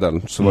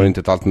färdmedel så var det inte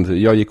ett alternativ.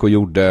 Jag gick och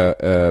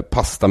gjorde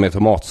pasta med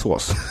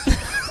tomatsås.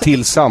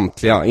 Till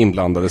samtliga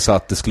inblandade så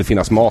att det skulle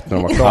finnas mat när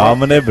de var klara. Ja,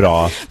 men det är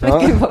bra. Men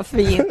gud vad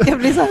fint. Jag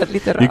blir så här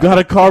lite rörd. You got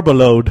a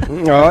carboload.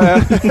 Ja.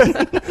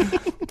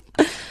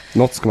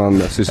 Något ska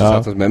man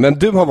sysselsätta sig med. Men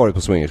du har varit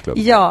på swingersklubb.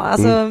 Ja,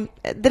 alltså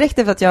direkt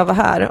efter att jag var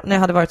här, när jag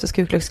hade varit hos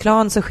Ku Klux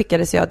Klan, så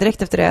skickades jag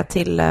direkt efter det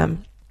till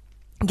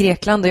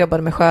Grekland och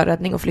jobbade med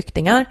sjöräddning och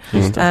flyktingar.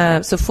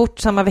 Så fort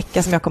samma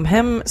vecka som jag kom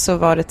hem så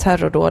var det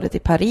terrordådet i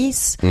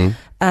Paris.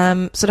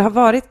 Så det har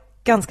varit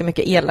ganska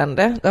mycket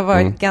elände. Det har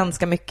varit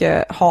ganska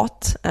mycket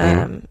hat.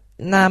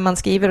 När man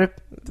skriver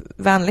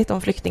vänligt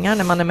om flyktingar,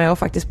 när man är med och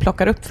faktiskt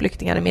plockar upp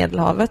flyktingar i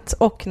Medelhavet,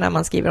 och när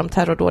man skriver om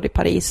terrordåd i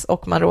Paris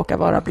och man råkar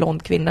vara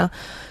blond kvinna,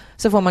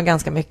 så får man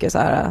ganska mycket så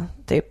här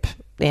typ,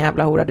 det är en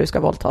jävla hora, du ska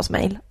våldtas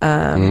mejl.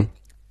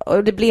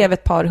 Och det blev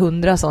ett par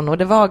hundra sån, och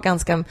det var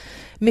ganska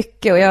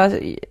mycket, och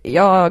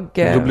jag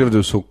Då blev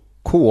du så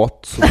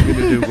kåt så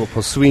skulle du gå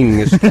på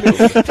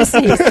swingersklubb.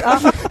 Precis, ja.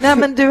 Nej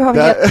men du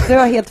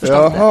har helt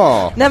förstått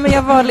det. Nej men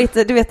jag var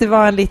lite, du vet det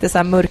var en lite så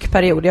här mörk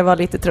period. Jag var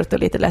lite trött och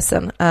lite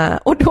ledsen.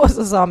 Och då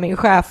så sa min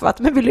chef att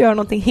men vill du göra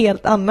någonting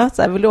helt annat?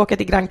 Så här, vill du åka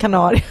till Gran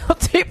Canaria och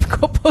typ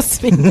gå på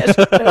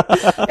swingersklubb?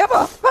 Jag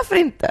bara, varför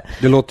inte?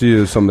 Det låter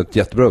ju som ett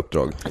jättebra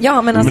uppdrag.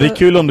 Ja men alltså... Men det är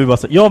kul om du bara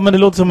säger, ja men det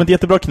låter som ett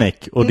jättebra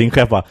knäck. Och din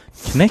chef bara,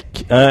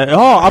 knäck?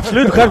 Ja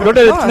absolut, självklart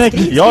är det ett knäck.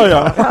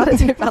 Ja. Ja,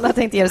 typ, han hade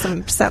tänkt ge det som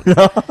en present.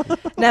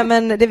 Nej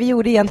men det vi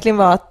gjorde egentligen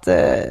var att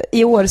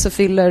i år så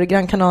fyller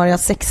Gran Canaria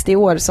 60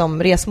 år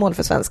som resmål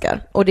för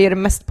svenskar. Och det är det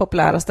mest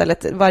populära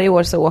stället. Varje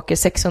år så åker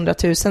 600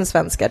 000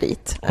 svenskar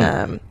dit.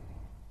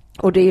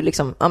 Och det är ju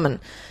liksom, ja men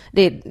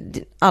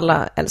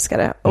alla älskar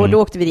det. Och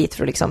då åkte vi dit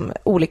för att liksom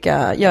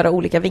göra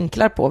olika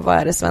vinklar på vad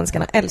är det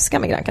svenskarna älskar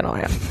med Gran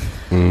Canaria.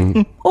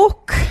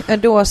 Och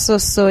då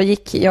så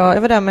gick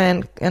jag var där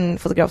med en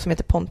fotograf som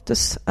heter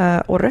Pontus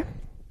Orre.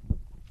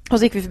 Och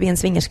så gick vi förbi en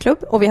swingersklubb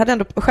och vi hade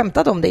ändå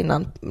skämtat om det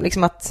innan.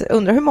 Liksom att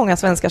undra hur många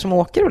svenskar som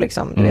åker och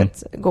liksom, du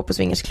vet, går på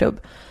swingersklubb.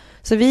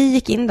 Så vi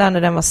gick in där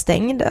när den var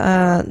stängd,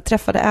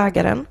 träffade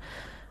ägaren.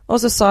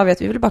 Och så sa vi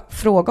att vi ville bara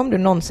fråga om du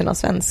någonsin har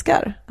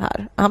svenskar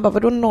här. Han bara,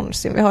 vadå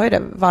någonsin? Vi har ju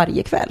det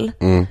varje kväll.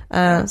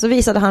 Så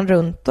visade han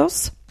runt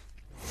oss.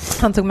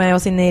 Han tog med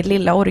oss in i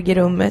lilla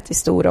orgerummet, i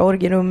stora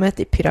orgerummet,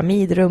 i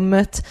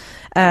pyramidrummet.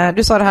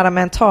 Du sa det här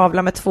med en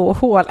tavla med 2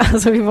 hål.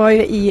 Alltså vi var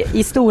ju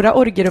i stora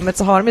orgerummet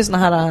så har de ju såna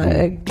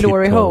här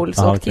glory holes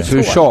och okay. Så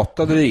du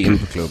tjatade dig in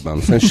på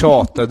klubben. Sen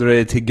tjatade du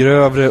dig till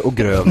grövre och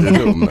grövre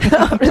rum.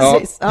 Ja,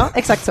 precis. Ja,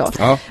 exakt så.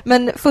 Ja.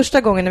 Men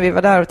första gången när vi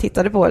var där och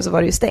tittade på det så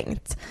var det ju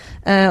stängt.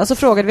 Och så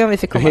frågade vi om vi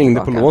fick komma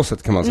tillbaka. Du hängde på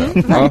låset kan man säga.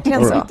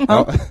 Verkligen så.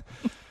 Ja.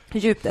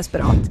 Djupt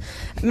desperat.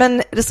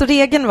 Men så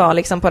regeln var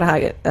liksom på det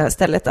här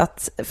stället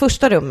att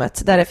första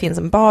rummet där det finns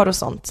en bar och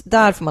sånt,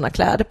 där får man ha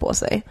kläder på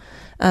sig.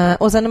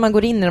 Och sen när man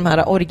går in i de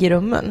här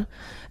orgierummen,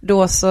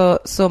 då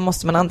så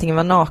måste man antingen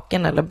vara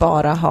naken eller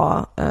bara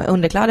ha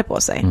underkläder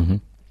på sig.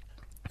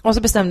 Och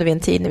så bestämde vi en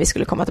tid när vi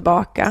skulle komma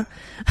tillbaka.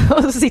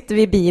 Och så sitter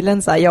vi i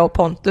bilen så här, jag och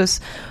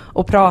Pontus,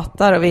 och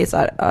pratar och vi så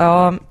här,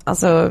 ja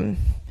alltså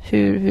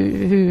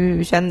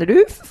hur känner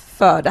du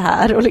för det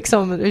här och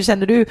liksom, hur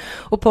känner du?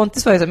 Och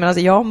Pontus var ju så, men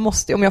alltså jag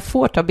måste, om jag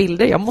får ta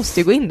bilder, jag måste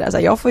ju gå in där så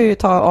här, jag får ju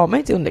ta av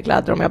mig till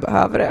underkläder om jag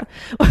behöver det.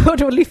 Och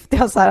då lyfte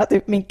jag så här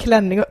typ min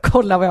klänning och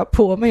kolla vad jag har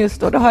på mig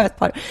just då har jag ett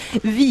par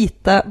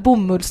vita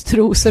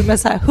bomullstrosor med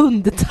så här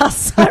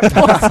hundtassar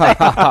på sig.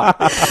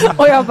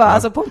 Och jag bara,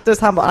 alltså Pontus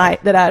han bara, nej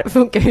det där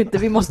funkar ju inte,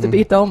 vi måste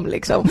byta om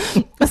liksom.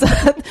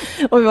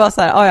 Och vi var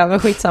så här, ja men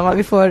skitsamma,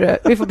 vi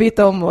får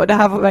byta om, och det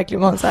här får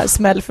verkligen vara en så här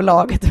smäll för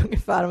laget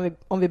ungefär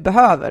om vi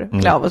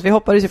behöver klä av oss. Vi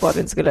hoppades ju på att vi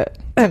inte skulle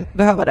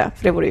behöva det,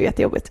 för det vore ju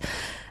jättejobbigt.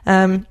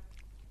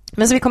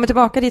 Men så vi kommer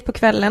tillbaka dit på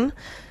kvällen.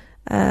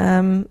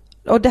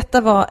 Och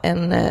detta var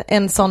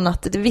en sån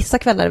att vissa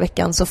kvällar i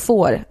veckan så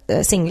får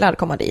singlar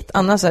komma dit.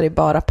 Annars är det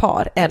bara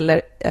par.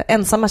 Eller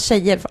ensamma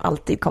tjejer får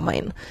alltid komma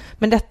in.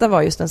 Men detta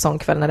var just en sån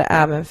kväll när det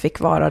även fick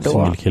vara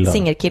då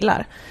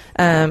singelkillar.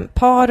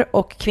 Par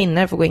och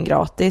kvinnor får gå in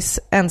gratis.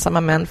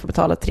 Ensamma män får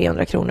betala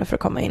 300 kronor för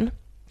att komma in.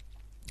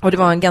 Och det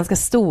var en ganska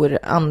stor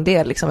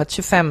andel, liksom ett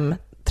 25-30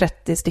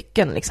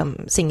 stycken liksom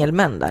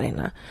singelmän där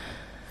inne.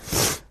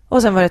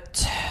 Och sen var det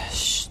ett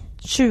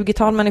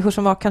 20-tal människor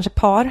som var kanske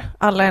par.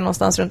 Alla är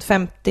någonstans runt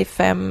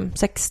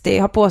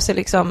 55-60. Har på sig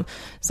liksom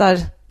så här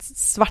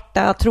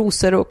svarta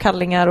trosor och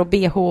kallingar och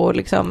BH och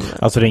liksom.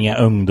 Alltså det är inga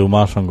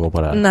ungdomar som går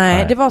på det här?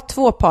 Nej, det var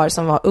 2 par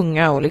som var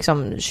unga och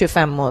liksom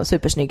 25 och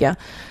supersnygga.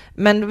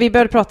 Men vi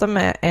började prata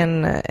med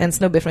en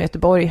snubbe från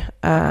Göteborg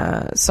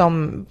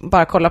som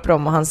bara kollade på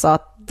dem, och han sa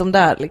att de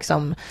där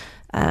liksom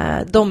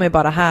de är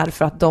bara här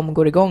för att de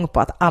går igång på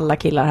att alla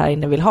killar här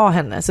inne vill ha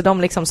henne. Så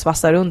de liksom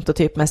svassar runt och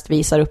typ mest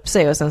visar upp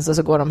sig, och sen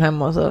så går de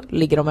hem och så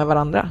ligger de med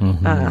varandra.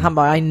 Han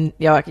bara,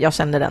 jag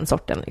känner den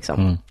sorten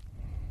liksom.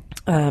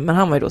 Men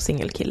han var ju då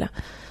singelkille.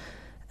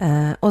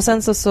 Och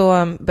sen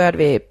så började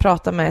vi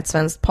prata med ett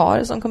svenskt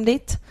par som kom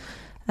dit.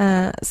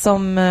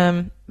 Som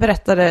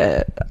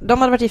berättade, de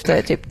hade varit gifta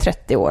i typ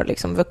 30 år,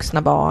 liksom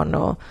vuxna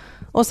barn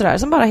och sådär,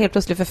 som bara helt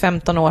plötsligt för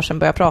 15 år sedan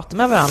började prata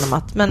med varandra om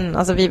att, men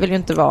alltså vi vill ju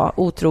inte vara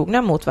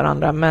otrogna mot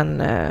varandra,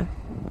 men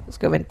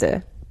ska vi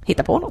inte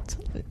hitta på något?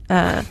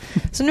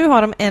 Så nu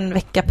har de en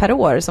vecka per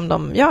år som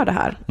de gör det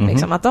här.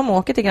 Liksom, att de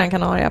åker till Gran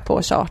Canaria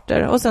på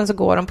charter, och sen så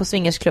går de på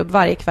swingersklubb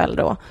varje kväll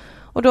då.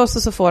 Och då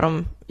så får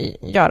de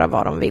göra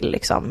vad de vill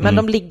liksom. Men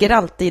de ligger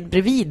alltid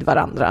bredvid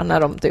varandra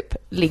när de typ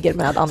ligger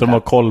med andra. Så de har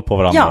koll på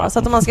varandra? Ja, så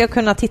att man ska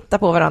kunna titta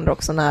på varandra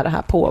också när det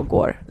här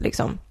pågår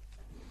liksom.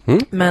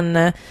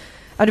 Men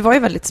ja, det var ju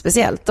väldigt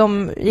speciellt.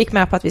 De gick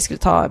med på att vi skulle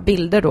ta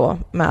bilder då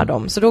med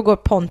dem. Så då går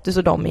Pontus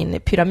och de in i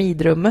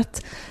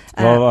pyramidrummet.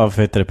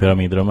 Varför heter det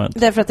pyramidrummet?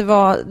 Därför att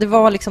det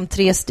var liksom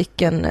 3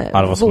 stycken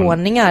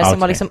våningar som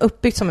var liksom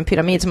uppbyggt som en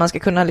pyramid, så man ska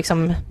kunna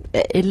liksom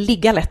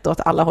ligga lätt åt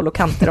alla håll och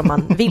kanter om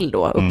man vill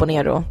då, upp och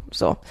ner och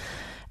så.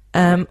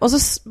 Och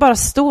så bara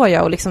står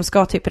jag och liksom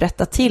ska typ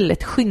rätta till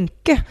ett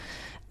skynke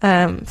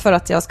för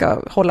att jag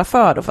ska hålla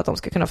för då, för att de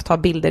ska kunna få ta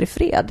bilder i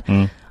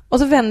fred. Och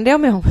så vände jag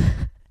mig om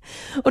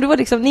Och det var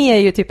liksom, ni är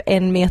ju typ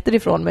 1 meter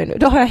ifrån mig nu.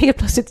 Då har jag helt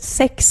plötsligt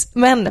 6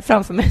 män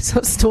framför mig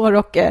som står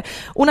och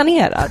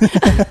onanerar.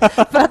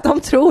 För att de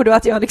tror då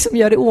att jag liksom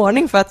gör i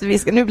ordning för att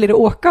nu blir det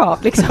åka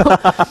av liksom.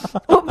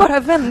 Och bara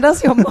vända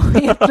sig om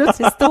och helt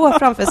plötsligt stå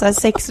framför så här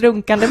 6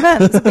 runkande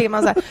män. Så blir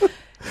man så här,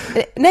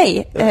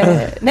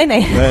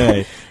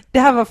 nej. Det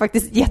här var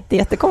faktiskt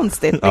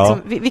jättekonstigt. Ja.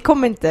 Liksom,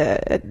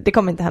 det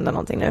kommer inte hända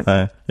någonting nu.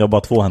 Nej, jag har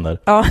bara 2 händer.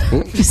 Ja,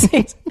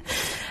 precis.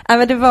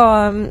 Men det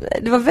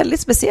var väldigt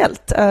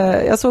speciellt.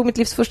 Jag såg mitt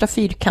livs första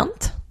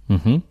fyrkant.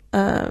 Mm-hmm.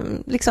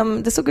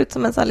 Liksom, det såg ut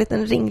som en sån här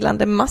liten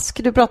ringlande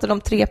mask. Du pratade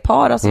om 3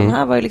 par. Alltså den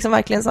här var ju liksom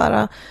verkligen så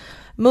här...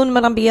 mun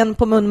mellan ben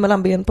på mun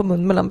mellan ben på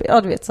mun mellan ben.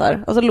 Ja, du vet så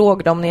här. Och så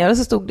låg de ner och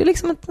så stod det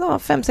liksom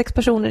 5-6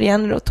 personer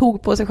igen och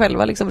tog på sig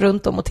själva liksom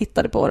runt om och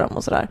tittade på dem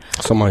och sådär.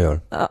 Som man gör.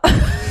 Ja.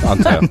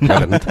 Antar jag.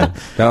 Jag vet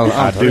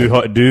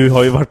inte. Du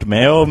har ju varit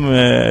med om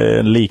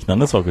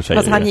liknande saker, tjejer.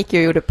 Alltså han gick ju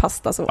och gjorde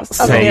pastasås.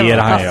 Alltså, säger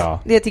han, ja.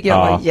 Det tycker jag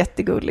var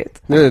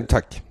jättegulligt.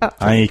 Tack. Ja.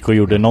 Han gick och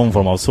gjorde någon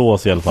form av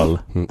sås i alla fall.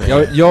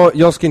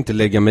 Jag ska inte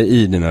lägga mig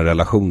i dina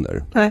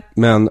relationer. Nej.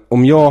 Men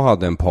om jag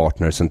hade en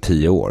partner sedan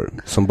 10 år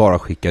som bara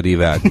skickade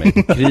iväg mig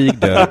på krig,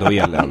 död och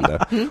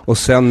elände. Och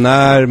sen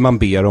när man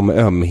ber om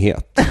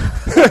ömhet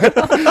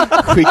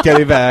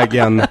skickar iväg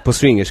en på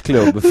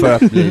swingersklubb för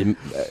att bli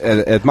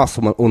ett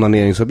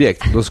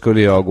massonaneringsobjekt, då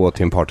skulle jag gå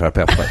till en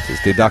parterapeut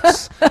faktiskt. Det är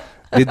dags.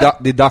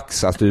 Det är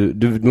dags att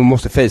du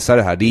måste fejsa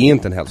det här. Det är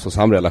inte en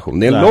hälsosam relation.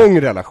 Det är en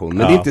lång relation,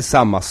 men det är inte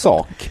samma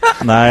sak.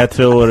 Nej, jag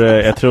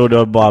tror du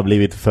har bara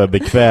blivit för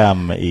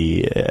bekväm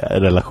i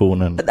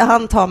relationen.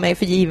 Han tar mig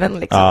för given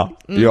liksom. Ja,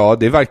 ja,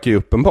 det verkar ju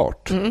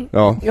uppenbart.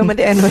 Ja, men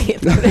det är nog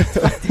helt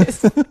korrekt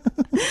faktiskt.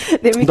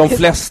 De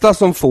flesta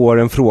som får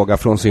en fråga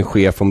från sin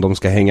chef om de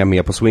ska hänga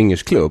med på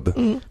swingersklubb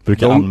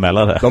brukar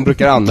anmäla det. De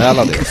brukar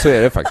anmäla det, så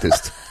är det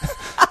faktiskt.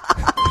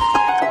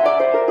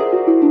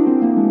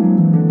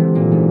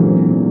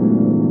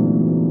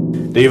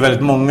 Det är ju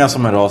väldigt många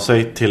som hör av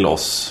sig till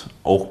oss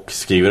och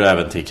skriver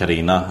även till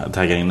Carina,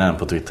 taggar in henne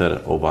på Twitter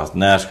och bara,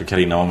 när ska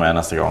Carina vara med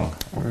nästa gång?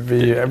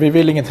 Vi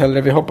vill inget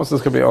hellre, vi hoppas det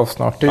ska bli av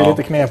snart. Det är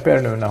lite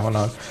knepigare nu när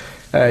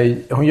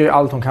hon gör ju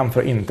allt hon kan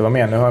för att inte vara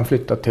med. Nu har hon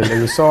flyttat till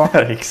USA.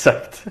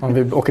 Exakt. Om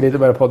vi åker dit och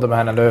börjar podda med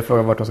henne, då är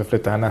frågan vart hon ska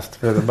flytta härnäst.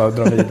 För att bara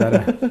dra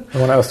vidare.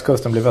 Hon är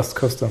östkusten, blir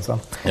västkusten sen.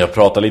 Jag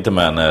pratade lite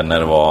med henne när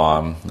det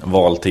var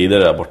valtider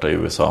där borta i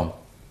USA.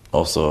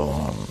 Och så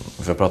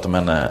för jag pratade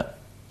med henne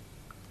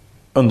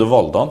under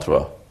valdagen,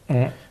 tror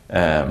jag.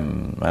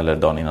 Eller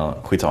dagen innan,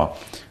 skitsamma.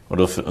 Och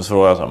då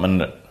frågade jag så,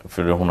 men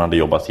för hon hade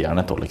jobbat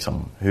järnet då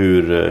liksom.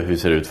 Hur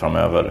ser det ut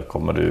framöver?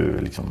 Kommer du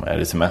liksom, är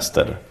det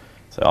semester?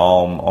 Så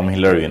ja, om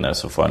Hillary vinner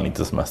så får han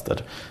lite semester.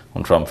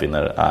 Om Trump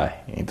vinner,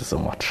 nej, inte så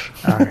much.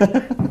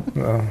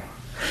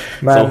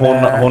 Men, så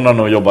hon har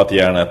nog jobbat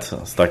järnet,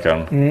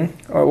 stackarn.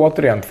 Och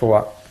återigen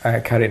 2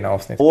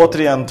 Carina-avsnitt.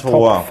 Återigen 2.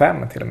 Topp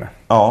 5 till och med.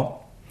 Ja.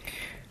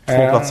 2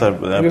 platser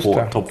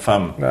på topp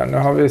 5. Nu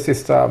har vi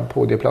sista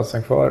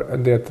podieplatsen kvar.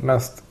 Det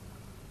mest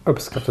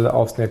uppskattade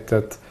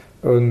avsnittet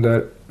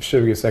under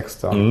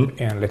 2016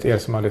 enligt er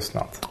som har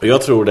lyssnat. Och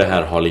jag tror det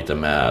här har lite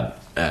med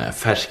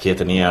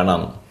färskheten i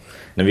hjärnan.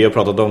 När vi har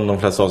pratat om de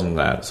flesta avsnitt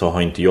där så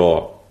har inte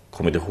jag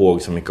kommit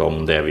ihåg så mycket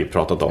om det vi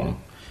pratat om.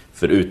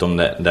 Förutom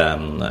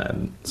den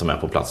som är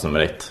på plats nummer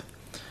 1.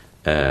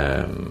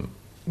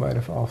 Vad är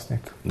det för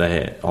avsnitt? Det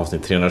är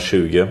avsnitt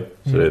 320.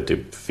 Så det är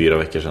typ 4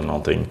 veckor sedan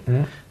någonting.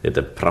 Det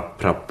heter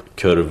Prapp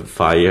Curve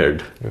Fired.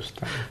 Just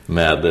det.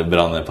 Med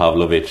Branne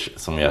Pavlovic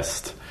som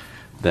gäst.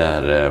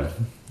 Där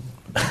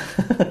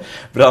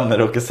Branne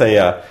råkar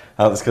säga,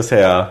 han ska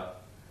säga,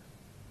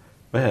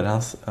 vad är det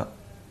hans?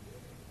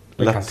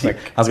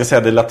 Han ska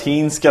säga det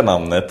latinska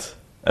namnet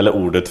eller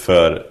ordet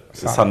för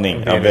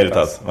sanning,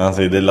 veritas. Men han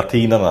säger det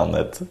latina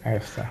namnet. Ja,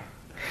 just det.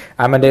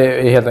 Nej, men det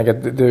är helt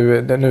enkelt,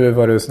 nu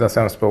var du så där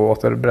sämst på att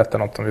återberätta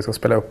något som vi ska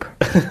spela upp.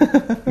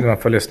 Man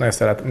får lyssna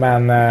istället.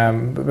 Men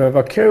det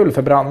var kul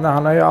för Branne.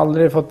 Han har ju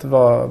aldrig fått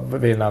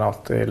vinna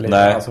något i livet.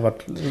 Nej. Alltså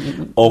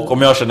och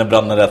om jag känner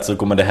Branne rätt så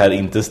kommer det här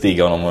inte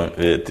stiga honom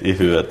i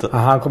huvudet. Ja,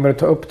 han kommer att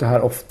ta upp det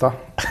här ofta.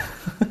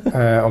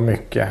 Och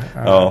mycket.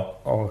 Ja.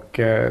 Och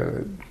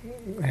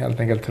helt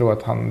enkelt tror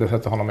att det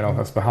sätter honom i någon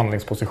slags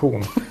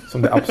behandlingsposition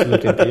som det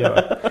absolut inte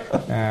gör.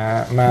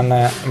 Men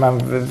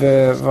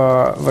det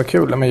var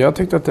kul. Men jag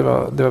tyckte att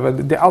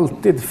det är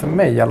alltid för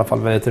mig i alla fall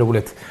väldigt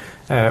roligt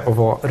att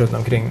vara runt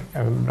omkring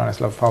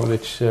Branislav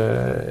Pavlovic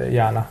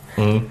hjärna.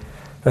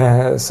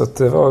 Så att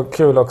det var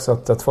kul också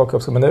att folk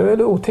också, men det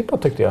är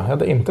otippat tyckte jag. Jag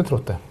hade inte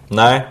trott det.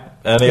 Nej.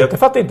 Inte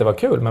för att det inte var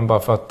kul, men bara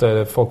för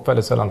att folk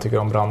väldigt sällan tycker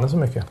om Branne så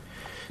mycket.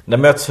 Nej,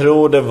 men jag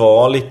tror det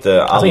var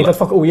lite... Alltså inte att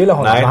folk ogillar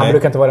honom, men han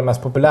brukar inte vara det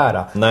mest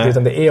populära. Nej.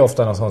 Utan det är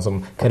ofta någon sån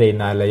som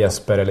Carina eller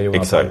Jesper eller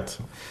Jonas. Exakt.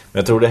 Men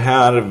jag tror det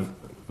här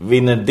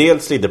vinner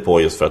dels lite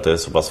på just för att det är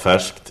så pass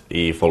färskt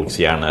i folks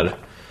hjärnor.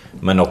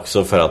 Men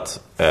också för att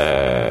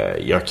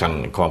jag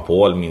kan komma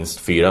på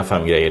minst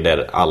 4-5 grejer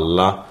där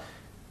alla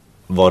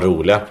var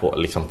roliga på,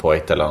 liksom på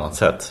ett eller annat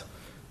sätt.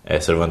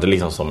 Så det var inte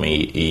liksom som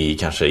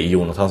kanske i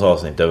Jonathans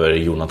avsnitt där var det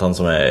Jonathan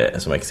som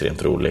är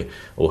extremt rolig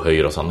och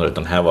höjer oss andra,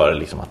 utan här var det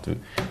liksom att vi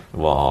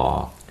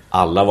var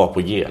alla var på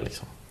G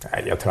liksom.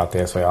 Nej, jag tror att det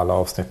är så i alla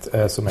avsnitt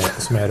som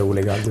är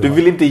roliga. Du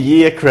vill inte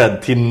ge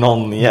cred till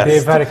någon gäst. Det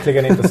är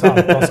verkligen inte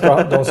sant.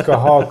 De ska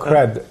ha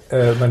cred,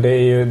 men det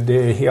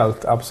är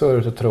helt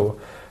absurt att tro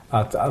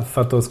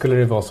för att då skulle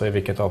det vara så i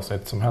vilket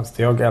avsnitt som helst.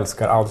 Jag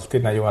älskar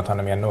alltid när Jonathan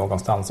är med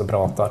någonstans och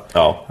pratar.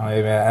 Ja. Han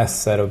är med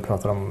SR och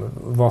pratar om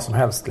vad som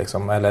helst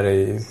liksom, eller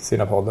i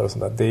sina poddar och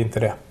sånt där. Det är inte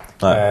det.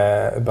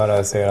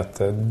 Bara säger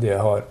att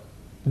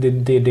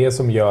det är det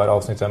som gör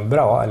avsnitten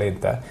bra eller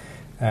inte.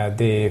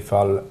 Det är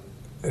ifall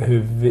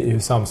hur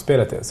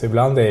samspelet är. Så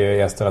ibland är ju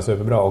gästerna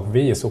superbra och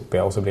vi är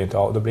sopiga och så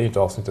då blir inte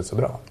avsnittet så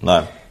bra.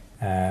 Nej.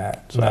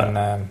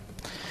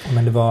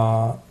 Men det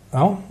var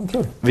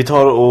kul. Vi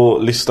tar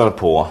och lyssnar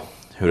på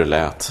hur det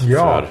lät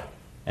för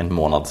en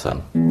månad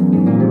sedan.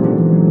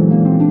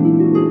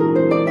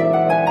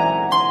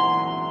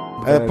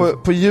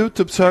 På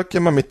YouTube söker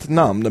man mitt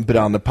namn,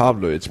 Branne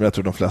Pavlovic, men jag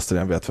tror de flesta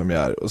redan vet vem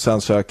jag är. Och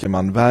sen söker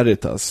man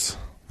Veritas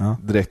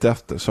direkt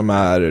efter, som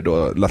är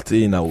då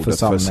latina ordet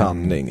för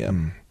sanning.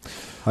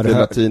 Det är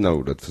latina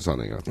ordet för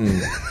sanning.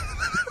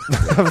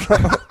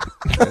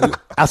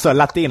 Alltså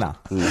latina.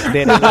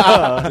 Det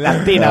är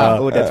latina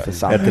ordet för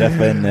sanning. Jag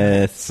träffade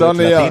en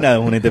latina,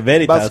 hon heter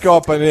Veritas. Bara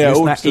skapa nya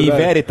ord i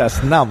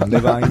Veritas namn. Det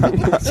var en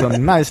så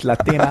nice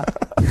latina.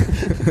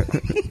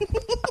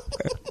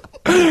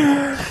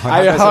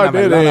 Jag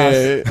hörde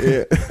det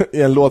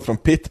i en låt från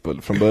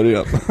Pitbull från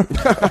början.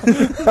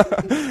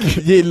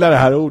 Gillar det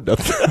här ordet.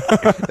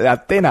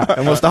 Latina,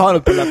 jag måste ha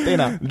något på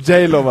latina.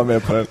 J-Lo var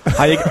med på den.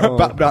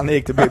 Han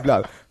gick till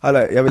bibblan.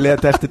 Jag vill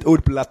leta efter ett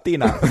ord på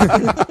latina.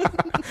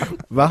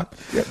 Va?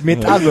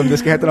 Mitt album, det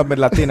ska heta något med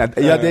latina.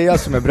 Ja, det är jag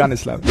som är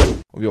Branislav.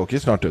 Och vi åker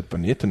snart ut på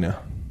en ny turné.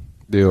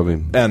 Det gör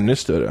vi. Ännu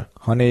större.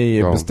 Har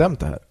ni bestämt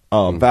det här?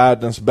 Ja,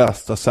 världens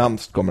bästa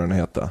sämst kommer den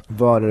heta.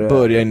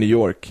 Börja i New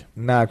York.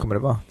 När kommer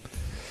det vara?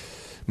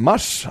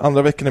 Mars,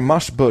 andra veckan i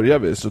mars börjar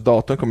vi. Så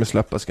datorn kommer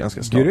släppas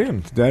ganska snart.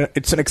 Grymt,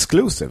 it's an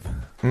exclusive.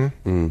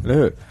 Eller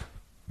hur?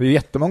 Det är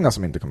jättemånga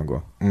som inte kommer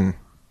gå.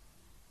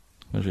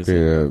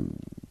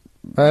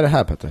 Vad är det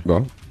här, Petter?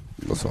 Va?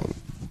 Vad sa du?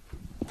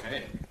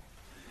 Hej.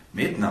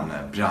 Mitt namn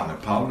är Branne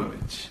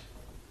Pavlovic.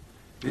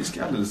 Vi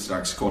ska alldeles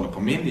strax kolla på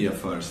min nya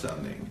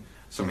föreställning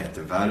som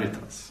heter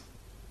Veritas.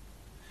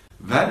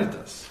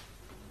 Veritas,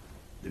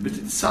 det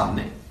betyder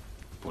sanning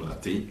på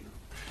latin.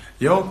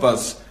 Jag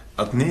hoppas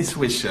att ni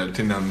swishar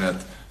till numret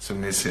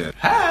som ni ser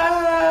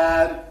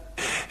här.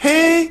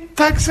 Hej,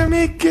 tack så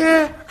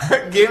mycket.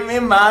 Give me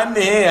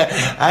money.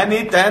 I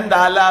need $10,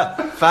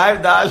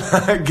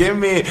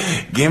 $5.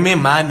 Give me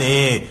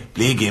money.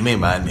 Please give me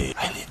money.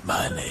 I need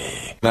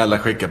money. Snälla,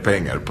 skicka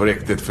pengar på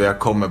riktigt, för jag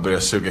kommer börja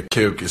suga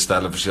kuk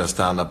istället för att köra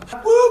stand-up.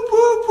 Woop,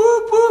 woop,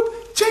 woop,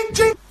 woop. Ching,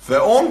 ching.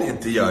 För om ni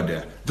inte gör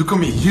det, då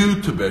kommer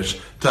YouTubers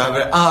ta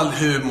över all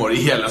humor i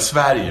hela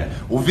Sverige.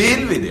 Och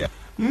vill vi det?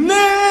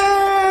 Nej!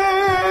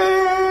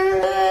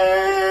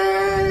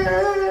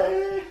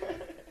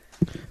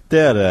 Det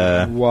är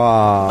det.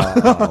 Wow.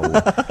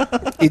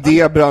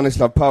 Idé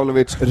Branislav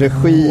Pavlovic,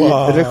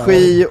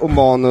 regi och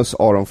manus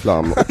Aron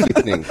Flam och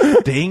klippning.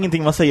 Det är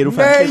ingenting man säger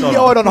offentligt. Nej,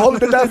 Aron, håll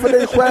det där för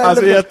dig själv.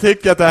 Alltså jag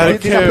tycker att det här är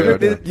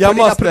kul. Jag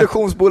måste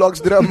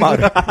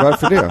produktionsbolagsdrömmar.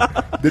 Varför det?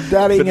 Det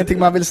där är ingenting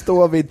man vill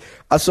stå vid.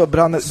 Alltså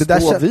Branne, det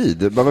där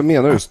vid. Vad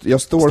menar du?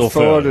 Jag står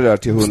för det där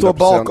till 100%. Stå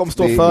bakom,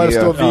 stå för,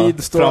 stå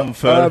vid, stå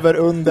framför, över,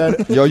 under.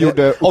 Jag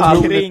gjorde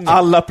omkring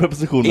alla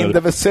prepositioner. In the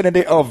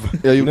vicinity of.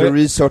 Jag gjorde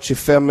research i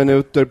 5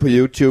 minuter på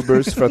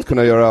YouTubers för att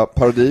kunna göra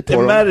parodi på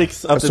dem. Det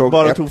märks att det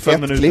bara tog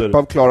 5 minuter. Ett klipp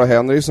av Clara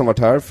Henry som varit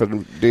här, för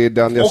det är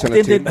den jag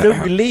känner till. Och det är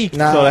inte likt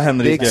Clara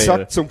Henry. Det är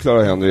exakt som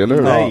Clara Henry, eller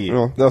hur? Nej.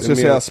 Ja, jag skulle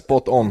säga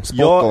spot on.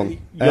 Jag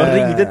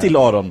ringde till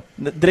Aron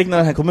direkt när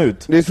den här kom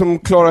ut. Det är som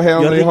Clara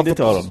Henry har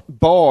fått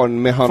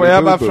barn med Får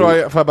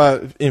jag bara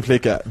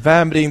inflika,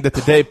 vem ringde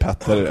till dig,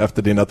 Petter,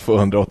 efter dina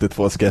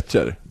 282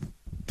 sketcher?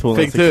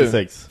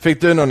 266.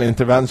 Fick du någon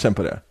intervention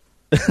på det?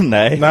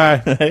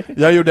 Nej.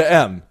 Jag gjorde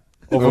en.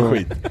 Och var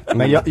skit.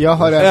 Men jag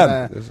har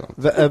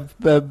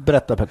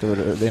berätta,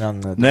 Petter,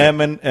 innan. Nej,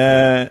 men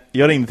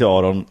jag ringde till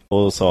Aron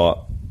och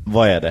sa,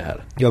 vad är det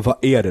här? Ja, vad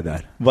är det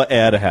där? Vad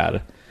är det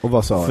här? Och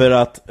vad sa För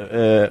att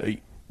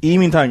i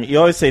min tanke,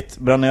 jag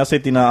har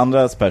sett dina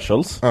andra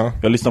specials.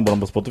 Jag lyssnar på dem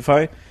på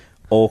Spotify.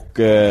 Och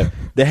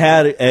det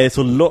här är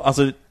så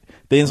alltså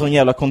det är en sån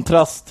jävla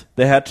kontrast.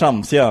 Det här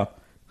tramsiga.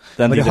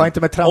 Men det har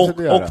inte med tramset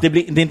att göra. Och det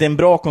är inte en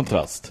bra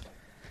kontrast.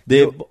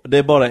 Det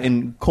är bara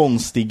en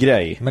konstig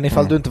grej. Men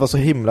ifall du inte var så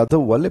himla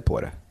dålig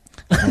på det.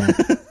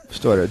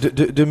 Förstår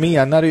du? Du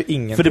menar ju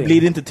ingenting. För det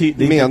blir inte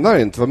menar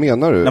inte, vad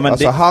menar du? Nej,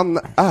 alltså han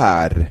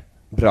är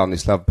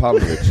Branislav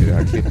Pavlovic i det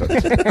här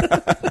klippet.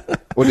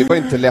 Och det var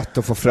inte lätt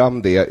att få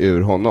fram det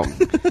ur honom.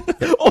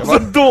 Och så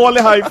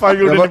dålig high-five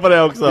gjorde ni på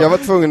det också. Jag var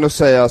tvungen att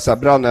säga så här,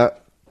 Branne,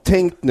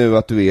 tänk nu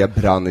att du är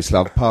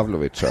Branislav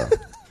Pavlovic.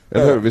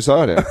 Eller hur? Vi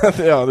sa det?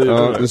 Ja,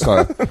 det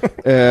sa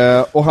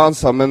jag. Och han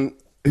sa, men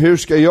hur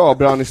ska jag,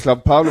 Branislav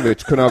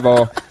Pavlovic, kunna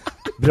vara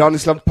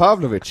Branislav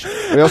Pavlovic?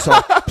 Och jag sa,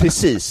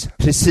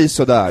 precis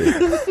så där.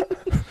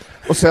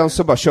 Och sen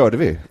så bara körde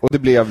vi. Och det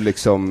blev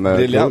liksom...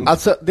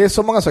 Alltså det är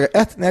så många saker.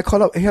 När jag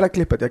kollade hela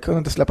klippet, jag kunde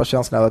inte släppa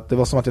känslan av att det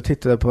var som att jag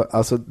tittade på,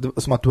 alltså det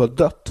var som att du har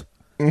dött.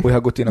 Och jag har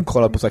gått in och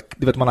kollat på så här,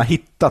 du vet, man har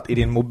hittat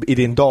i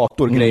din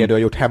dator grejer du har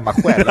gjort hemma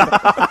själv.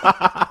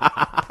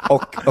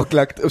 och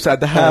lagt och så här,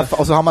 det här,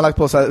 och så har man lagt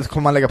på så här, så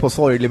kommer man lägga på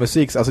sorglig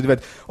musik, alltså du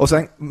vet, och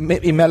sen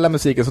emellan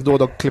musiken så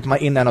då klipper man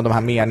in en av de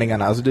här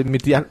meningarna, alltså det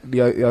mitt jag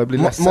blir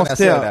ledsen när jag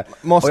ser det.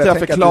 Måste jag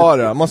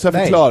förklara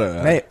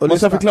det? Nej,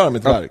 måste jag förklara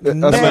mitt verk?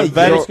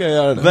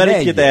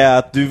 Verket är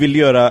att du vill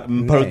göra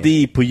en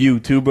parodi på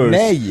YouTubers.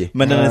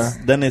 Men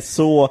den är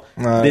så...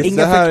 Det är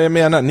det här jag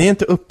menar. Ni är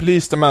inte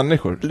upplysta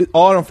människor.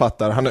 Aron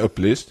fattar, han är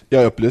upplyst.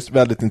 Jag är upplyst,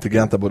 väldigt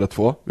intelligenta båda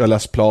två. Vi har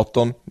läst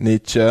Platon,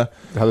 Nietzsche.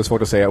 Jag hade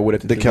svårt att säga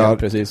ordet Descartes.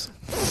 Precis.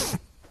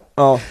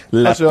 Ja,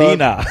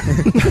 Latina.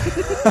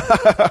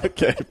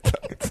 Okej.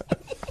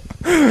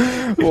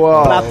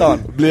 Wow. Platon.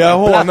 Blir jag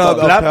hånad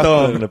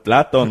av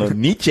Platon och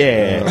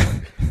Nietzsche.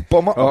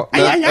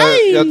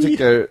 Jag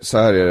tycker så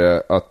här är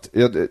det att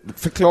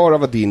förklara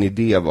vad din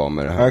idé var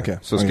med det här.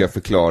 Så ska jag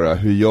förklara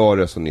hur jag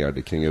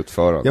resonerade kring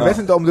utförande. Jag vet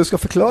inte om du ska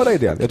förklara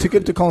idén. Jag tycker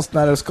inte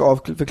konstnärer ska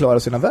förklara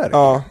sina verk.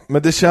 Ja,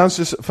 men det känns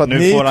ju för att nu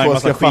ni två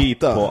ska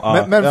fatta.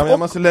 På, men jag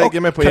måste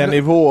lägga mig på en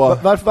nivå.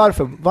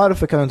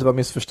 Varför kan du inte vara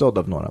missförstådd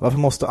av några? Varför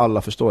måste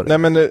alla förstå det? Nej,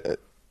 men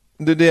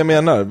det är det jag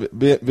menar.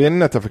 Vill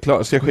ni att jag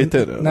förklarar? Ska jag skita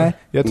i det?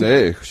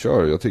 Nej,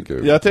 kör. Jag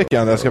tycker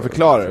att jag ska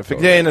förklara det. För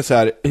grejen är så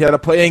här, hela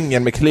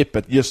poängen med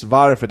klippet, just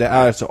varför det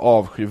är så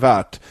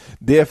avskyvärt,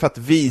 det är för att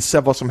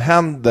visa vad som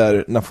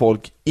händer när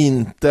folk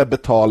inte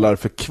betalar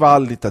för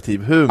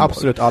kvalitativ humor.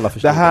 Absolut, alla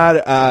förstår. Det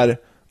här är,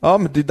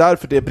 men det är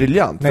därför det är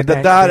briljant. För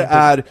det där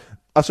är...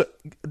 Alltså,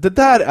 det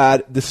där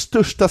är det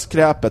största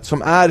skräpet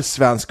som är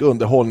svensk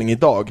underhållning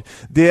idag.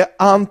 Det är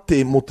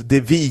anti mot det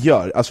vi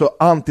gör. Alltså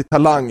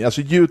anti-talang,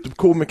 alltså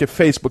YouTube-komiker,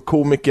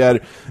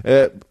 Facebook-komiker.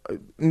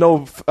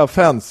 No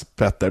offense,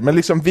 Petter. Men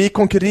liksom, vi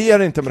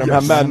konkurrerar inte med de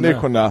här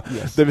människorna.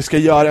 Där vi ska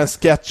göra en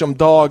sketch om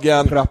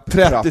dagen,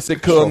 30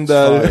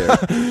 sekunder.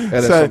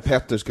 Eller så, som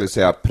Petter skulle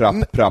säga,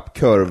 prapp,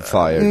 curve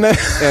fire.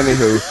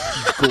 Anywho,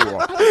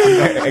 gå.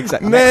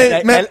 Exakt.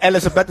 Eller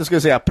så Petter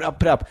skulle säga,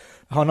 prapp.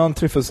 Har någon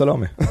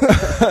tryffelsalami?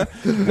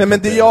 Nej, men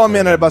det jag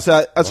menar är bara så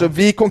här, alltså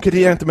vi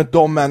konkurrerar inte med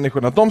de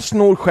människorna. De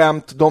snor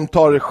skämt, de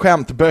tar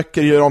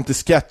skämtböcker, gör om till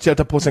sketcher,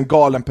 tar på sig en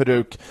galen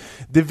peruk.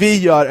 Det vi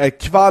gör är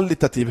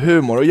kvalitativ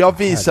humor. Och jag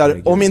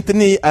visar, om inte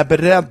ni är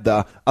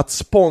beredda att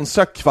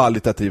sponsra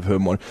kvalitativ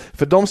humor,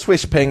 för de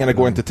Swish-pengarna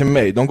går inte till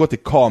mig, de går till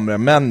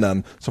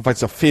kameramännen som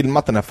faktiskt har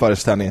filmat den här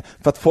föreställningen,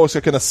 för att folk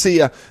ska kunna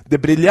se det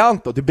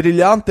briljanta. Och det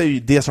briljanta är ju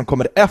det som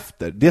kommer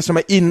efter. Det som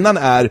är innan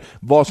är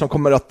vad som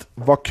kommer att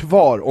vara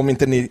kvar om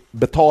inte ni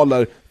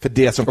betalar för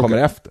det som kommer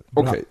efter.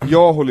 Okej,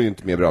 jag håller ju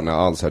inte med Branne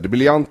alls här. Det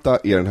briljanta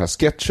är den här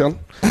sketchen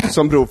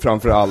som beror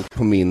framförallt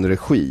på min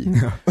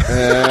regi.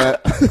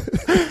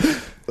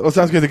 Och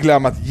sen ska jag inte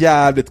glömma att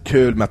jävligt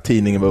kul med att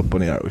tidningen var upp och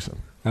ner också.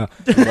 Ja.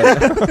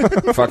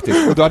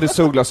 Faktiskt. Och du hade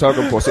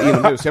solglasögon på sig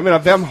inomhus. Jag menar,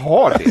 vem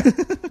har det?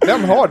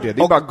 Vem har det?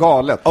 Det är bara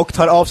galet. Och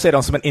tar av sig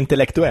dem som en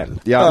intellektuell.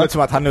 Ja. Det är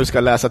som att han nu ska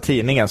läsa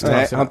tidningen.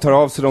 Nej, han tar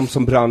av sig dem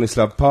som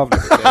Branislav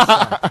Pavlovic.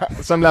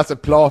 Som läser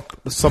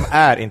Platon. Som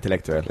är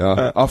intellektuell.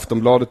 Ja.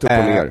 Aftonbladet upp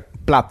och ner.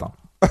 Platon.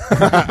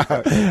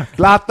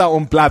 Plata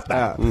om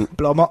plata.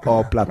 Blomma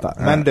och plata.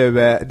 Men du,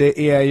 det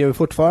är ju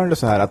fortfarande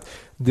så här att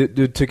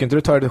du tycker inte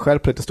du tar dig själv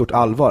på ett stort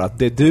allvar, att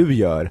det du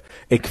gör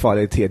är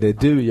kvalitet, det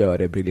du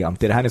gör är briljant,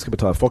 det är det här ni ska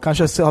betala. Folk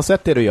kanske har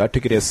sett det du gör,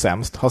 tycker det är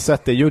sämst, har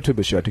sett det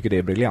YouTubers gör, tycker det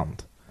är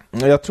briljant.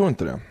 Jag tror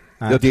inte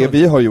det.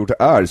 Vi har gjort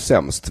är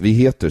sämst, vi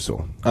heter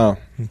så. Ja,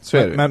 så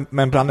är det.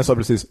 Men Branne sa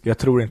precis, jag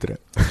tror inte det.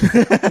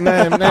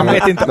 Nej, han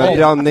vet inte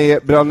om.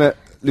 Branne,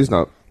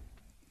 lyssna.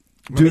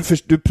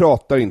 Du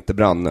pratar inte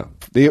Branne.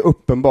 Det är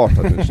uppenbart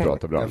att du inte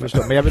pratar Branne. Jag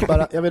förstår, men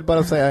jag vill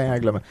bara säga,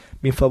 jag glömmer.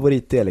 Min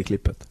favoritdel i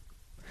klippet.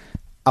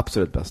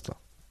 Absolut bästa.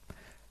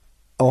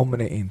 Om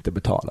ni inte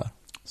betalar,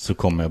 så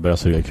kommer jag börja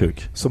suga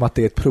kuk. Som att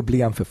det är ett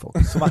problem för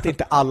folk. Som att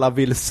inte alla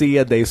vill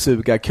se dig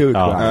suga kuk.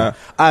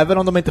 Även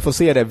om de inte får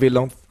se det, vill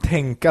de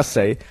tänka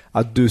sig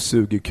att du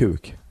suger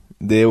kuk.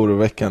 Det är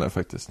oroväckande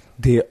faktiskt.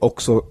 Det är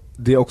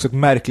också ett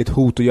märkligt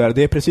hot att göra.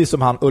 Det är precis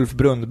som han Ulf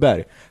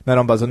Brundberg. När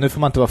de bara så, nu får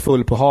man inte vara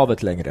full på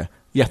havet längre.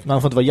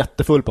 Man får inte vara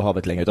jättefull på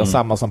havet längre, utan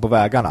samma som på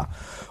vägarna.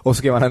 Och så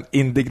skrev man en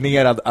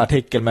indignerad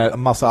artikel med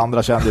massa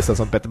andra kändisar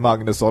som Peter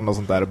Magnusson och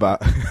sånt där.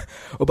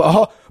 Och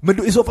bara men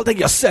då, i så fall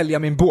tänker jag sälja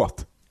min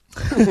båt.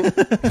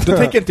 Då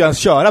tänker inte jag ens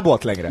köra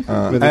båt längre.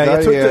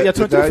 Jag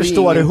tror inte du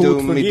förstår hur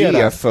hot fungerar.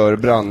 Idé för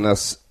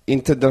Brannes,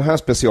 inte den här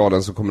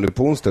specialen som kommer nu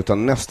på onsdag,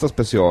 utan nästa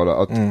special,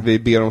 att vi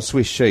ber dem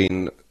swisha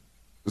in,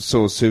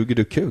 så suger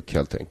du kuk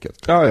helt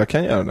enkelt. Ja, jag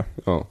kan göra det.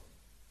 Ja.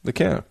 Det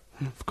kan jag.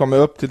 Kommer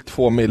upp till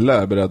 2 mille är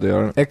jag beredd att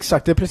göra det.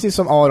 Exakt, det är precis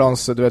som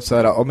Arons, du vet så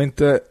här, om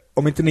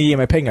inte ni ger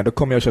mig pengar, då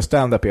kommer jag att köra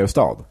stand-up i er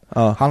stad.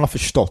 Ja. Han har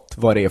förstått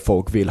vad det är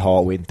folk vill ha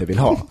och inte vill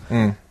ha.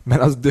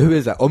 Men alltså du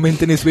är så här, om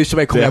inte ni swishar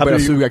mig kommer jag börja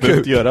suga kuk. Det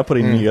hade du göra på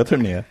din nya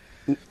turné.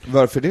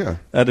 Varför det?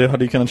 Du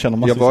hade ju kunnat tjäna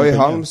massor. Jag var i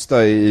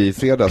Halmstad i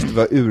fredags, det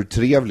var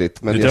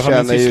urtrevligt. Men jag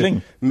tjänar ju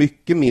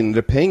mycket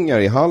mindre pengar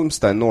i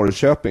Halmstad än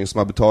Norrköping som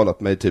har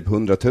betalat mig typ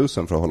 100 000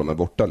 för att hålla mig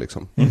borta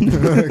liksom.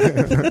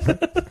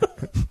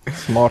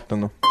 Smart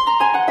ändå.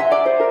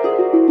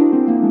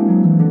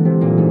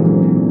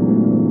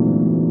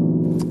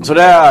 Så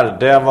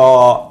det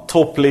var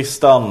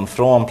topplistan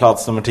från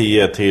plats nummer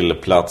 10 till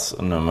plats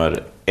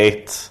nummer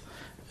 1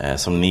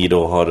 som ni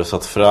då har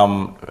satt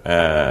fram.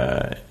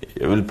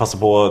 Jag vill passa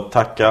på att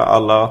tacka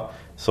alla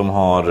som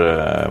har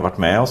varit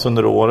med oss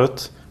under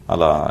året.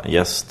 Alla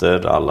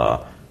gäster, alla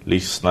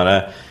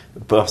lyssnare.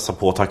 Passa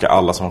på att tacka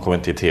alla som har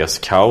kommit till TS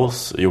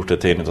Kaos. Gjort det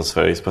till en av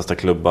Sveriges bästa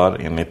klubbar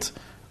enligt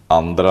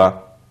andra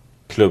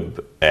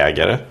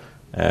klubbägare.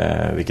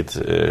 Vilket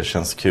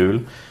känns kul.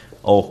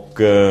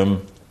 Och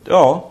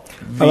ja,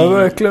 det var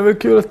verkligen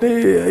kul att ni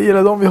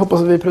gillar dem. Vi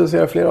hoppas att vi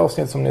producerar fler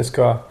avsnitt som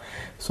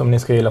ni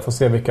ska gilla. Få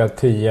se vilka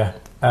 10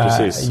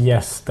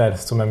 gäster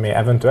som är med.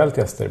 Eventuellt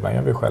gäster, men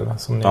jag vill själva.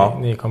 Som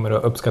ni kommer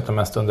att uppskatta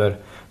mest under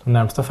de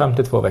närmsta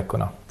 52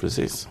 veckorna.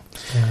 Precis.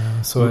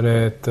 Så är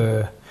det ett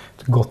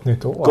gott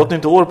nytt år. Gott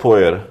nytt år på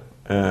er.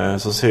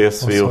 Så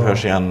ses vi och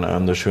hörs igen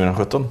under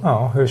 2017.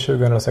 Ja, hur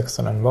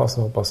 2016 än var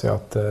så hoppas jag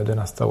att det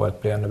nästa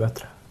året blir ännu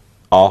bättre.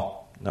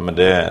 Ja, nej men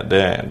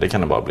det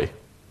kan det bara bli.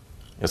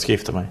 Jag ska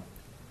gifta mig.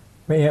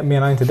 Men jag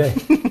menar inte dig.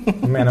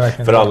 Jag menar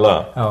verkligen för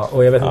alla. Ja,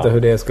 och jag vet inte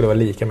hur det skulle vara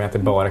lika med att det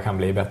bara kan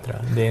bli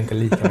bättre. Det är inte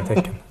lika med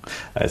tecken.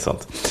 Det är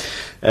sant.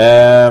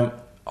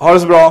 Ha det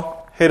så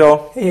bra. Hej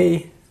då.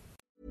 Hej.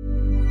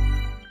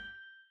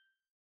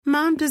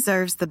 Mom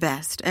deserves the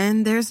best,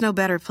 and there's no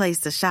better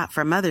place to shop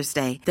for Mother's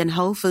Day than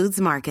Whole Foods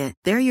Market.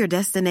 They're your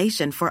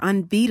destination for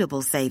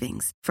unbeatable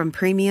savings, from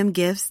premium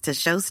gifts to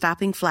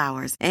show-stopping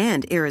flowers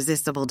and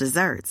irresistible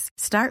desserts.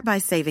 Start by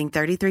saving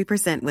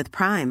 33% with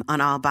Prime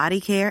on all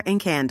body care and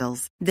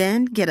candles.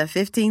 Then get a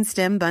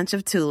 15-stem bunch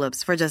of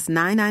tulips for just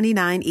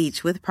 $9.99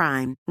 each with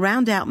Prime.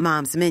 Round out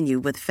Mom's menu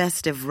with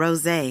festive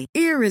rosé,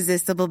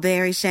 irresistible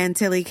berry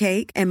chantilly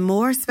cake, and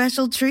more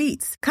special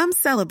treats. Come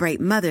celebrate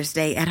Mother's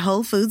Day at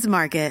Whole Foods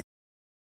Market.